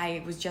turned, like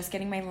I was just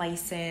getting my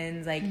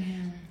license, like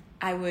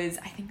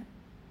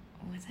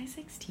was I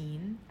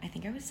 16? I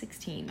think I was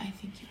 16. I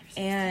think you were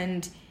 16.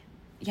 And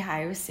yeah,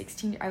 I was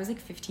 16. I was like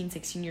 15,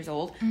 16 years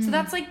old. So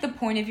that's like the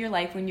point of your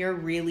life when you're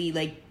really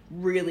like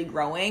really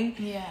growing.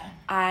 Yeah.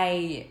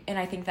 I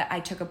think that I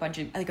took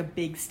a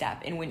big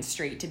step and went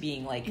straight to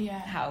being like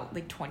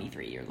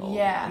 23 years old.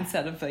 Yeah.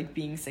 Instead of like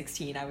being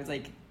 16, I was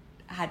like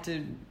had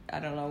to, I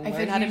don't know, I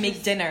learn how to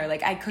make dinner.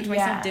 Like I cooked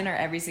myself dinner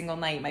every single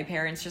night. My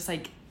parents just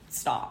like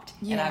stopped.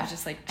 Yeah. And I was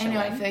just like chilling.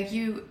 I know, I feel like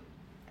you,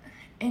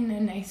 in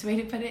a nice way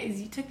to put it, is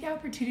you took the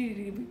opportunity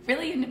to be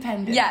really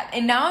independent. Yeah,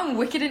 and now I'm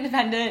wicked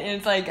independent, and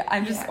it's like,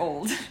 I'm just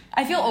old.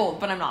 I feel old,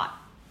 but I'm not.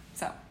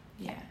 So.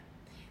 Yeah.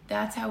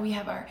 That's how we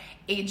have our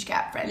age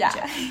gap friendship.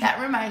 Yeah.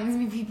 That reminds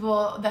me,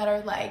 people that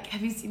are like,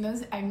 have you seen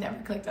those? I've never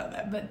clicked on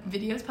that, but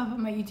videos pop up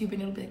on my YouTube,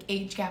 and it'll be like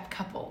age gap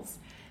couples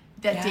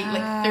that date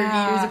like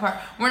 30 years apart.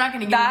 We're not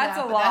going to get into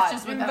that, but that's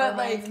just what that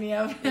reminds me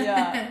of.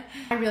 Yeah.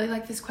 I really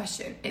like this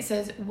question. It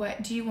says,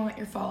 what do you want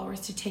your followers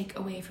to take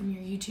away from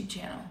your YouTube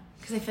channel?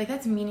 Because I feel like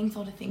that's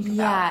meaningful to think about.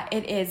 Yeah,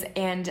 it is.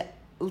 And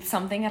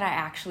something that I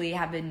actually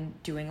have been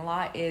doing a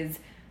lot is,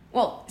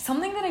 well,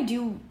 something that I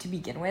do to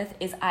begin with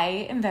is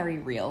I am very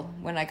real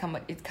when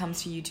it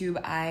comes to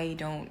YouTube. I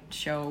don't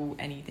show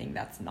anything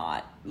that's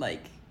not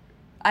like,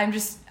 I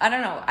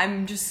don't know,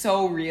 I'm just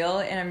so real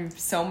and I'm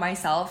so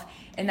myself.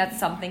 And that's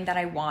something that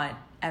I want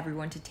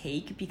everyone to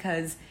take,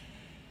 because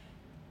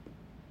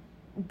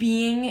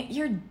being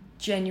your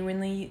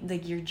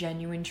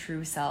genuine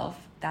true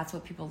self, that's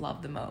what people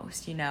love the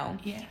most, you know?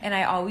 Yeah. And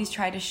I always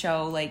try to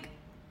show, like,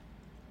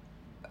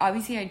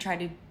 obviously I try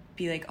to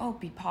be like, oh,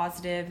 be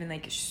positive, and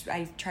like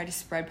I try to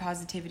spread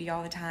positivity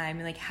all the time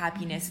and like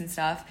happiness and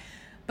stuff.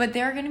 But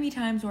there are going to be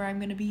times where I'm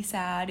going to be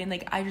sad, and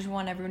like I just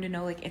want everyone to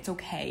know like it's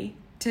okay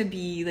to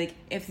be like,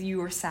 if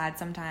you are sad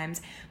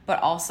sometimes,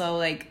 but also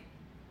like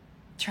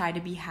try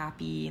to be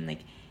happy and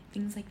like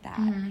things like that.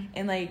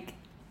 And like,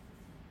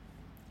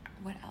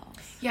 what else?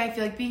 Yeah, I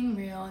feel like being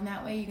real in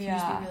that way, you can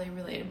just be really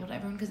relatable to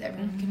everyone, because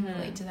everyone can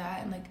relate to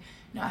that, and like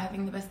not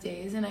having the best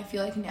days. And I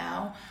feel like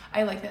now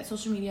I like that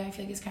social media, I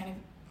feel like, is kind of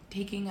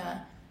taking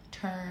a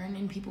turn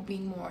and people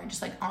being more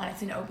just like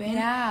honest and open,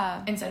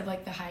 instead of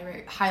like the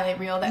highlight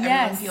reel that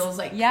everyone feels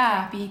like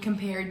happy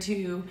compared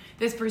to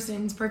this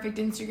person's perfect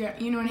Instagram,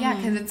 you know what I mean? Yeah,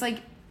 because it's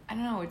like, I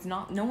don't know, it's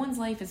not, no one's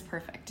life is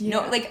perfect.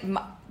 No, like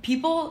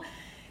people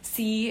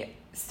see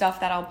stuff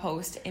that I'll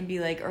post and be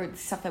like, or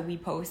stuff that we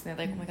post, and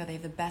they're like, oh my god, they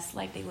have the best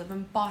life, they live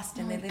in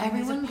Boston, they live in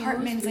these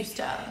apartments, like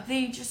stuff.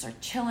 They just are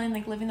chilling,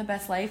 like living the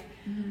best life.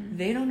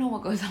 They don't know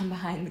what goes on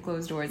behind the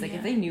closed doors. Like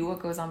if they knew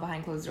what goes on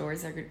behind closed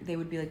doors, they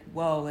would be like,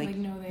 whoa, like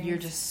no, you're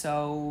just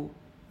so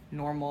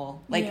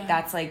normal. Like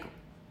that's like,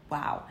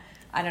 wow.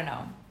 I don't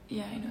know.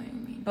 Yeah, I know what you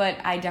mean. But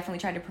I definitely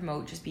try to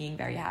promote just being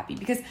very happy,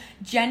 because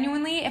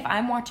genuinely, if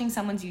I'm watching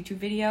someone's YouTube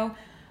video,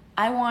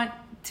 I want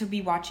to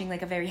be watching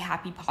like a very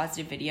happy,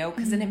 positive video,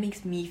 because then it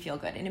makes me feel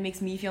good and it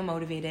makes me feel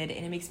motivated,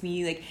 and it makes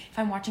me like, if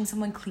I'm watching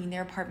someone clean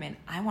their apartment,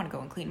 I want to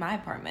go and clean my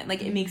apartment.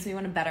 Like it makes me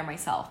want to better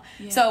myself.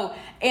 So,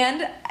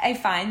 and I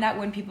find that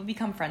when people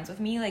become friends with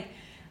me, like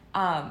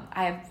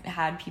I've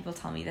had people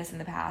tell me this in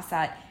the past,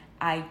 that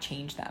I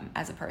change them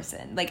as a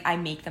person. Like I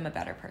make them a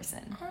better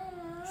person.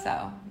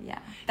 So yeah,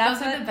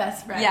 those are the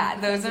best friends. Yeah,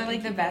 those are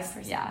like the best.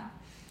 Yeah,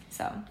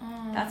 so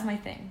that's my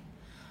thing.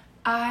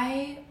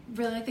 I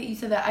really like that you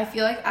said that. I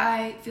feel like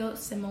I feel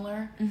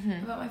similar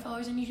about my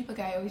followers on YouTube. Like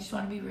I always just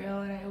want to be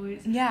real, and I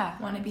always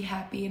want to be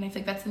happy, and I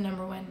think that's the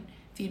number one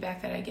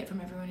feedback that I get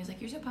from everyone is like,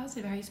 you're so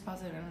positive, how are you so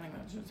positive? And I'm like,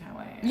 that's just how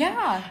I am.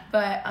 Yeah.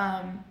 But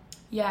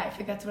yeah, I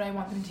think that's what I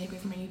want them to take away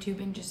from my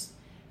YouTube, and just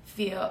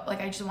feel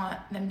like, I just want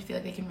them to feel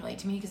like they can relate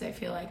to me, because I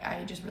feel like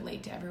I just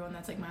relate to everyone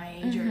that's like my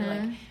age or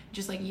like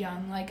just like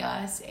young like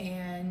us,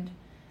 and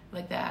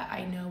like that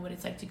I know what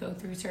it's like to go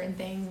through certain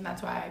things, and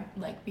that's why I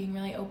like being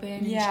really open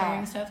and Yeah.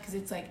 sharing stuff, because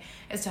it's like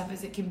as tough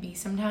as it can be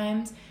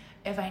sometimes.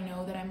 If I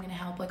know that I'm gonna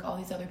help like all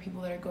these other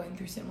people that are going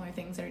through similar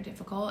things that are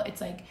difficult,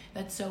 it's like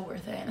that's so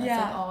worth it. And that's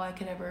Yeah. like all I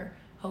could ever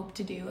hope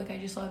to do. Like I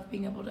just love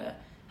being able to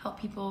help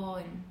people,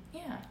 and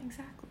yeah.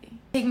 Exactly.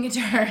 Taking a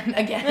turn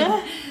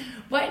again.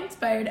 What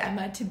inspired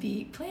Emma to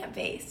be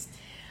plant-based?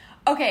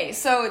 Okay,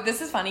 so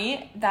this is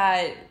funny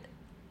that,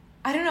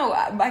 I don't know,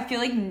 I feel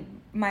like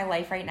my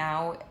life right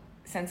now,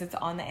 since it's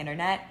on the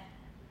internet,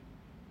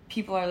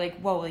 people are like,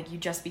 whoa, like you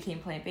just became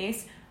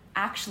plant-based.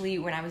 Actually,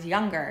 when I was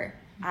younger,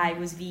 I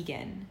was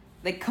vegan,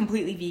 like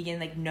completely vegan,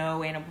 like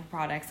no animal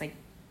products, like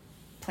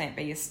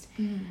plant-based,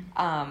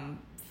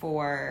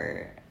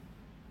 for,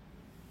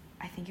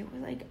 I think it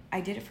was like, I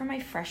did it for my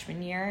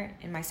freshman year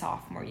and my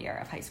sophomore year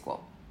of high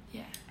school.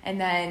 Yeah. And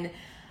then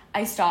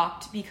I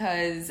stopped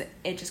because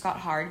it just got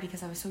hard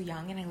because I was so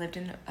young and I lived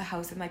in a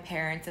house with my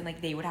parents and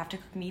like they would have to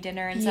cook me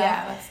dinner and stuff.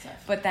 Yeah, that's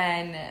tough. But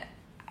then,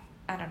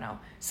 I don't know.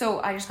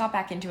 So I just got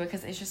back into it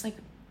because it's just like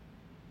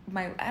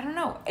I don't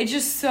know. It's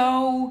just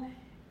so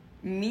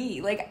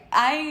me. Like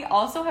I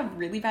also have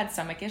really bad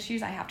stomach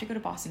issues. I have to go to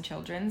Boston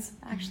Children's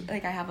actually.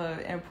 Like I have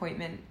an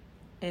appointment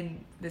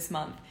in this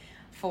month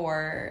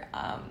for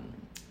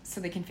so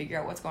they can figure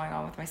out what's going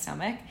on with my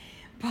stomach.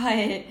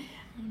 But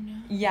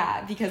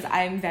yeah, because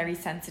I'm very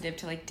sensitive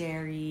to like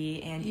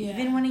dairy, and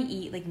even when I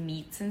eat like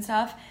meats and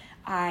stuff,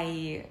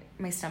 my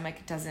stomach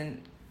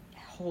doesn't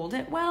hold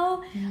it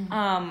well. And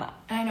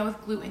I know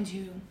with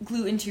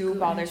gluten too.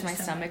 Bothers my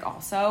stomach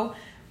also.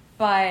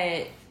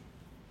 But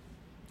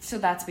so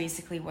that's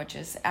basically what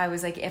I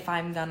was like, if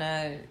I'm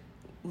gonna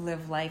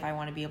live life, I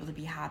want to be able to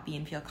be happy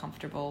and feel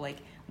comfortable. Like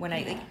when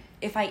I like,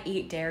 if I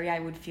ate dairy, I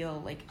would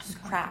feel like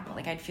crap.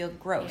 Like I'd feel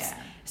gross.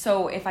 Yeah.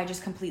 So if I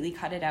just completely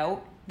cut it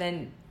out,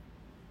 then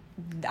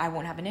I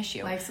won't have an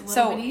issue. Life's a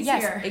little bit easier.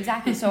 Yes,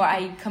 exactly. So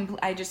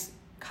I just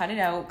cut it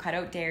out, cut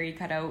out dairy,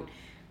 cut out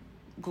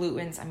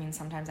glutens. I mean,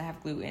 sometimes I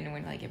have gluten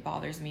when like it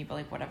bothers me, but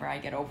like whatever, I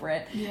get over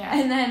it. Yeah.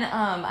 And then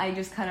I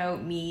just cut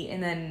out meat,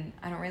 and then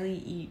I don't really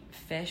eat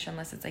fish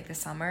unless it's like the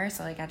summer,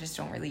 so like I just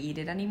don't really eat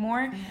it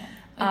anymore. Yeah.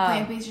 Like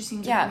plant-based just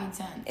seems like it made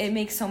sense. It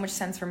makes so much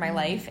sense for my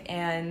life,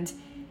 and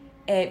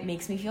it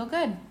makes me feel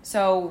good.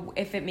 So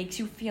if it makes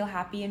you feel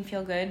happy and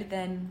feel good,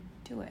 then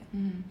do it.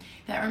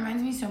 That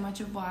reminds me so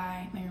much of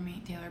why my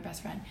roommate Taylor,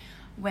 best friend,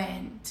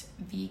 went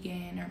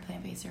vegan or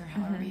plant-based or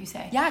however you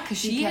say. Yeah, because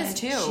she is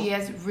too. She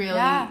has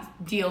really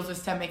deals with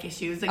stomach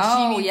issues. Like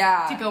Oh, she needs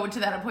yeah. to go to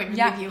that appointment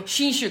Yeah, with you.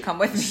 she should come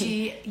with me.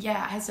 She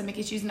has stomach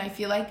issues, and I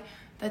feel like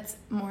that's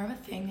more of a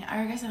thing.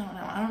 I guess I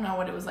don't know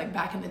what it was like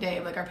back in the day,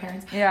 like our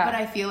parents. Yeah. But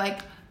I feel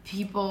like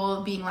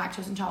people being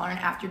lactose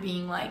intolerant after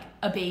being like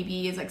a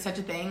baby is like such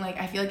a thing. Like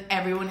I feel like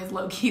everyone is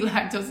low-key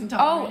lactose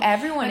intolerant. Oh,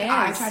 everyone like, is.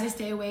 I try to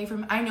stay away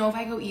from, I know if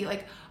I go eat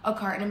like a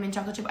carton of mint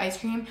chocolate chip ice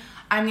cream,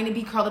 I'm gonna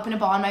be curled up in a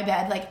ball in my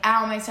bed like,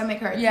 ow, my stomach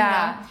hurts.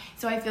 Yeah. You know?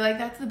 So I feel like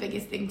that's the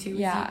biggest thing too.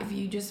 Yeah. If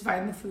you just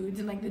find the foods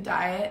and like the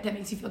diet that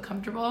makes you feel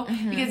comfortable,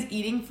 because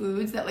eating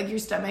foods that like your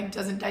stomach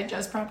doesn't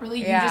digest properly,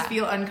 you just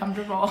feel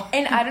uncomfortable.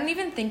 And I don't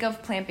even think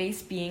of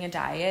plant-based being a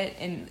diet,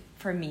 and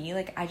for me,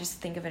 like I just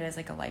think of it as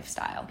like a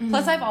lifestyle.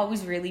 Plus I've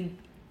always really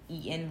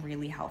eaten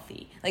really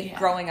healthy. Like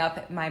growing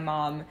up, my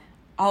mom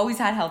always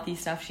had healthy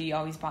stuff. She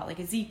always bought like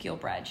Ezekiel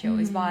bread. She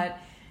always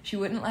she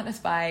wouldn't let us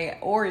buy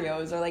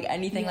Oreos or like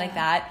anything like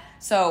that.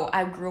 So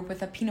I grew up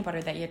with a peanut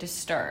butter that you had to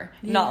stir,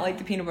 not like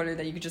the peanut butter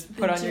that you could just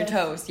put on your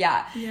toast.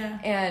 Yeah.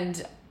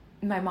 And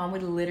my mom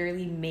would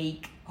literally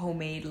make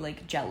homemade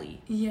like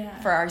jelly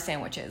for our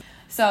sandwiches.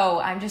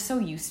 So I'm just so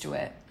used to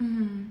it.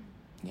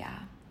 Yeah.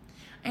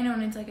 I know,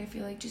 and it's like, I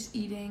feel like just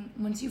eating,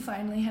 once you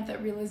finally have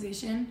that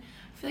realization,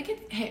 I feel like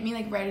it hit me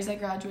like right as I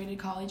graduated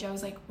college. I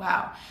was like,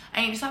 wow,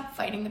 I need to stop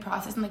fighting the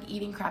process and like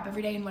eating crap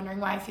every day and wondering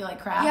why I feel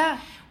like crap. Yeah.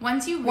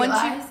 Once you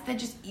realize that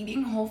just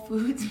eating whole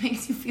foods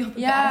makes you feel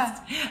the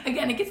best,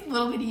 again, it gets a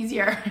little bit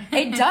easier.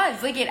 It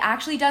does. Like, it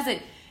actually does.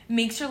 It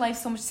makes your life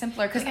so much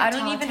simpler, because Like I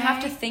don't even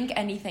have to Tate. think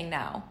anything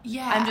now.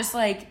 Yeah. I'm just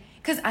like,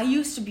 because I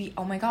used to be,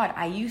 oh my God,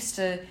 I used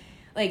to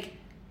like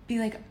be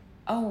like,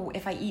 oh,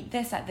 if I eat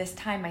this at this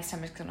time, my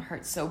stomach's gonna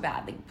hurt so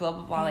bad. Like, blah,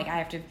 blah, blah. Like, I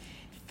have to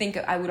think,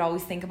 I would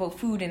always think about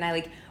food, and I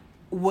like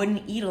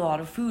wouldn't eat a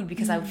lot of food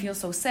because I would feel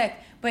so sick.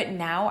 But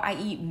now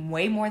I eat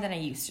way more than I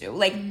used to.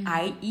 Like,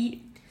 I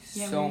eat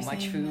so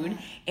much food.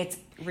 It's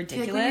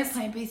ridiculous. Like when you're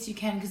plant-based, you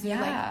can, because they're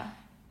like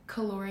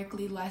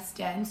calorically less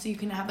dense, so you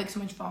can have like so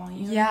much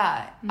volume.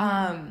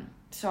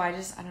 So I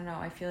don't know,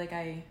 I feel like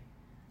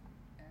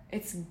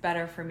it's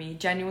better for me,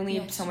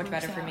 genuinely so much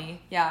better for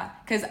me.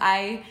 Because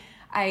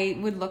I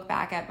would look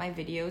back at my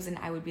videos and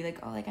I would be like,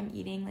 oh, like I'm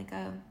eating like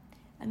a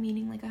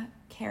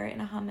carrot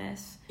and a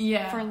hummus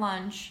for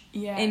lunch.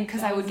 And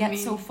because I would get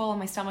so full and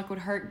my stomach would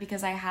hurt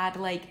because I had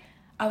like,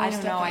 I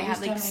don't know, I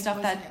had like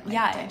stuff that,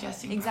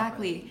 digesting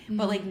exactly. properly.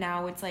 But like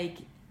now it's like,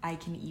 I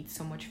can eat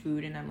so much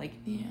food and I'm like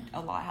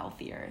a lot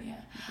healthier.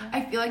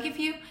 I feel like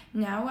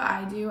now what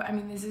I do, I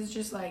mean, this is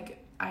just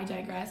like, I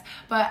digress.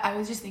 But I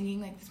was just thinking,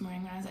 like, this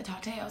morning when I was at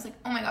Tate, I was like,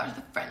 oh my gosh,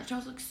 the French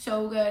toast looks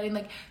so good. And,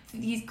 like,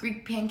 these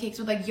Greek pancakes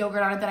with, like,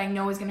 yogurt on it that I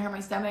know is going to hurt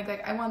my stomach.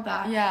 Like, I want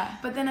that. Yeah.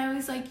 But then I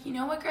was like, you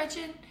know what,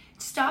 Gretchen?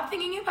 Stop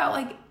thinking about,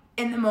 like,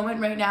 in the moment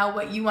right now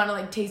what you want to,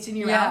 like, taste in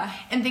your mouth.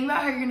 And think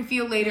about how you're going to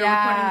feel later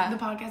recording the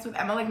podcast with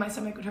Emma. Like, my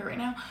stomach would hurt right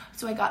now.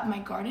 So I got my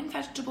garden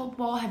vegetable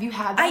bowl. Have you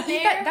had that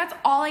there? Eat that. That's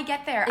all I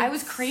get there. I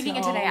was craving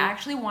it today. I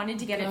actually wanted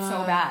to get it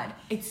so bad.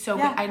 It's so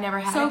good. I never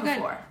had it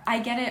before. I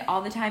get it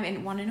all the time.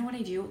 And want to know what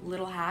I do?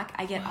 Little hack.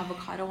 I get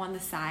avocado on the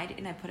side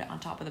and I put it on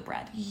top of the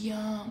bread.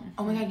 Yum.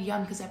 Oh my God,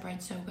 yum, because that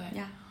bread's so good.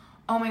 Yeah.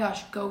 Oh my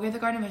gosh, go get the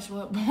garden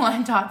vegetable bowl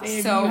and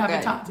Tate. So you have good.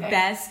 A Tate.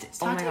 Best. Is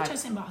Tate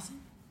just in Boston?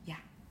 Yeah.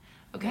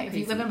 Okay, if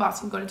you live in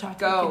Boston, go to Tate.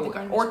 Go. Get the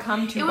garden Or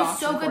come to Boston. It was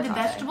so good. The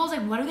vegetables,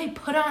 like, what do they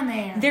put on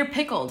there? They're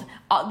pickled.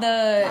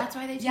 That's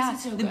why they tasted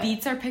so good. The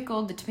beets are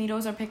pickled. The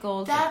tomatoes are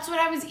pickled. That's what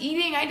I was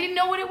eating. I didn't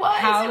know what it was.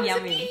 How it was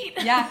yummy. A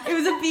beet. Yeah, it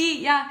was a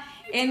beet. Yeah.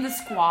 And the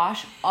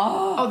squash.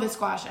 Oh, the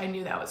squash. I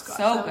knew that was squash.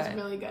 So that good.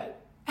 was really good.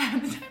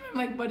 At the time, I'm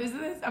like, what is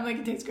this? I'm like,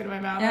 it tastes good in my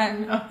mouth. Yeah, I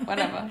don't know.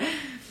 whatever.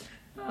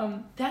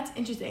 That's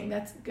interesting.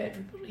 That's good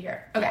for people to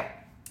hear. Okay.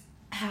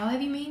 How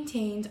have you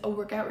maintained a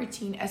workout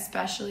routine,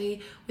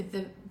 especially with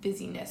the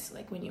busyness,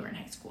 like when you were in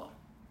high school?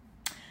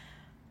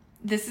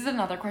 This is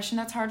another question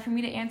that's hard for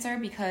me to answer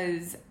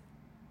because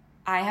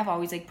I have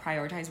always, like,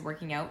 prioritized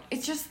working out.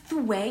 It's just the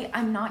way,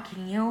 I'm not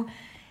kidding you.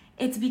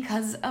 It's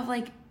because of,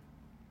 like,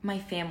 my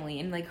family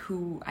and, like,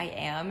 who I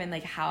am and,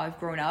 like, how I've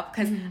grown up.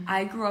 Because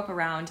I grew up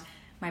around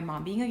my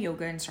mom being a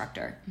yoga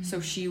instructor. So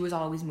she was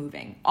always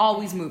moving,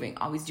 always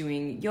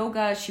doing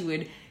yoga. She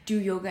would do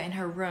yoga in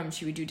her room.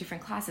 She would do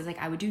different classes. Like,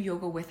 I would do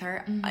yoga with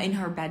her in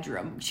her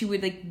bedroom. She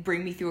would, like,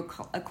 bring me through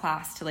a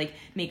class to, like,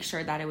 make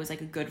sure that it was, like,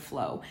 a good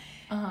flow.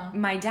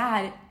 My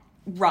dad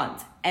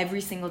runs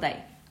every single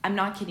day. I'm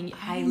not kidding you.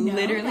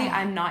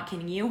 I'm not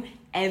kidding you.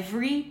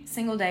 Every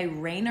single day,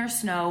 rain or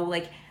snow,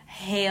 like,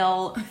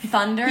 hail,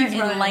 thunder,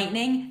 and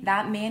lightning,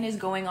 that man is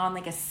going on,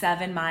 like, a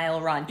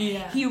 7-mile run.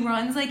 Yeah. He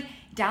runs, like,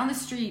 down the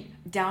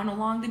street, down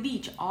along the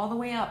beach, all the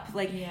way up,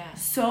 like,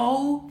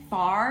 so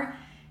far.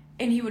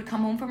 And he would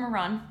come home from a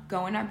run,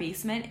 go in our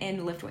basement,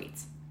 and lift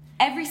weights.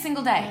 Every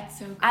single day. That's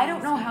so crazy. I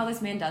don't know how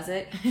this man does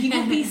it. He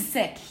will be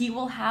sick. He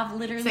will have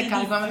literally the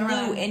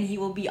flu, and he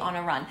will be on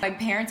a run. My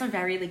parents are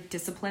very, like,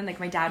 disciplined. Like,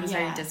 my dad was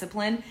very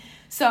disciplined.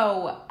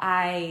 So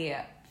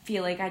I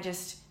feel like I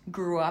just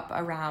grew up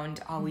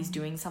around always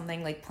doing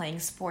something, like playing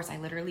sports. I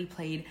literally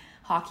played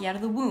hockey out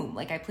of the womb.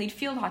 Like, I played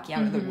field hockey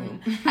out of the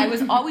womb. I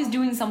was always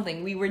doing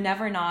something. We were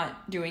never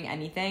not doing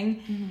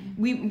anything.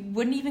 We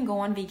wouldn't even go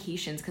on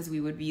vacations because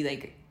we would be,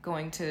 like,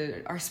 going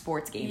to our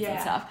sports games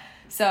and stuff.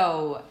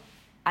 So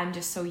I'm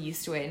just so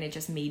used to it, and it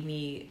just made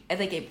me,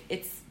 like,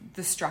 it's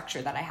the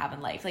structure that I have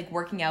in life. Like,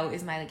 working out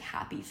is my, like,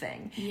 happy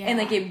thing. And,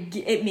 like,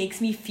 it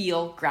makes me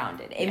feel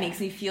grounded. It makes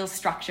me feel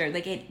structured.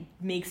 Like, it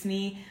makes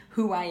me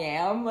who I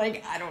am.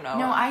 Like, I don't know.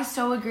 No, I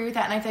so agree with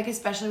that. And I feel like,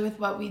 especially with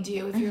what we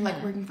do, if you're,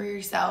 like, working for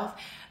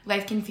yourself,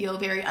 life can feel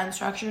very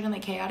unstructured and,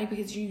 like, chaotic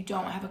because you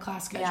don't have a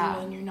class schedule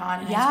and you're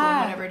not in high school or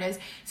whatever it is.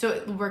 So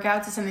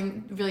workouts is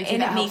something really too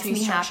that helps me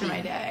structure my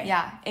day.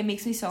 Yeah, it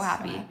makes me so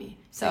happy.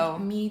 So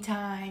like, me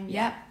time.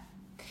 Yep.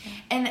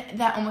 And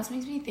that almost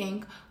makes me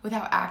think, with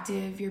how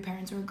active your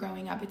parents were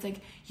growing up, it's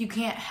like you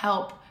can't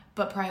help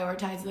but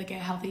prioritize, like, a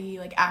healthy,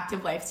 like,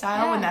 active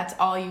lifestyle when that's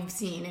all you've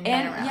seen and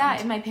been around. Yeah,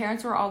 and my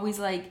parents were always,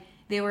 like,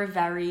 they were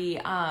very,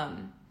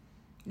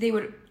 they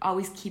would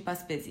always keep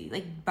us busy,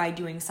 like, by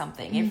doing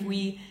something.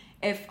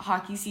 If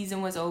hockey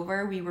season was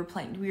over, we were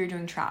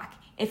doing track.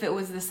 If it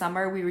was the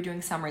summer, we were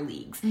doing summer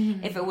leagues.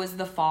 If it was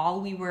the fall,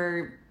 we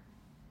were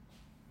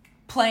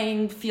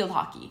playing field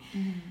hockey.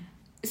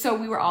 So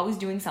we were always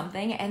doing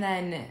something. And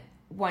then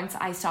once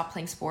I stopped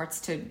playing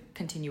sports to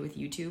continue with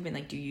YouTube and,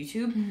 like, do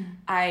YouTube,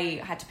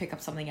 I had to pick up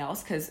something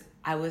else because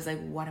I was like,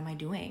 what am I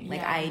doing?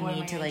 Like, I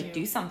need to, like,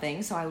 do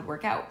something. So I would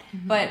work out.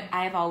 But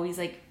I have always,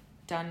 like,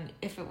 done,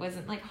 if it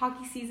wasn't, like,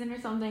 hockey season or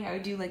something, I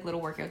would do, like,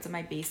 little workouts in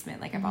my basement.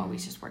 Like, I've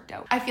always just worked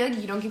out. I feel like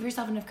you don't give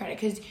yourself enough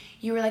credit because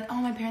you were like, oh,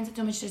 my parents had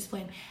so much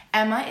discipline.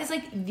 Emma is,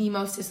 like, the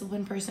most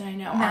disciplined person I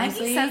know.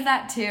 Maggie says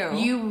that too.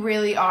 You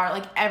really are.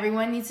 Like,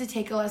 everyone needs to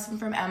take a lesson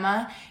from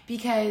Emma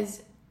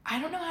because I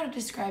don't know how to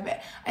describe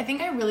it. I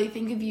think I really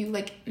think of you,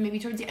 like, maybe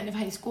towards the end of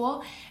high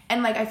school.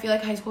 And, like, I feel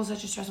like high school is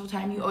such a stressful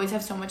time. You always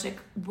have so much, like,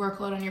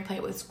 workload on your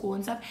plate with school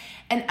and stuff.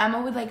 And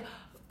Emma would, like,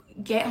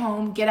 get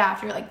home, get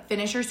after, like,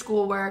 finish her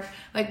schoolwork,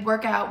 like,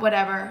 work out,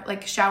 whatever,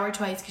 like, shower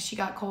twice because she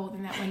got cold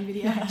in that one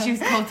video. She was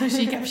cold, so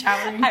she kept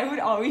showering. I would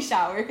always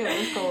shower because I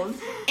was cold.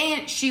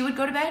 And she would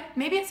go to bed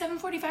maybe at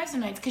 7:45 some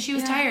nights because she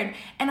was tired.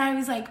 And I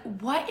was like,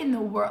 what in the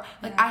world?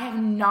 Like, I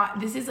have not,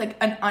 this is, like,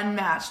 an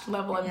unmatched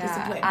level of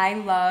discipline. I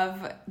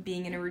love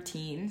being in a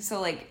routine.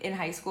 So, like, in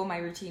high school, my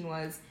routine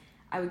was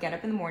I would get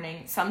up in the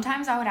morning.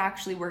 Sometimes I would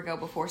actually work out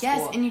before school.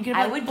 Yes, and you get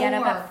up I would get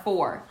up at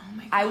 4. Oh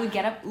my God. I would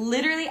get up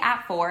literally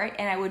at 4,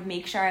 and I would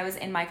make sure I was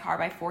in my car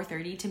by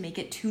 4:30 to make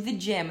it to the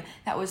gym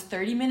that was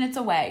 30 minutes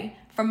away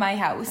from my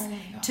house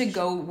to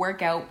go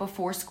work out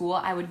before school.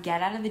 I would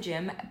get out of the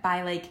gym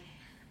by, like,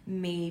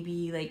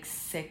 maybe like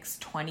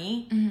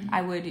 6:20,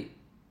 I would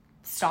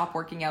stop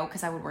working out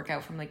because I would work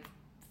out from like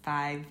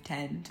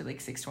 5:10 to like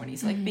 6:20,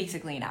 so like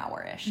basically an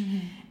hour-ish,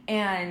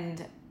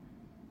 and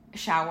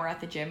shower at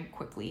the gym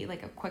quickly,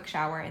 like a quick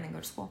shower, and then go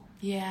to school.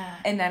 Yeah.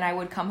 And then I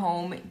would come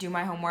home, do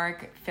my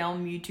homework,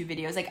 film YouTube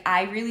videos. Like,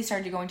 I really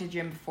started going to the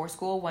gym before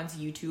school once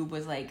YouTube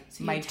was like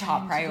my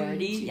top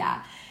priority.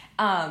 Yeah.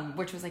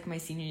 Which was like my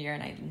senior year,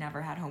 and I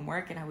never had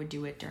homework, and I would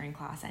do it during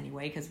class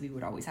anyway because we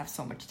would always have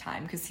so much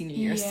time because senior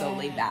year is so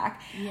laid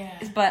back. Yeah.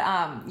 But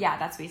yeah,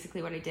 that's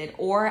basically what I did.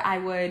 Or I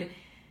would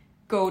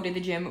go to the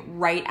gym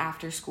right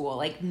after school.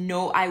 Like,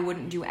 no, I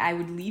wouldn't do it. I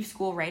would leave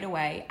school right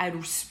away.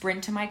 I'd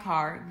sprint to my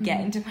car,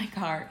 get into my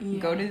car,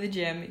 go to the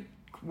gym,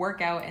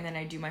 work out, and then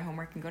I'd do my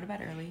homework and go to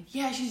bed early.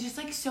 Yeah, she's just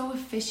like so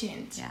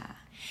efficient. Yeah.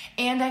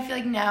 And I feel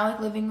like now, like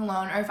living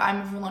alone, or if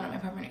I'm ever alone at my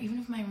apartment, or even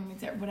if my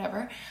roommate's there,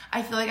 whatever,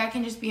 I feel like I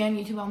can just be on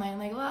YouTube all night and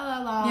like la la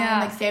la, and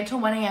like stay up till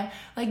 1 a.m.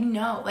 Like,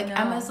 no, like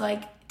Emma's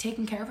like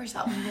taking care of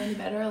herself and going to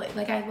bed early.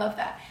 Like, I love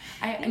that.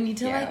 I need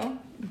to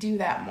like do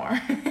that more.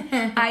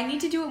 I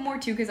need to do it more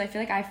too because I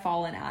feel like I've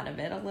fallen out of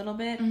it a little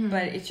bit,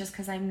 but it's just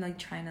because I'm like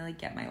trying to like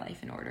get my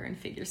life in order and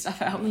figure stuff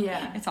out.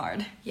 Yeah. It's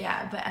hard.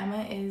 Yeah, but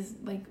Emma is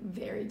like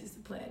very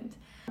disciplined.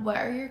 What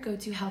are your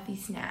go-to healthy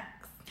snacks?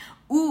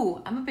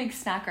 Ooh, I'm a big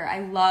snacker.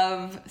 I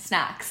love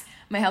snacks.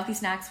 My healthy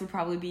snacks would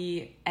probably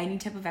be any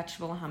type of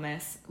vegetable and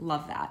hummus.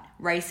 Love that.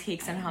 Rice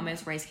cakes and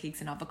hummus, rice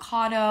cakes and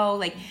avocado.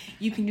 Like,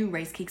 you can do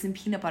rice cakes and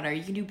peanut butter.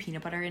 You can do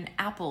peanut butter and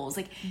apples.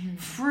 Like,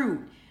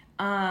 fruit.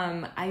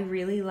 I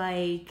really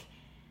like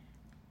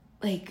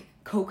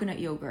coconut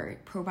yogurt,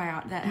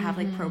 that have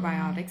like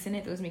probiotics in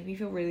it. Those make me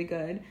feel really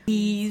good.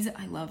 Peas.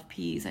 I love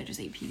peas. I just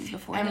ate peas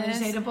before I'm this. gonna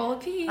just ate a bowl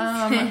of peas.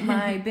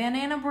 My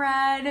banana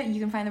bread.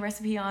 You can find the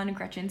recipe on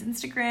Gretchen's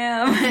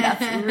Instagram.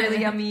 That's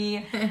really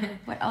yummy.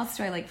 What else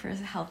do I like for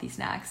healthy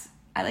snacks?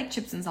 I like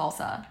chips and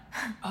salsa.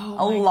 Oh,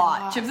 a lot.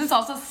 gosh. Chips and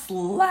salsa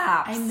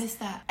slaps. I miss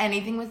that.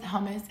 Anything with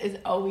hummus is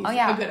always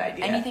a good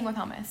idea. Anything with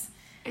hummus.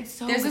 It's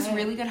so There's good. this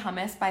really good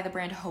hummus by the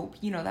brand Hope.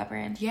 You know that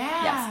brand?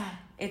 Yeah. Yes.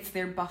 It's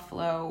their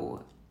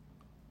buffalo.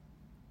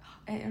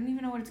 I don't even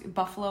know what it's.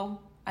 Buffalo.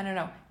 I don't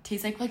know.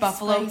 Tastes like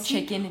buffalo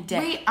spicy? chicken dip.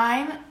 Wait,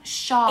 I'm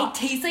shocked.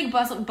 It tastes like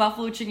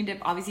buffalo chicken dip.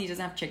 Obviously, it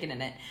doesn't have chicken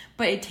in it,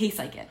 but it tastes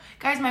like it.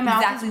 Guys, my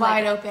mouth is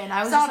wide open.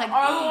 I was just like,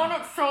 I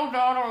want it so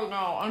bad right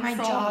now. My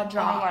jaw dropped.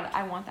 Oh my god,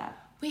 I want that.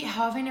 Wait,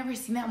 how have I never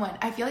seen that one?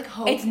 I feel like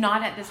Hope. It's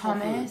not at this Whole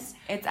hummus. Foods.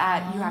 It's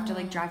at, you have to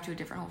like drive to a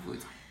different Whole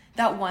Foods.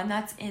 That one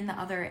that's in the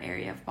other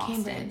area of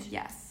Boston. Cambridge.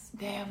 Yes.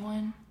 They have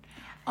one.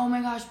 Oh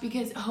my gosh,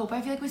 because Hope I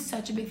feel like was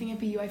such a big thing at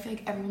BU. I feel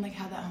like everyone like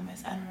had that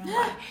hummus. I don't know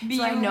why.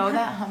 So I know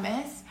that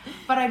hummus,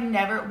 but I've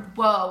never.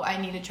 Whoa, I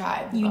need to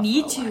try. You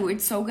need to.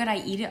 It's so good. I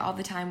eat it all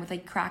the time with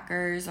like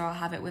crackers, or I'll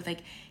have it with like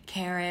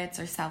carrots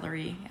or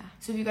celery. Yeah.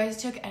 So if you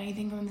guys took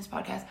anything from this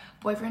podcast,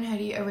 boyfriend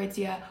hoodie,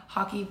 Aritzia,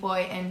 hockey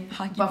boy, and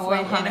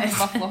Buffalo hummus.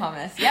 Buffalo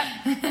hummus.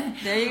 Yep.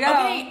 There you go.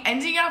 Okay,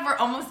 ending it off. We're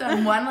almost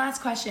done. One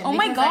last question. Oh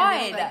my because god. I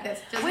really like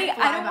this. Just wait,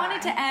 I don't want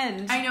it to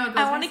end. I know. It goes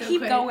I want to so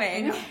keep quick.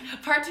 going.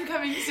 Part 2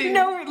 coming soon.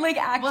 No, like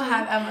actually. We'll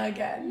have Emma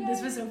again. Yay.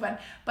 This was so fun.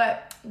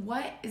 But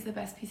what is the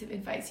best piece of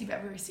advice you've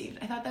ever received?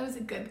 I thought that was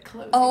a good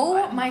closing. Oh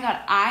one. my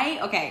god.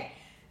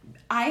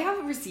 I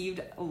have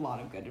received a lot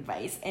of good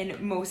advice, and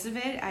most of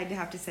it I'd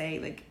have to say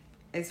like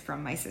is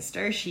from my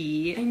sister.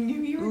 She I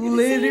knew you were gonna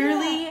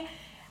literally say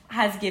that.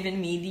 has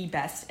given me the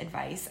best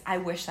advice. I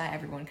wish that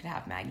everyone could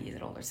have Maggie as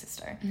an older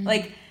sister.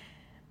 Like,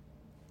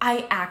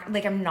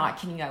 I'm not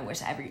kidding you. I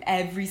wish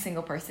every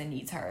single person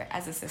needs her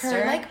as a sister.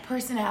 Her like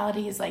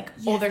personality is like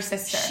older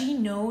sister. She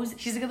knows.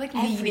 She's a good like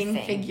leading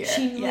figure.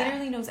 She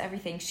literally knows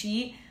everything.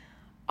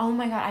 Oh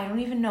my god, I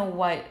don't even know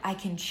what I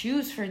can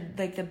choose for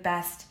like the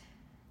best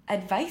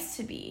advice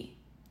to be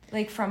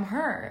like from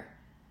her.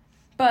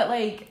 But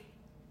like,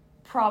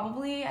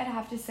 probably I'd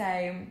have to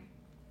say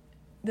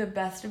the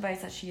best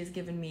advice that she has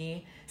given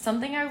me,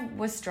 something I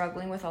was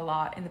struggling with a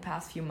lot in the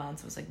past few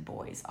months, was like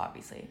boys,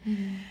 obviously.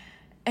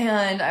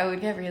 And I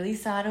would get really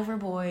sad over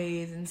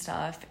boys and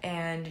stuff,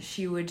 and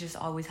she would just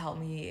always help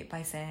me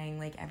by saying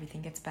like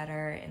everything gets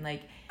better, and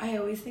like I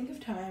always think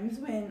of times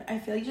when I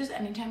feel like just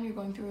anytime you're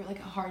going through like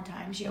a hard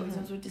time, she always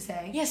knows what to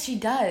say. yes, she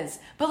does.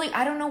 But like,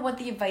 I don't know what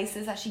the advice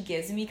is that she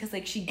gives me, because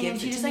like she gives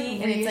and she it just to like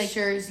me and it's like,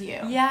 reassures you.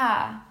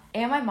 yeah.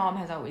 And my mom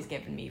has always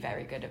given me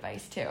very good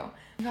advice too.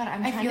 God,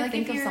 I'm trying to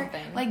think of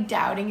something. Like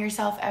doubting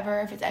yourself ever,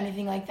 if it's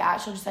anything like that,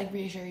 she'll just like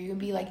reassure you and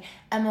be like,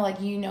 Emma, like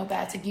you know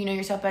best, like you know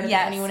yourself better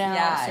than anyone else.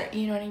 Yeah. Or,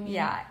 you know what I mean?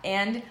 Yeah.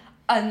 And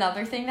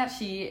another thing that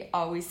she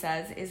always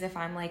says is if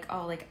I'm like,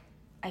 oh, like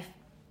I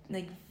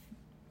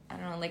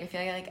don't know, like I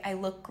feel like I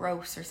look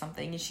gross or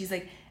something, and she's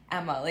like,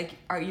 Emma, like,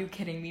 are you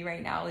kidding me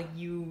right now? Like,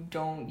 you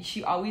don't.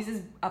 She always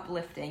is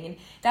uplifting, and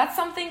that's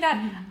something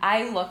that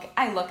I look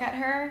at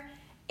her,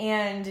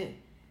 and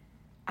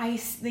I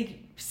like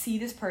see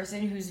this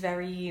person who's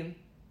very,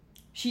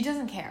 she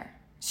doesn't care.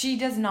 She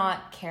does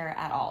not care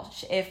at all.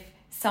 If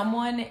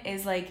someone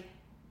is like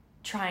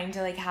trying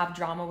to like have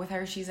drama with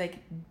her, she's like,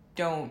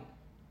 don't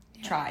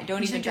try. Don't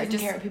And she even try. doesn't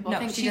care what people no,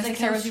 think. she She's, doesn't like,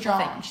 care so what people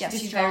strong. think. Yes,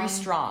 She's she's very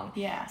strong.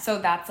 Yeah. So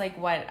that's like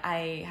what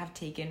I have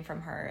taken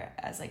from her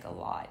as like a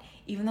lot.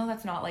 Even though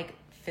that's not like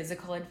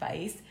physical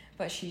advice,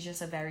 but she's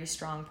just a very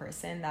strong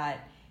person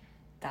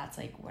that's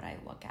like what I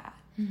look at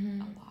a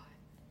lot.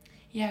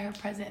 Yeah, her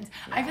presence.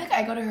 Yeah. I feel like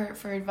I go to her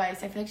for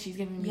advice. I feel like she's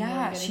giving me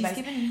really good she's advice.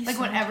 Given me like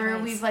so whenever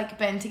we've like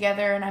been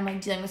together and I'm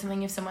like dealing with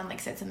something, if someone like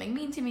said something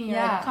mean to me or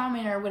like a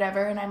comment or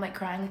whatever, and I'm like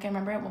crying. Like I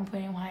remember at one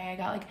point in Hawaii, I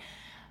got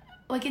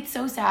like it's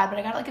so sad, but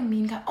I got like a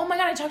mean oh my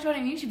god, I talked about it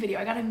in a YouTube video.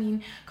 I got a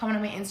mean comment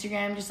on my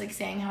Instagram just like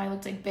saying how I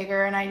looked like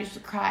bigger, and I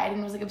just cried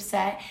and was like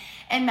upset.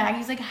 And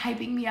Maggie's like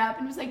hyping me up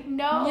and was like,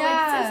 no,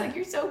 like, sis, like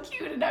you're so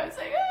cute, and I was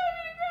like,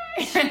 oh,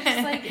 she's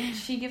like,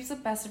 she gives the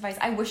best advice.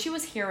 I wish she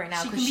was here right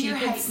now because she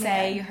could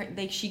say her,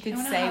 like she could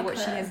say what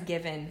she has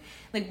given,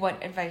 like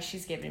what advice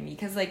she's given me.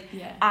 Because like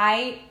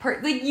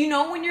like you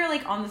know when you're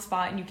like on the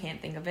spot and you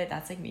can't think of it,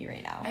 that's like me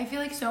right now. I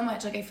feel like so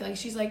much like I feel like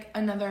she's like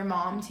another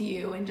mom to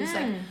you, and just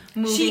like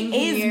moving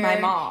she is my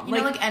mom. You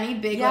know, like any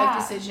big life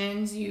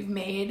decisions you've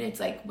made, it's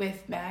like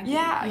with Maggie.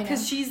 Yeah,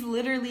 because she's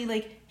literally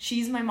like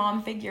she's my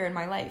mom figure in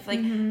my life.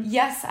 Like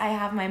yes, I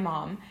have my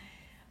mom,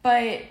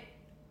 but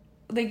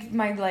like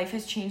my life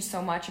has changed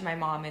so much, and my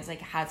mom is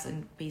like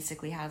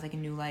basically has like a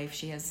new life.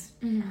 She has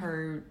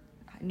her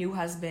new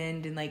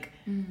husband and like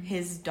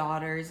his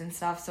daughters and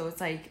stuff. So it's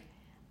like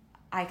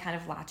I kind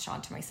of latched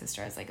onto my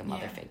sister as like a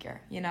mother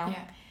figure, you know?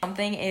 Yeah.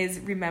 Something is,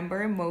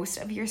 remember, most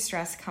of your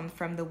stress comes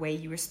from the way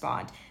you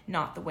respond,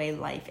 not the way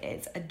life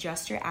is.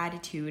 Adjust your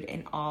attitude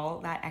and all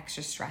that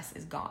extra stress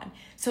is gone.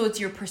 So it's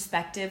your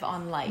perspective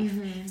on life.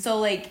 So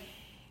like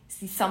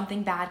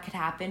something bad could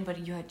happen,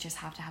 but you just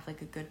have to have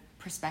like a good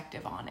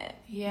perspective on it.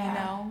 Yeah. You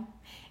know?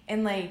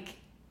 And like,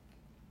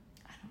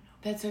 I don't know.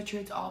 That's so true.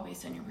 It's all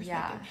based on your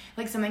perspective. Yeah.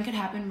 Like something could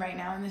happen right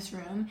now in this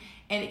room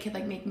and it could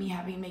like make me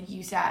happy and make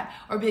you sad,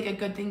 or be like a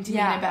good thing to me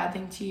and a bad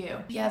thing to you.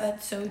 Yeah,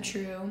 that's so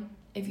true.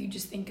 If you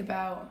just think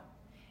about,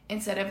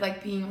 instead of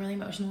like being really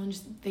emotional and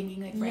just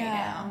thinking like right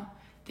now,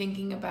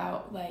 thinking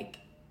about like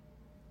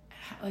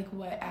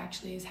what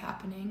actually is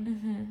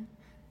happening.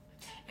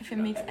 If it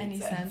makes any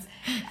sense.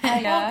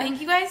 Well, thank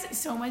you guys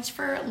so much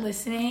for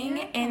listening,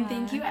 and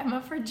thank you,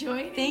 Emma, for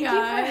joining. Thank you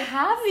for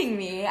having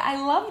me. I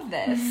love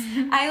this.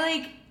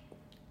 I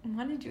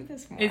want to do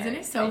this more. Isn't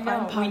it so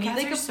fun?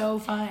 Podcasts are so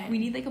fun. We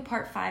need like a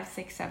part 5,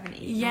 6, 7,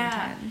 8, 9,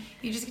 10.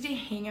 You just get to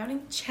hang out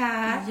and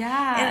chat.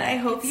 Yeah. And I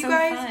hope you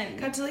guys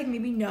got to like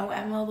maybe know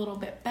Emma a little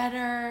bit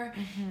better,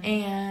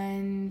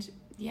 and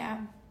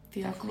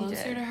feel Definitely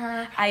closer to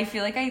her. I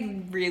feel like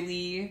I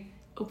really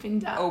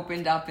opened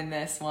up in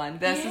this one.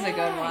 This is a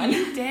good one.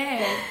 You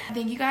did.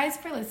 Thank you guys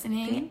for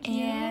listening,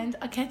 and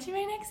I'll catch you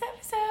in my next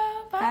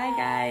episode. Bye,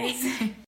 guys.